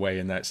runaway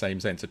in that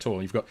same sense at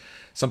all. You've got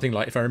something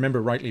like, if I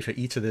remember rightly, for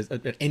ITER,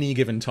 at any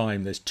given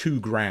time, there's 2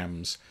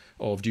 grams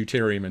of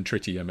deuterium and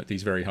tritium at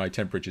these very high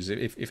temperatures.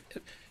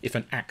 If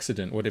an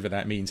accident, whatever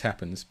that means,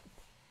 happens,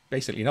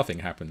 basically nothing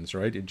happens,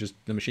 right?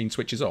 The machine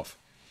switches off.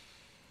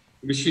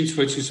 The machine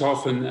switches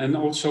off, and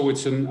also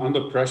it's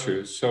under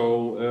pressure.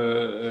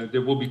 So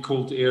there will be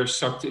cold air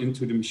sucked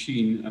into the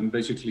machine, and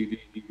basically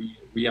the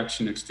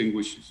reaction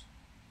extinguishes.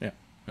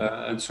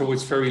 And so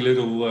it's very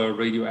little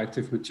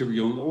radioactive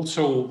material. And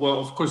also, well,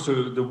 of course,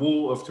 the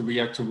wall of the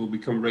reactor will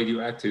become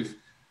radioactive.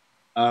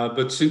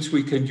 But since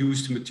we can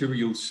use the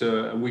materials,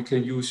 and we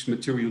can use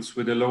materials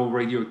with a low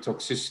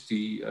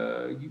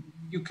radiotoxicity,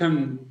 you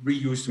can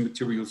reuse the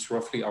materials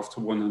roughly after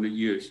 100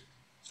 years.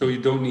 So you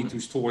don't need to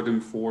store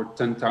them for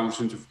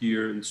 10,000 of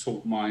years in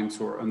salt mines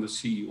or under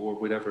sea or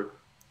whatever.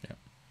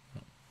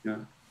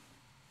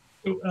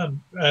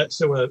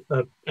 So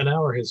an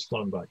hour has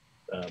flown by,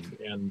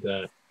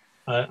 and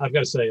I've got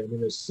to say, I mean,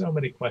 there's so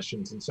many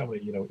questions and so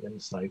many, you know,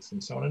 insights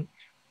and so on. And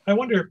I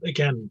wonder,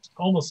 again,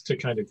 almost to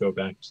kind of go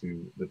back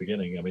to the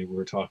beginning, I mean, we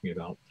were talking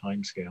about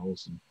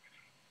timescales and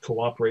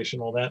cooperation,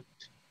 all that.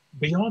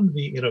 Beyond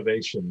the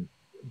innovation,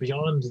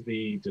 beyond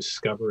the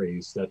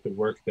discoveries that the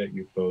work that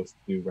you both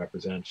do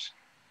represents,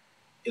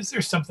 is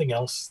there something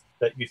else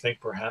that you think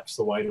perhaps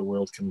the wider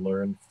world can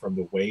learn from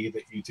the way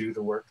that you do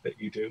the work that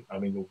you do? I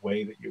mean, the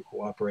way that you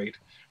cooperate,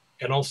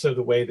 and also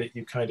the way that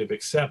you kind of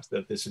accept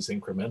that this is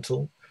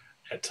incremental.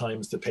 At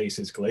times the pace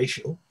is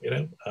glacial, you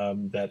know,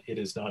 that it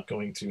is not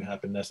going to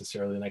happen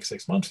necessarily the next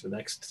 6 months, the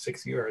next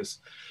 6 years.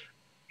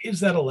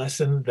 Is that a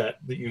lesson that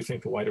you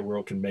think the wider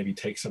world can maybe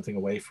take something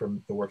away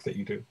from the work that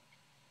you do?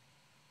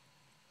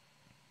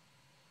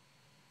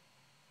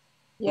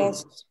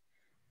 Yes.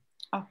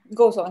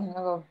 Go on.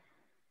 Go.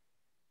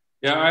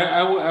 Yeah,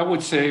 I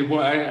would say,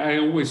 well, I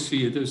always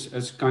see it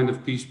as kind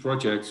of peace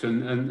projects.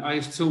 And I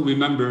still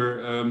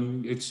remember,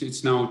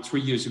 it's now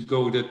 3 years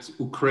ago that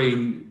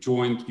Ukraine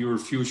joined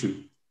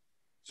EUROfusion.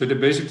 So they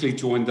basically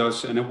joined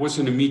us, and I was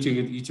in a meeting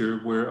at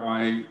ITER where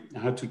I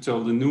had to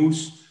tell the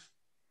news.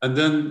 And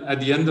then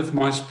at the end of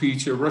my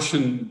speech, a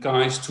Russian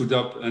guy stood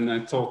up, and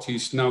I thought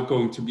he's now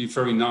going to be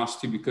very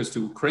nasty because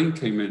the Ukraine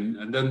came in.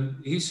 And then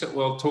he said,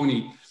 well,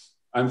 Tony,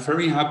 I'm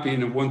very happy,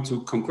 and I want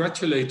to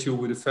congratulate you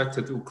with the fact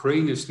that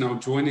Ukraine is now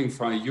joining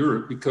via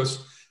Europe, because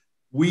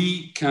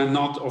we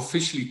cannot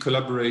officially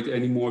collaborate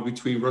anymore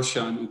between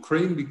Russia and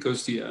Ukraine because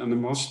the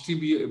animosity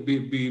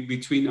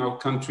between our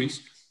countries.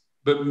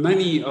 But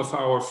many of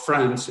our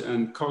friends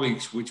and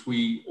colleagues, which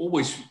we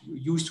always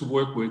used to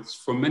work with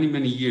for many,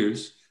 many years,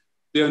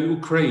 they're in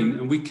Ukraine,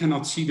 and we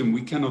cannot see them,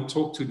 we cannot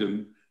talk to them.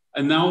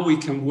 And now we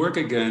can work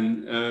again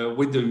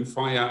with them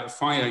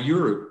via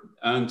Europe.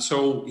 And so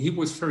he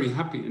was very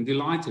happy and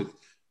delighted.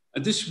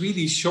 And this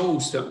really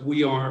shows that we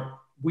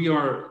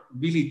are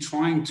really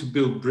trying to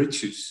build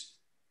bridges.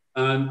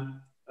 And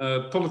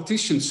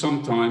politicians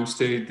sometimes,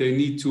 they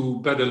need to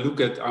better look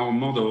at our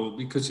model,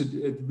 because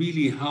it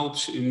really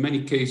helps in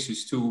many cases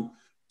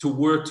to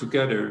work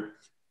together.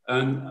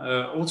 And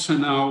also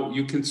now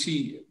you can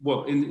see,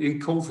 well, in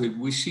COVID,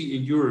 we see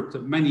in Europe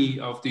that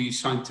many of the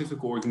scientific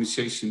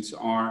organizations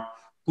are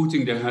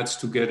putting their heads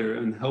together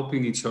and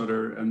helping each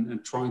other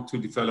and trying to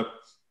develop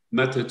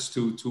methods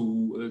to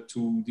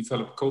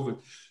develop COVID.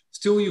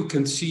 Still, you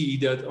can see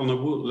that on a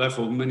world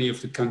level, many of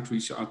the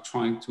countries are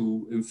trying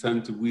to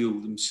invent the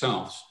wheel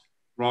themselves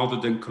rather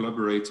than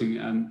collaborating.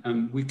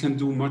 And we can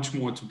do much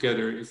more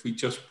together if we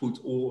just put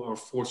all our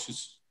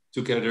forces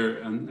together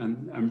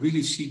and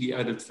really see the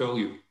added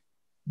value.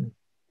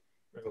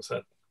 Well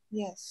said.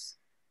 Yes.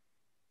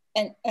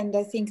 And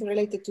I think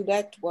related to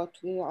that, what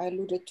I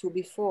alluded to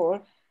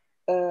before,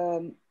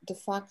 the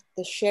fact,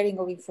 the sharing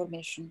of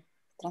information,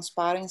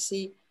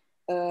 transparency,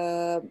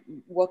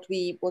 what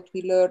we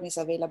learn is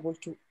available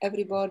to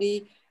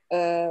everybody.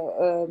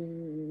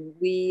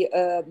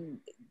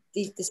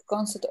 This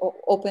concept of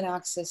open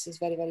access is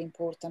very, very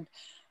important,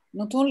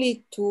 not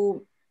only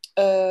to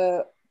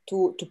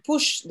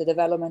push the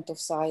development of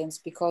science,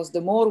 because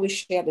the more we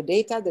share the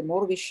data, the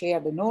more we share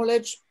the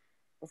knowledge,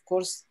 of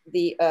course,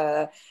 the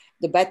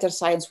better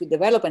science will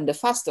develop and the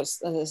faster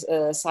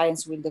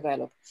science will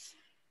develop.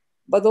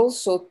 But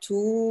also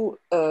to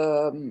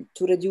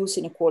reduce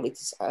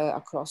inequalities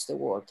across the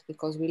world,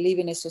 because we live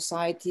in a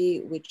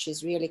society which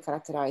is really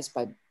characterized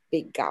by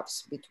big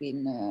gaps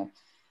between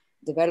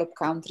developed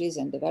countries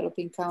and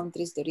developing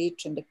countries, the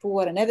rich and the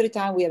poor. And every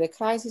time we have a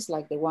crisis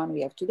like the one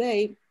we have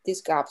today,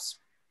 these gaps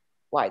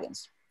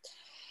widens.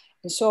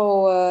 And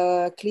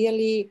so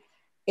clearly,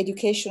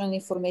 education and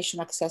information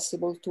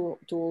accessible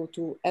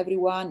to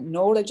everyone,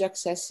 knowledge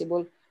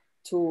accessible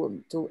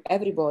to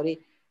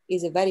everybody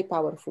is a very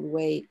powerful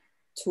way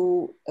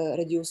to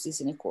reduce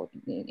these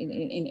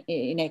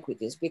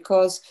inequities,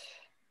 because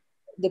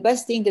the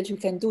best thing that you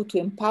can do to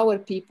empower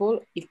people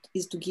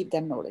is to give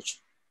them knowledge.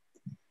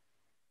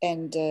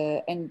 And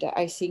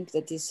I think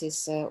that this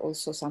is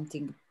also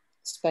something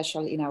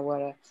special in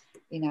our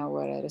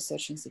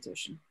research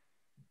institution.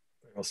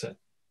 Well said.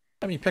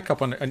 Let me pick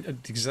up on, and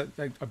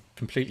I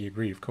completely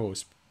agree, of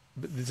course.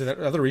 But there's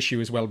another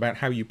issue as well about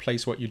how you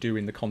place what you do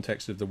in the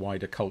context of the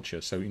wider culture.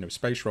 So, you know,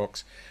 Space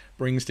Rocks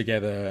brings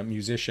together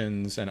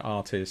musicians and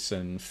artists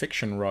and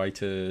fiction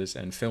writers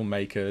and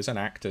filmmakers and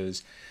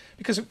actors.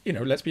 Because, you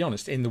know, let's be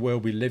honest, in the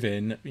world we live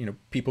in, you know,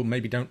 people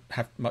maybe don't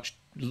have much,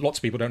 lots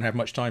of people don't have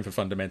much time for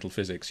fundamental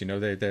physics. You know,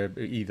 they're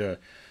either,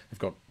 they've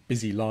got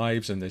busy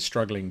lives and they're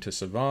struggling to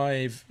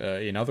survive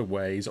in other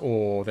ways,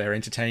 or they're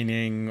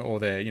entertaining,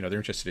 or they're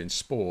interested in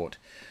sport.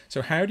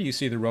 So how do you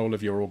see the role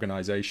of your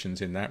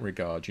organizations in that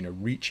regard, you know,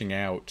 reaching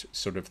out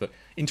sort of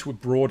into a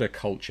broader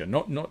culture,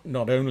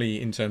 not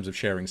only in terms of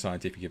sharing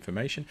scientific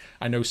information?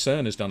 I know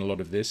CERN has done a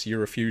lot of this.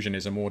 EUROfusion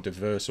is a more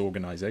diverse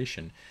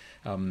organization.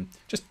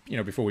 Just, you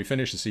know, before we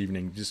finish this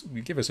evening, just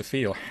give us a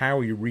feel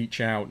how you reach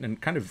out and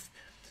kind of,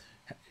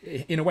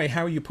 in a way,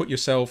 how you put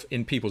yourself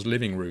in people's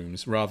living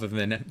rooms rather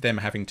than them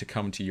having to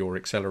come to your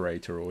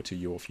accelerator or to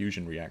your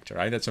fusion reactor.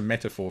 Right? That's a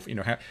metaphor for, you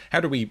know, how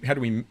do we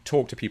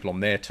talk to people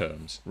on their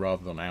terms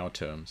rather than our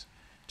terms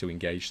to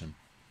engage them?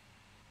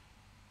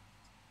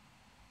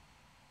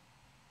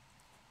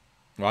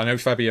 Well, I know,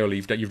 Fabiola,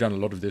 you've done a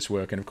lot of this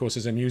work, and of course,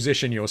 as a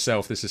musician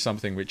yourself, this is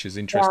something which is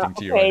interesting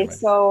to you. Okay,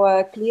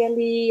 so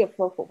clearly,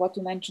 for what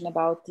you mentioned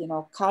about, you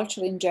know,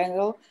 culture in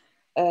general,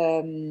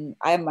 I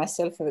am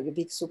myself a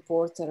big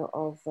supporter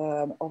of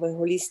a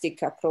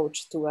holistic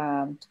approach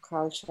to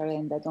culture,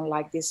 and I don't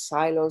like these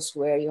silos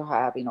where you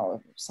have, you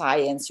know,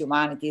 science,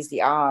 humanities,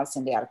 the arts,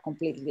 and they are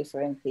completely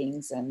different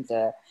things. And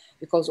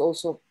because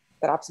also,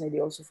 perhaps maybe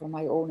also from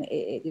my own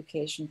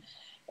education.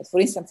 For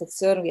instance, at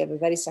CERN, we have a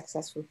very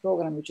successful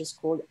program which is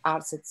called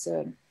Arts at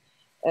CERN,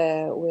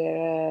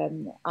 where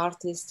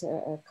artists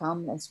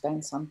come and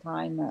spend some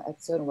time at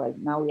CERN. Well,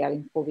 now we are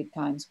in COVID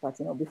times, but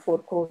you know, before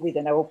COVID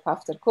and I hope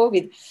after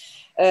COVID,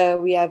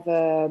 we have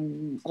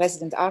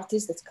resident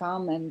artists that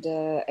come and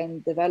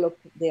develop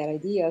their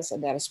ideas,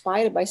 and they are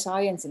inspired by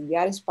science, and we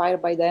are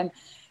inspired by them,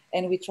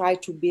 and we try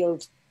to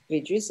build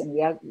bridges, and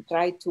we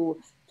try to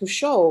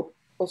show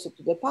also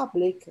to the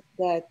public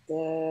that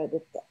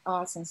that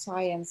arts and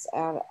science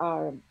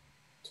are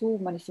two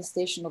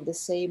manifestations of the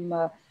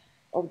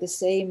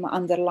same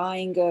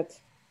underlying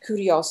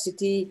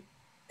curiosity,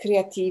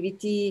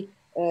 creativity,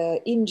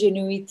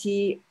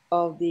 ingenuity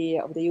of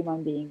the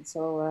human being.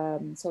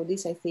 So so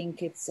this, I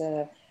think, it's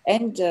and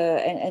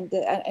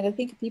I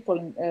think people,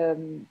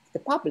 the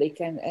public,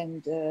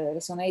 and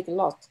resonate a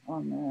lot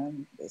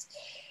on this.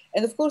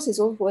 And of course, it's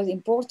always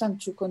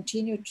important to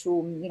continue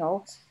to, you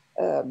know,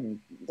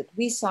 that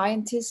we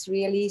scientists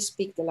really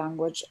speak the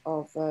language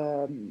of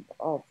the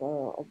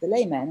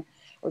layman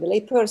or the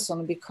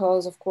layperson,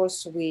 because of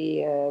course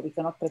we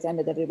cannot pretend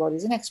that everybody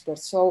is an expert.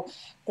 So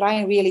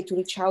trying really to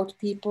reach out to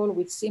people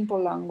with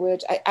simple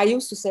language. I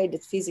used to say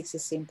that physics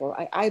is simple.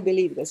 I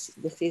believe that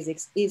the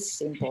physics is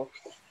simple.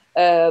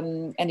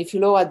 And if you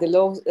look at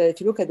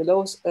the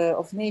laws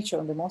of nature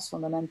on the most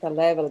fundamental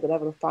level, the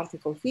level of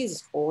particle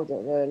physics or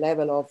the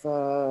level of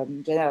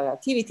general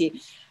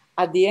relativity,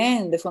 at the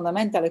end, the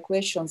fundamental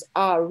equations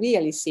are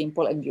really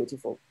simple and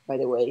beautiful, by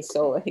the way.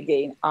 So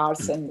again,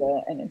 arts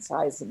and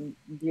science, and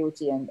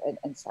beauty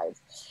and science.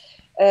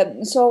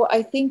 So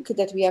I think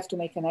that we have to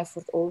make an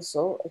effort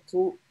also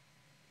to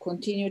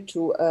continue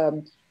to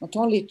not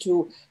only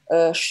to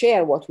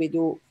share what we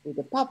do with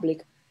the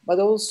public, but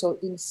also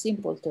in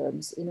simple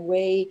terms, in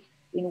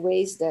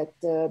ways that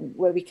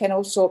where we can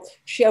also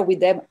share with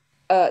them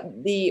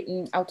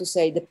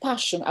the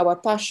passion, our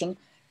passion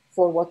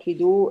for what we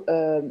do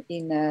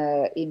in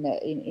a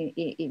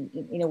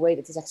way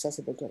that is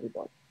accessible to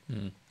everybody.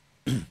 Mm.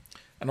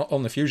 And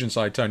on the fusion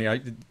side, Tony, I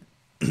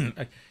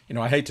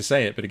hate to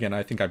say it, but again,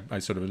 I think I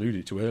sort of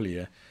alluded to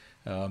earlier,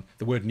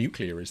 the word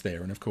nuclear is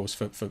there. And of course,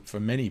 for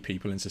many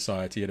people in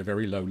society at a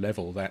very low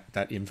level,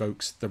 that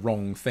invokes the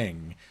wrong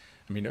thing.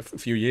 I mean, a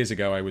few years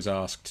ago, I was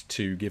asked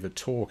to give a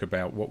talk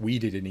about what we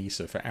did in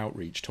ESA for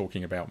outreach,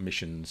 talking about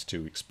missions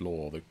to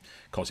explore the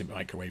cosmic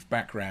microwave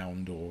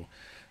background or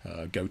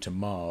go to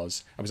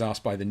Mars. I was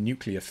asked by the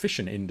nuclear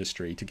fission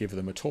industry to give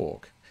them a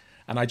talk.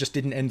 And I just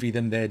didn't envy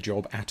them their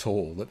job at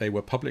all, that they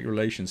were public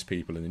relations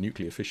people in the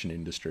nuclear fission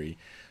industry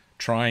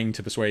trying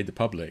to persuade the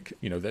public,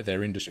 that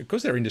their industry,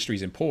 because their industry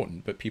is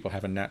important, but people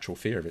have a natural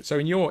fear of it. So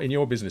in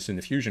your business, in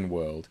the fusion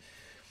world,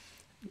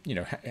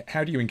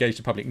 how do you engage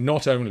the public,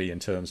 not only in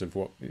terms of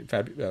what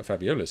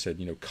Fabiola said,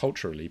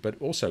 culturally,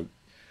 but also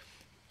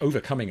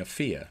overcoming a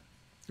fear?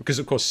 Because,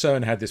 of course,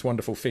 CERN had this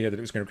wonderful fear that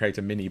it was going to create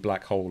a mini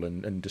black hole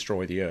and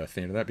destroy the Earth.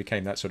 That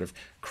became that sort of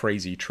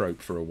crazy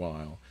trope for a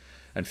while.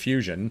 And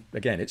fusion,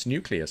 again, it's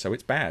nuclear, so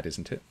it's bad,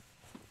 isn't it?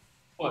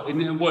 Well,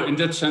 in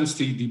that sense,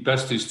 the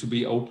best is to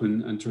be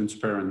open and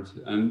transparent,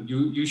 and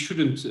you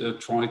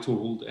shouldn't try to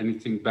hold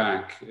anything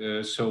back.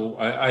 So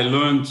I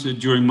learned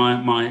during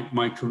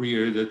my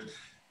career that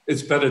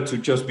it's better to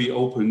just be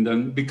open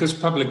than, because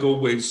public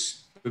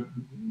always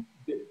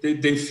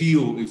they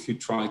feel if you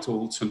try to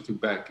hold something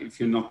back,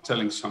 if you're not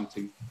telling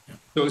something.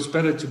 So it's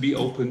better to be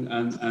open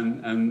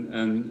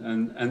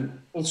and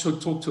also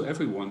talk to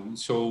everyone.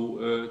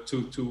 So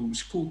to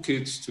school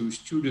kids, to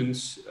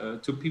students,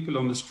 to people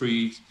on the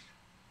street,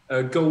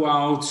 go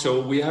out. So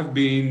we have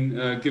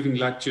been giving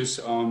lectures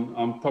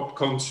on pop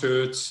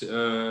concerts.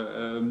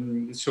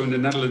 So in the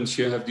Netherlands,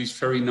 you have these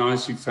very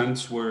nice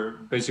events where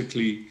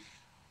basically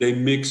they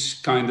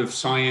mix kind of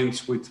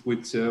science with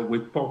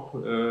pop.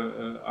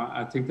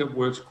 I think that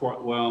works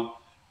quite well.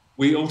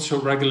 We also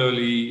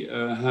regularly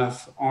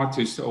have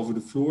artists over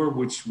the floor,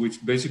 which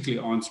basically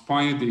are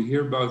inspired. They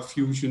hear about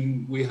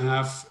fusion. We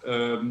have,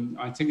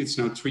 I think it's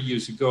now 3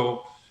 years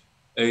ago,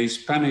 a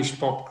Spanish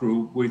pop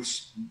group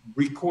which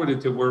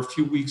recorded. There were a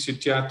few weeks at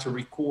JET to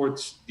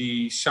record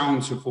the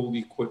sounds of all the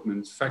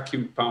equipment,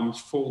 vacuum pumps,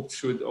 fold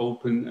should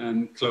open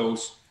and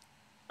close,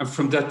 and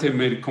from that they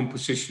made a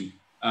composition.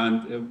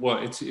 And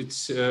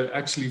it's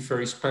actually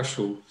very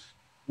special.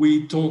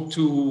 We talk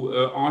to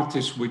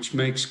artists which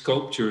make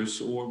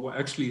sculptures, or we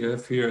actually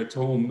have here at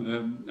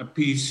home a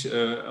piece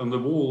on the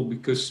wall,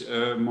 because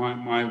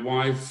my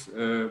wife,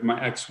 my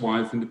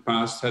ex-wife in the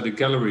past, had a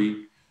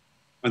gallery.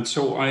 And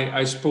so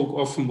I spoke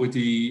often with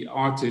the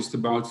artist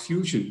about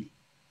fusion.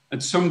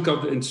 And some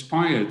got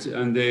inspired,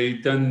 and they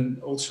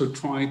then also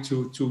tried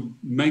to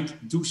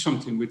do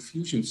something with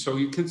fusion. So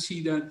you can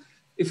see that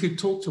if you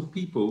talk to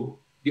people,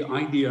 the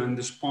idea and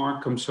the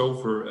spark comes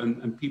over,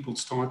 and people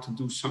start to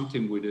do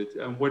something with it.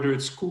 And whether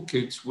it's school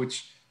kids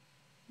which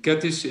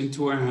get this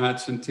into our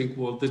heads and think,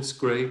 well, that's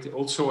great.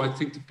 Also, I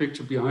think the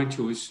picture behind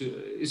you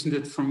isn't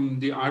it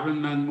from the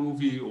Iron Man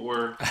movie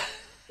or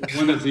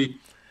one of the...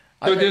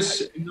 So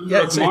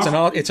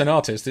it's an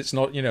artist. It's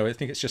not, I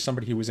think it's just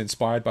somebody who was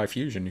inspired by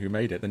fusion who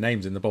made it. The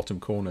name's in the bottom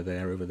corner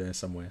there, over there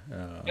somewhere.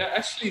 Yeah,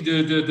 actually,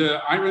 the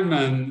Iron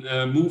Man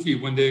movie,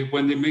 when they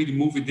made the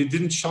movie, they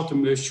didn't shoot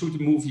the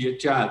movie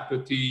at JET,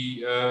 but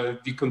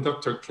the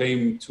conductor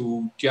came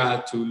to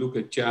JET to look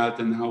at JET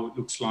and how it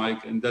looks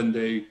like, and then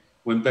they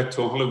went back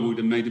to Hollywood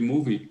and made a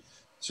movie.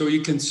 So you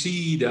can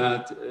see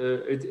that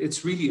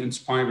it's really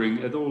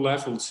inspiring at all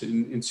levels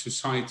in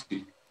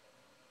society.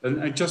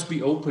 And just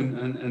be open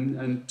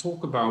and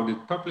talk about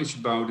it, publish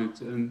about it,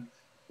 and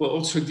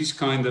also these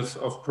kind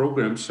of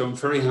programs. So I'm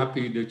very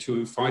happy that you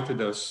invited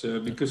us,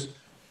 because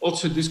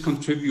also this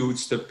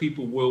contributes that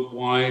people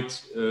worldwide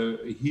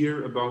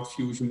hear about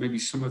fusion. Maybe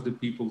some of the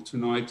people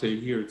tonight, they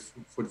hear it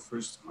for the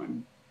first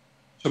time.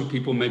 Some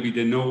people, maybe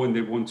they know and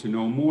they want to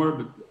know more,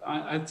 but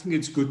I think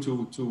it's good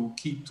to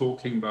keep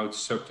talking about the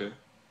subject.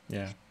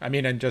 Yeah, I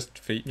mean, and just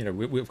for,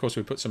 we of course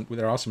we put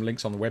there are some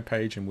links on the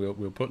webpage, and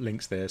we'll put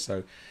links there.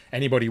 So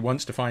anybody who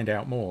wants to find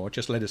out more,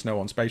 just let us know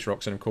on Space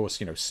Rocks. And of course,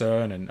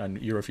 CERN and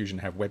EUROfusion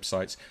have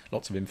websites,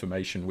 lots of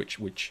information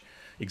which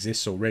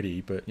exists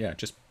already. But yeah,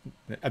 just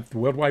the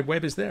World Wide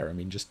Web is there. I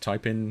mean, just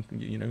type in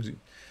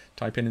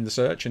in the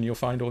search, and you'll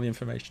find all the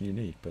information you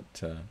need.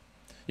 But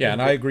yeah,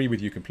 and I agree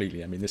with you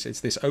completely. I mean,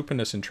 it's this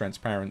openness and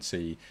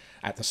transparency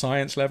at the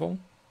science level.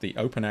 The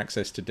open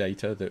access to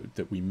data,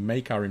 that we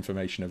make our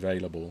information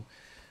available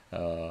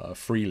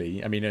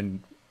freely. I mean,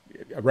 and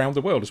around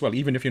the world as well,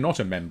 even if you're not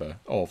a member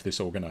of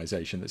this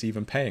organization that's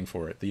even paying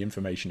for it, the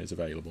information is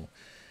available.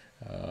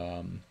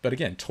 But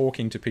again,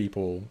 talking to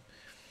people,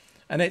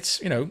 and it's,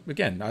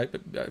 again,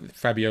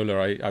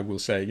 Fabiola, I will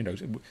say,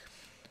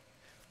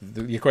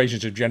 the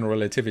equations of general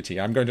relativity.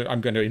 I'm going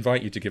to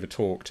invite you to give a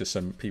talk to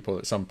some people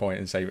at some point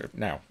and say,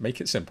 now make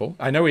it simple.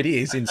 I know it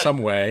is in some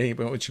way,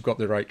 but once you've got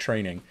the right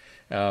training.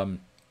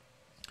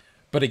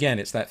 But again,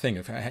 it's that thing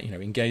of, you know,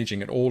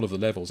 engaging at all of the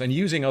levels and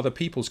using other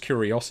people's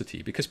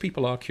curiosity, because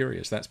people are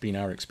curious. That's been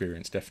our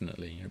experience,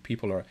 definitely. You know,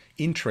 people are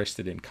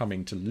interested in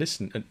coming to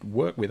listen and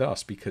work with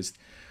us because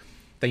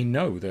they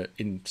know that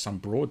in some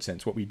broad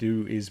sense what we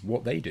do is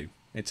what they do.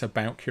 It's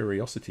about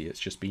curiosity. It's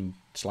just been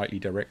slightly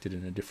directed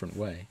in a different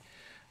way.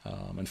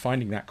 And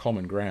finding that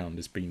common ground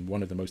has been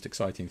one of the most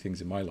exciting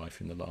things in my life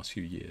in the last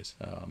few years,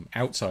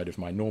 outside of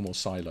my normal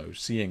silo,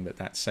 seeing that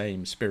that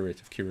same spirit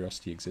of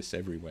curiosity exists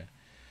everywhere.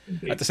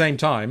 Indeed. At the same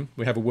time,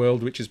 we have a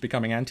world which is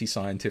becoming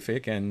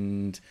anti-scientific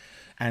and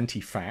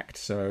anti-fact.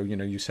 So, you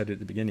know, you said at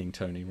the beginning,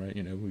 Tony, right?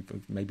 You know,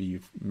 maybe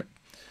you've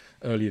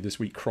earlier this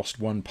week crossed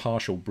one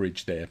partial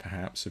bridge there,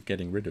 perhaps, of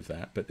getting rid of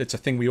that. But it's a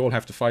thing we all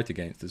have to fight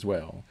against as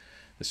well,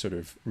 the sort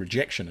of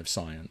rejection of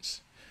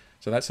science.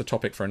 So that's a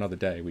topic for another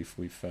day.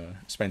 We've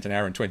spent an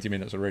hour and 20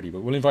 minutes already,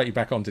 but we'll invite you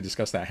back on to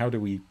discuss that. How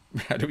do we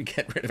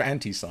get rid of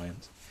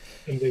anti-science?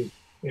 Indeed.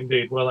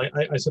 Well,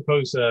 I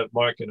suppose,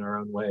 Mark, in our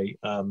own way,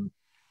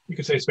 you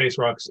could say Space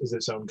Rocks is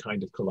its own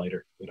kind of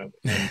collider. You know,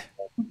 and,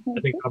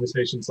 I think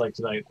conversations like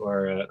tonight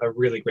are a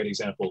really great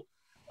example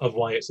of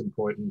why it's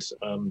important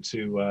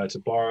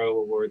to borrow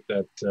a word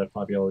that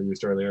Fabiola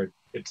used earlier.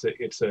 It's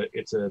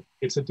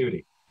a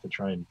duty to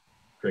try and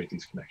create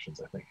these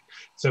connections, I think.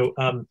 So,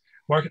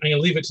 Mark, I'm going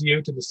to leave it to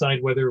you to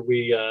decide whether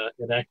we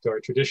enact our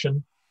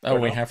tradition. Oh,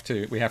 we have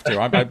to.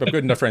 I'm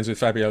good enough friends with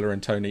Fabiola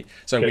and Tony.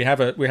 So okay.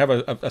 we have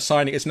a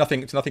signing. It's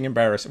nothing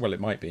embarrassing. Well, it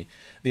might be.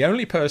 The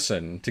only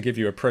person, to give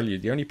you a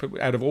prelude,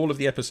 out of all of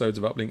the episodes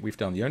of Uplink we've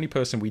done, the only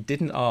person we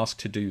didn't ask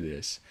to do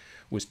this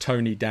was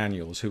Tony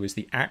Daniels, who is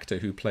the actor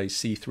who plays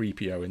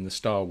C-3PO in the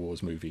Star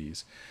Wars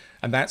movies.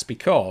 And that's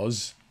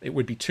because it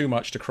would be too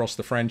much to cross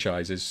the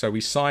franchises. So we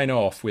sign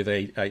off with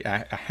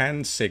a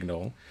hand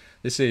signal.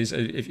 This is,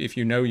 if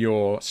you know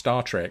your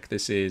Star Trek,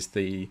 this is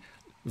the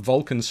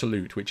Vulcan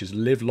salute, which is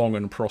live long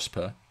and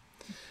prosper,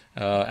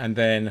 and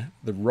then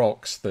the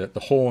rocks, the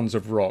horns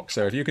of rocks.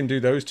 So if you can do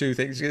those two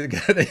things, you're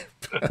gonna get it.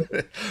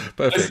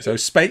 Perfect. So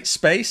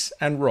space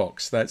and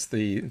rocks. That's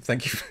the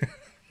thank you.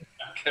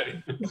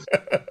 Okay.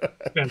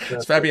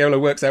 As Fabiola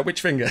works out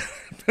which finger.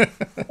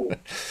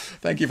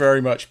 Thank you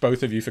very much,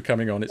 both of you, for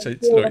coming on.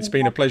 It's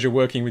been a pleasure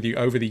working with you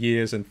over the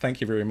years, and thank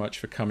you very much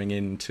for coming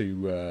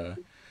into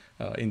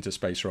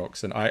Space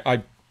Rocks. And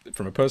I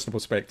from a personal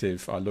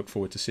perspective, I look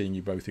forward to seeing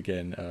you both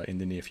again in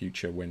the near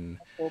future when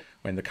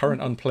the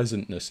current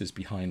unpleasantness is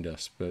behind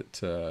us.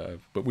 But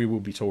we will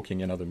be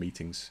talking in other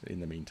meetings in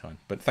the meantime.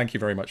 But thank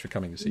you very much for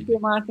coming this evening. Thank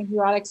you, Mark. Thank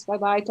you, Alex.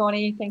 Bye-bye,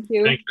 Tony. Thank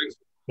you.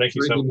 Thank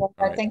you so much.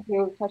 Right. Thank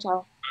you. Ciao,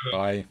 ciao.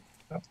 Bye.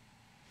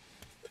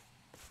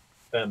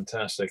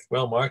 Fantastic.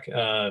 Well, Mark,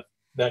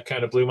 that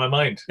kind of blew my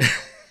mind.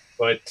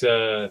 but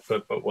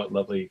what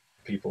lovely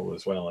people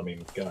as well. I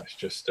mean, gosh,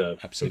 just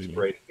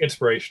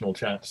inspirational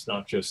chats,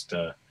 not just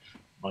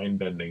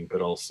mind-bending,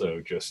 but also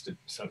just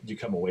you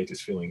come away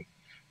just feeling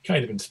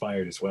kind of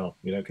inspired as well,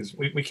 you know, because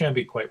we can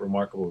be quite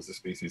remarkable as a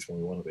species when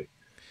we want to be.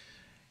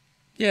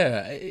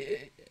 Yeah,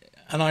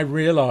 and I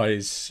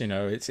realize, you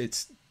know,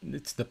 it's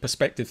the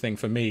perspective thing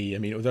for me. I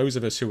mean, those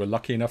of us who are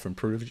lucky enough and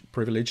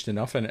privileged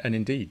enough, and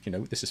indeed, you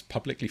know, this is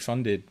publicly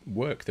funded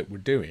work that we're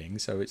doing,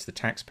 so it's the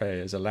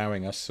taxpayers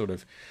allowing us sort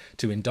of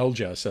to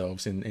indulge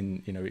ourselves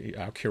in you know,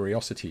 our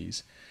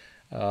curiosities.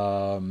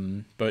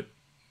 But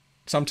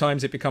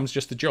sometimes it becomes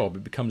just a job.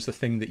 It becomes the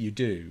thing that you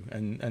do,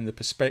 and the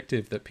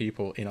perspective that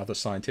people in other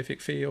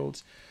scientific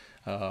fields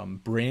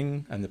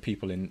bring, and the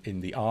people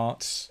in the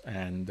arts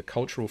and the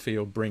cultural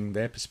field bring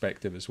their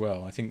perspective as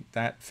well. I think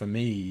that, for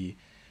me,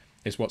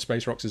 is what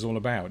Space Rocks is all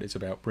about. It's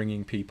about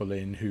bringing people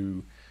in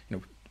who, you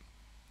know,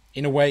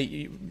 in a way,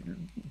 you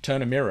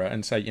turn a mirror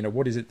and say, you know,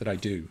 what is it that I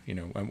do, you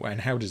know, and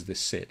how does this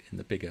sit in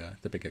the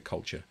bigger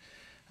culture?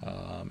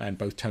 And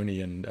both Tony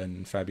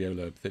and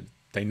Fabiola,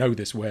 they know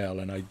this well,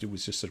 and it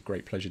was just a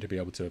great pleasure to be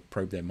able to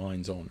probe their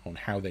minds on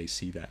how they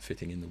see that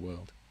fitting in the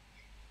world.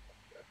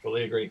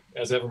 Fully agree.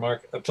 As ever,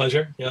 Mark, a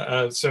pleasure.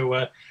 Yeah.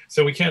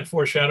 So we can't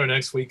foreshadow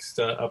next week's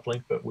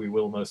Uplink, but we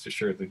will most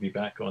assuredly be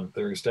back on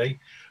Thursday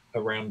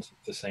around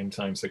the same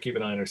time. So keep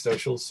an eye on our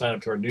socials, sign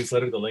up to our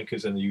newsletter. The link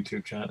is in the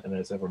YouTube chat. And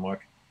as ever,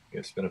 Mark,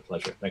 it's been a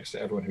pleasure. Thanks to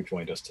everyone who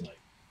joined us tonight.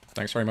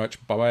 Thanks very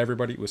much. Bye-bye,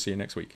 everybody. We'll see you next week.